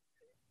uses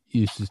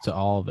to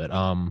all of it.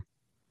 I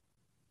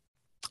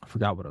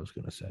forgot what I was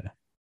gonna say.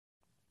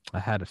 I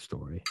had a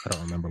story. I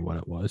don't remember what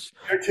it was.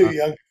 You're too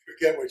young to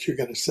forget what you're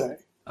going to say.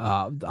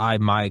 I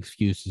my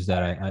excuse is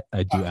that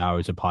I do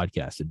hours of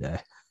podcast a day.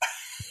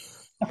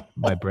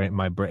 My brain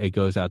it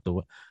goes out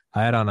the.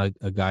 I had on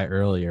a guy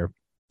earlier,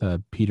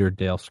 Peter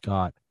Dale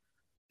Scott,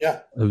 Yeah.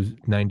 who's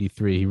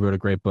 93. He wrote a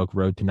great book,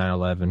 Road to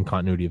 9/11: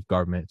 Continuity of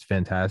Government. It's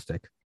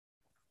fantastic.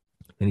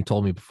 And he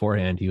told me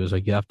beforehand, he was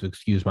like, "You have to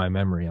excuse my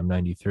memory. I'm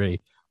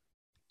 93."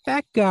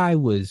 That guy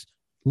was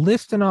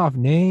listing off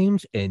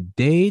names and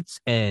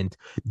dates and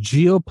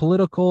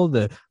geopolitical,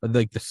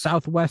 the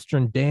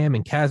southwestern dam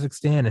in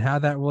Kazakhstan and how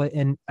that relate.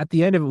 And at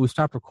the end of it, we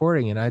stopped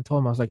recording, and I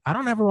told him, I was like, I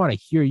don't ever want to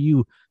hear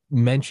you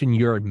mention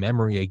your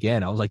memory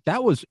again. I was like,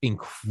 that was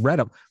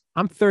incredible.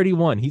 I'm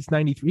 31. He's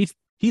 93.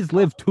 He's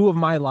lived two of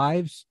my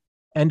lives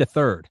and a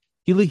third.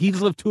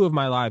 He's lived two of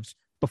my lives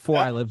before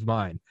Yeah. I lived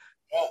mine.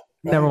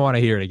 Yeah. Never want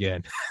to hear it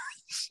again.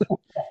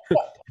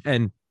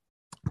 and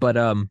but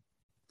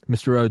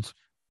Mr. Rhodes,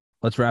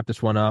 let's wrap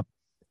this one up.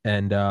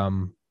 And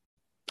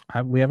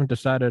we haven't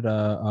decided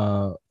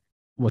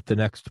what the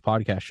next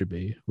podcast should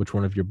be. Which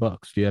one of your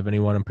books? Do you have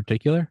anyone in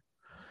particular?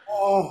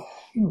 Oh,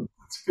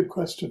 that's a good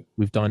question.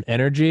 We've done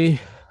Energy,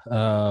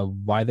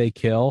 Why They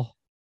Kill,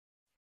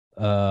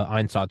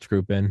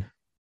 Einsatzgruppen.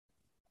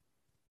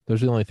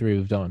 Those are the only three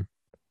we've done.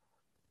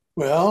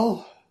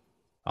 Well,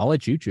 I'll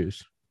let you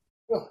choose.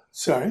 oh,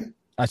 sorry.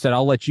 I said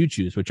I'll let you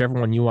choose. Whichever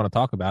one you want to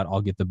talk about,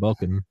 I'll get the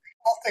book. And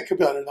I'll think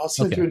about it. I'll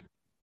send okay, you.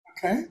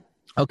 Okay.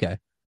 okay.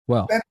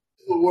 Well, Spanish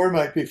Civil War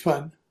might be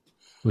fun.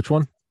 which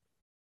one?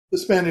 The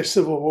Spanish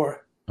Civil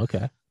War.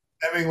 Okay.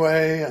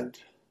 Hemingway and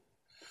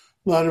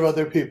a lot of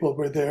other people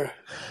were there.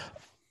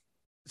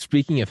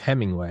 Speaking of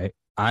Hemingway,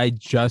 I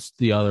just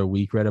the other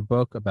week read a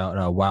book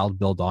about Wild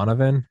Bill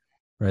Donovan,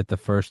 right? The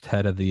first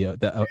head of the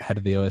head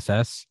of the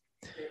OSS.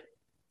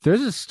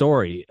 There's a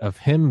story of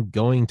him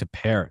going to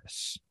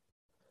Paris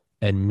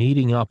and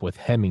meeting up with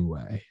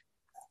Hemingway,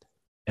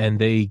 and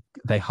they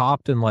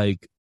hopped in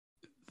like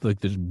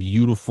this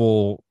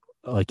beautiful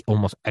like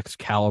almost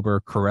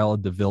Excalibur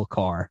Corella de Ville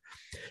car,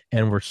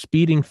 and were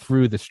speeding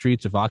through the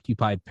streets of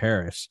occupied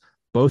Paris.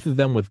 Both of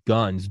them with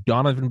guns,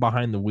 Donovan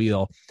behind the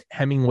wheel,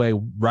 Hemingway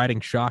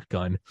riding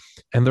shotgun.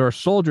 And there are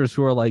soldiers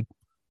who are like,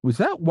 was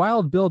that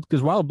Wild Bill?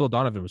 Because Wild Bill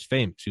Donovan was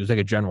famous. He was like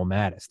a General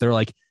Mattis. They're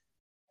like,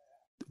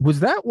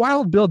 was that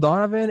Wild Bill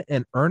Donovan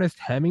and Ernest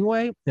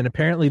Hemingway? And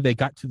apparently they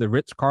got to the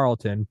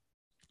Ritz-Carlton.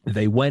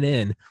 They went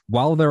in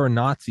while there were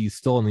Nazis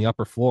still in the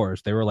upper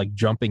floors. They were like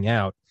jumping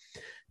out.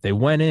 They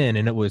went in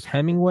and it was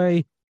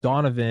Hemingway,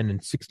 Donovan,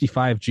 and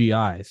 65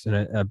 GIs.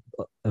 And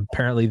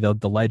apparently the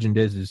legend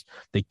is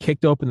they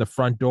kicked open the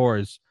front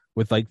doors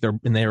with like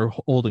they were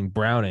holding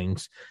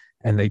Brownings.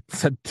 And they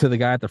said to the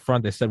guy at the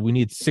front, they said, we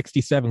need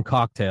 67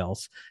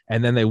 cocktails.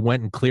 And then they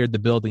went and cleared the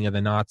building of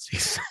the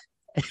Nazis.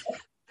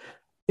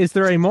 Is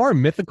there a more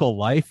mythical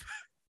life?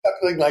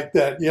 Something like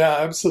that. Yeah,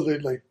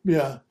 absolutely.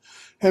 Yeah.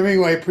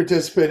 Hemingway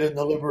participated in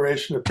the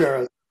liberation of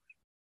Paris.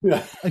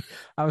 Yeah. Like,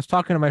 I was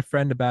talking to my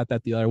friend about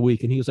that the other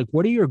week, and he was like,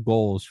 what are your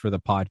goals for the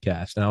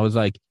podcast? And I was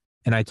like,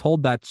 and I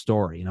told that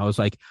story, and I was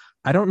like,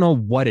 I don't know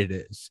what it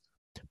is,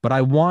 but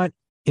I want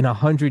in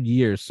 100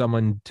 years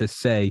someone to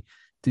say,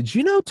 did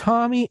you know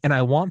Tommy? And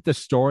I want the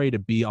story to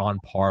be on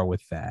par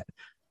with that.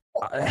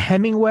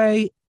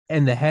 Hemingway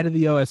and the head of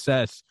the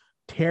OSS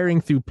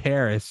tearing through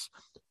Paris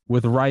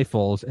with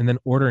rifles and then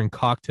ordering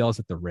cocktails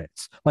at the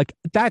Ritz. Like,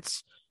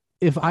 that's,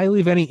 if I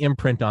leave any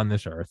imprint on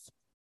this earth,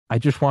 I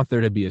just want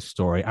there to be a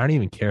story. I don't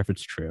even care if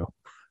it's true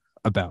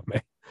about me.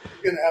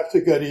 You're going to have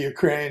to go to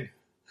Ukraine.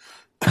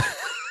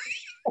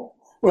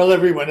 Well,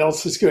 everyone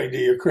else is going to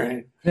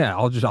Ukraine. Yeah,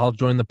 I'll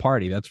join the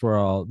party. That's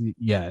where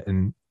yeah.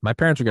 And my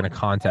parents are going to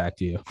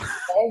contact you.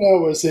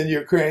 Ono was in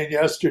Ukraine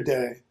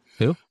yesterday.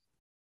 Who?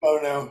 Oh,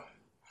 no.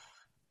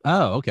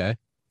 Oh, okay.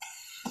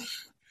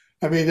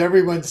 I mean,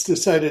 everyone's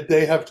decided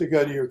they have to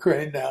go to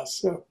Ukraine now.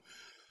 So,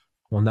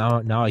 well,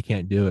 now I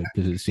can't do it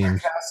because it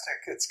seems fantastic.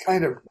 It's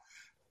kind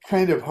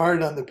of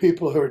hard on the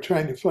people who are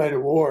trying to fight a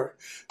war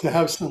to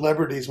have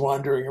celebrities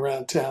wandering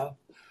around town.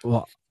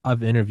 Well,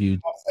 I've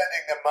interviewed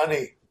sending them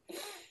money.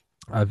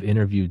 I've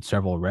interviewed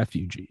several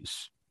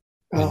refugees.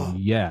 And Oh.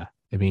 yeah,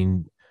 I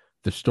mean,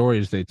 the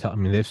stories they tell, I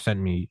mean, they've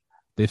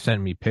they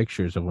sent me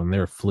pictures of when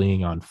they're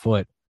fleeing on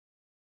foot.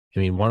 I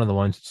mean, one of the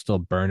ones that's still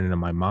burning in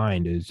my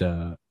mind is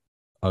a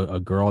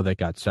girl that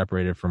got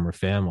separated from her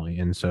family,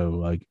 and so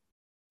like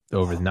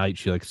over the night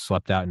she like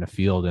slept out in a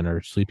field in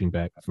her sleeping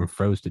bag and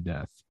froze to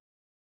death.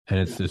 And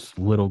it's this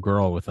little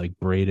girl with like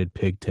braided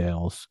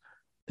pigtails,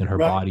 and her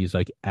Right. body's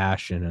like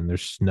ashen, and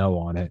there's snow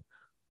on it.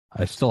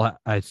 I still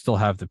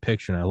have the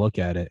picture, and I look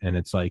at it, and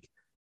it's like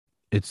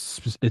it's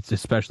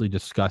especially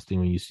disgusting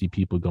when you see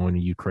people going to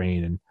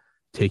Ukraine and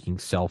taking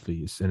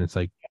selfies, and it's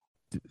like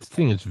this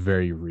thing is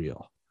very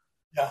real.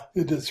 Yeah,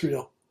 it is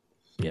real,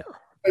 Yeah.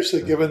 especially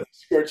So, given the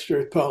scorched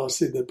earth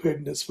policy that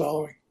Putin is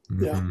following.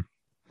 Yeah. mhm.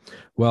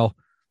 Well,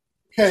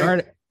 sorry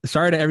Okay.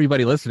 sorry to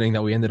everybody listening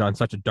that we ended on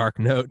such a dark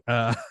note.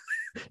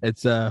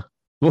 It's well,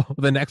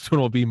 the next one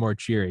will be more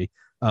cheery.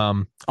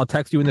 I'll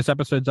text you when this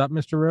episode's up,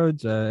 Mr.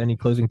 Rhodes. Any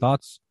closing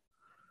thoughts?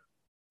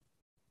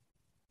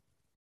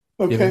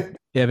 Okay.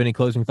 You have any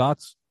closing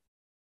thoughts?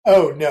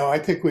 Oh, no, I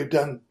think we've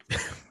done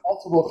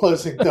multiple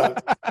closing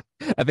thoughts.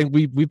 I think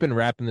we've been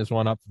wrapping this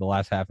one up for the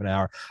last half an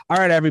hour. All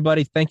right,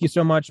 everybody. Thank you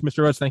so much,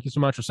 Mr. Rhodes. Thank you so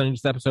much for sending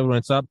this episode when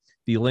it's up.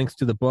 The links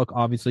to the book,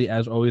 obviously,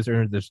 as always,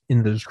 are in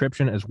the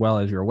description, as well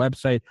as your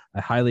website.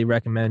 I highly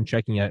recommend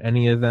checking out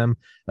any of them.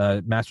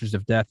 Masters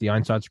of Death, the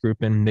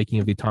Einsatzgruppen, Making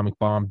of the Atomic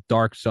Bomb,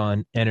 Dark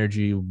Sun,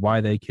 Energy,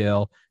 Why They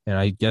Kill, and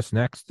I guess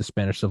next, the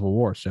Spanish Civil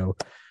War. So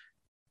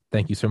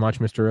thank you so much,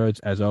 Mr. Rhodes.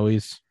 As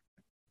always,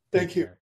 take Thank you. care.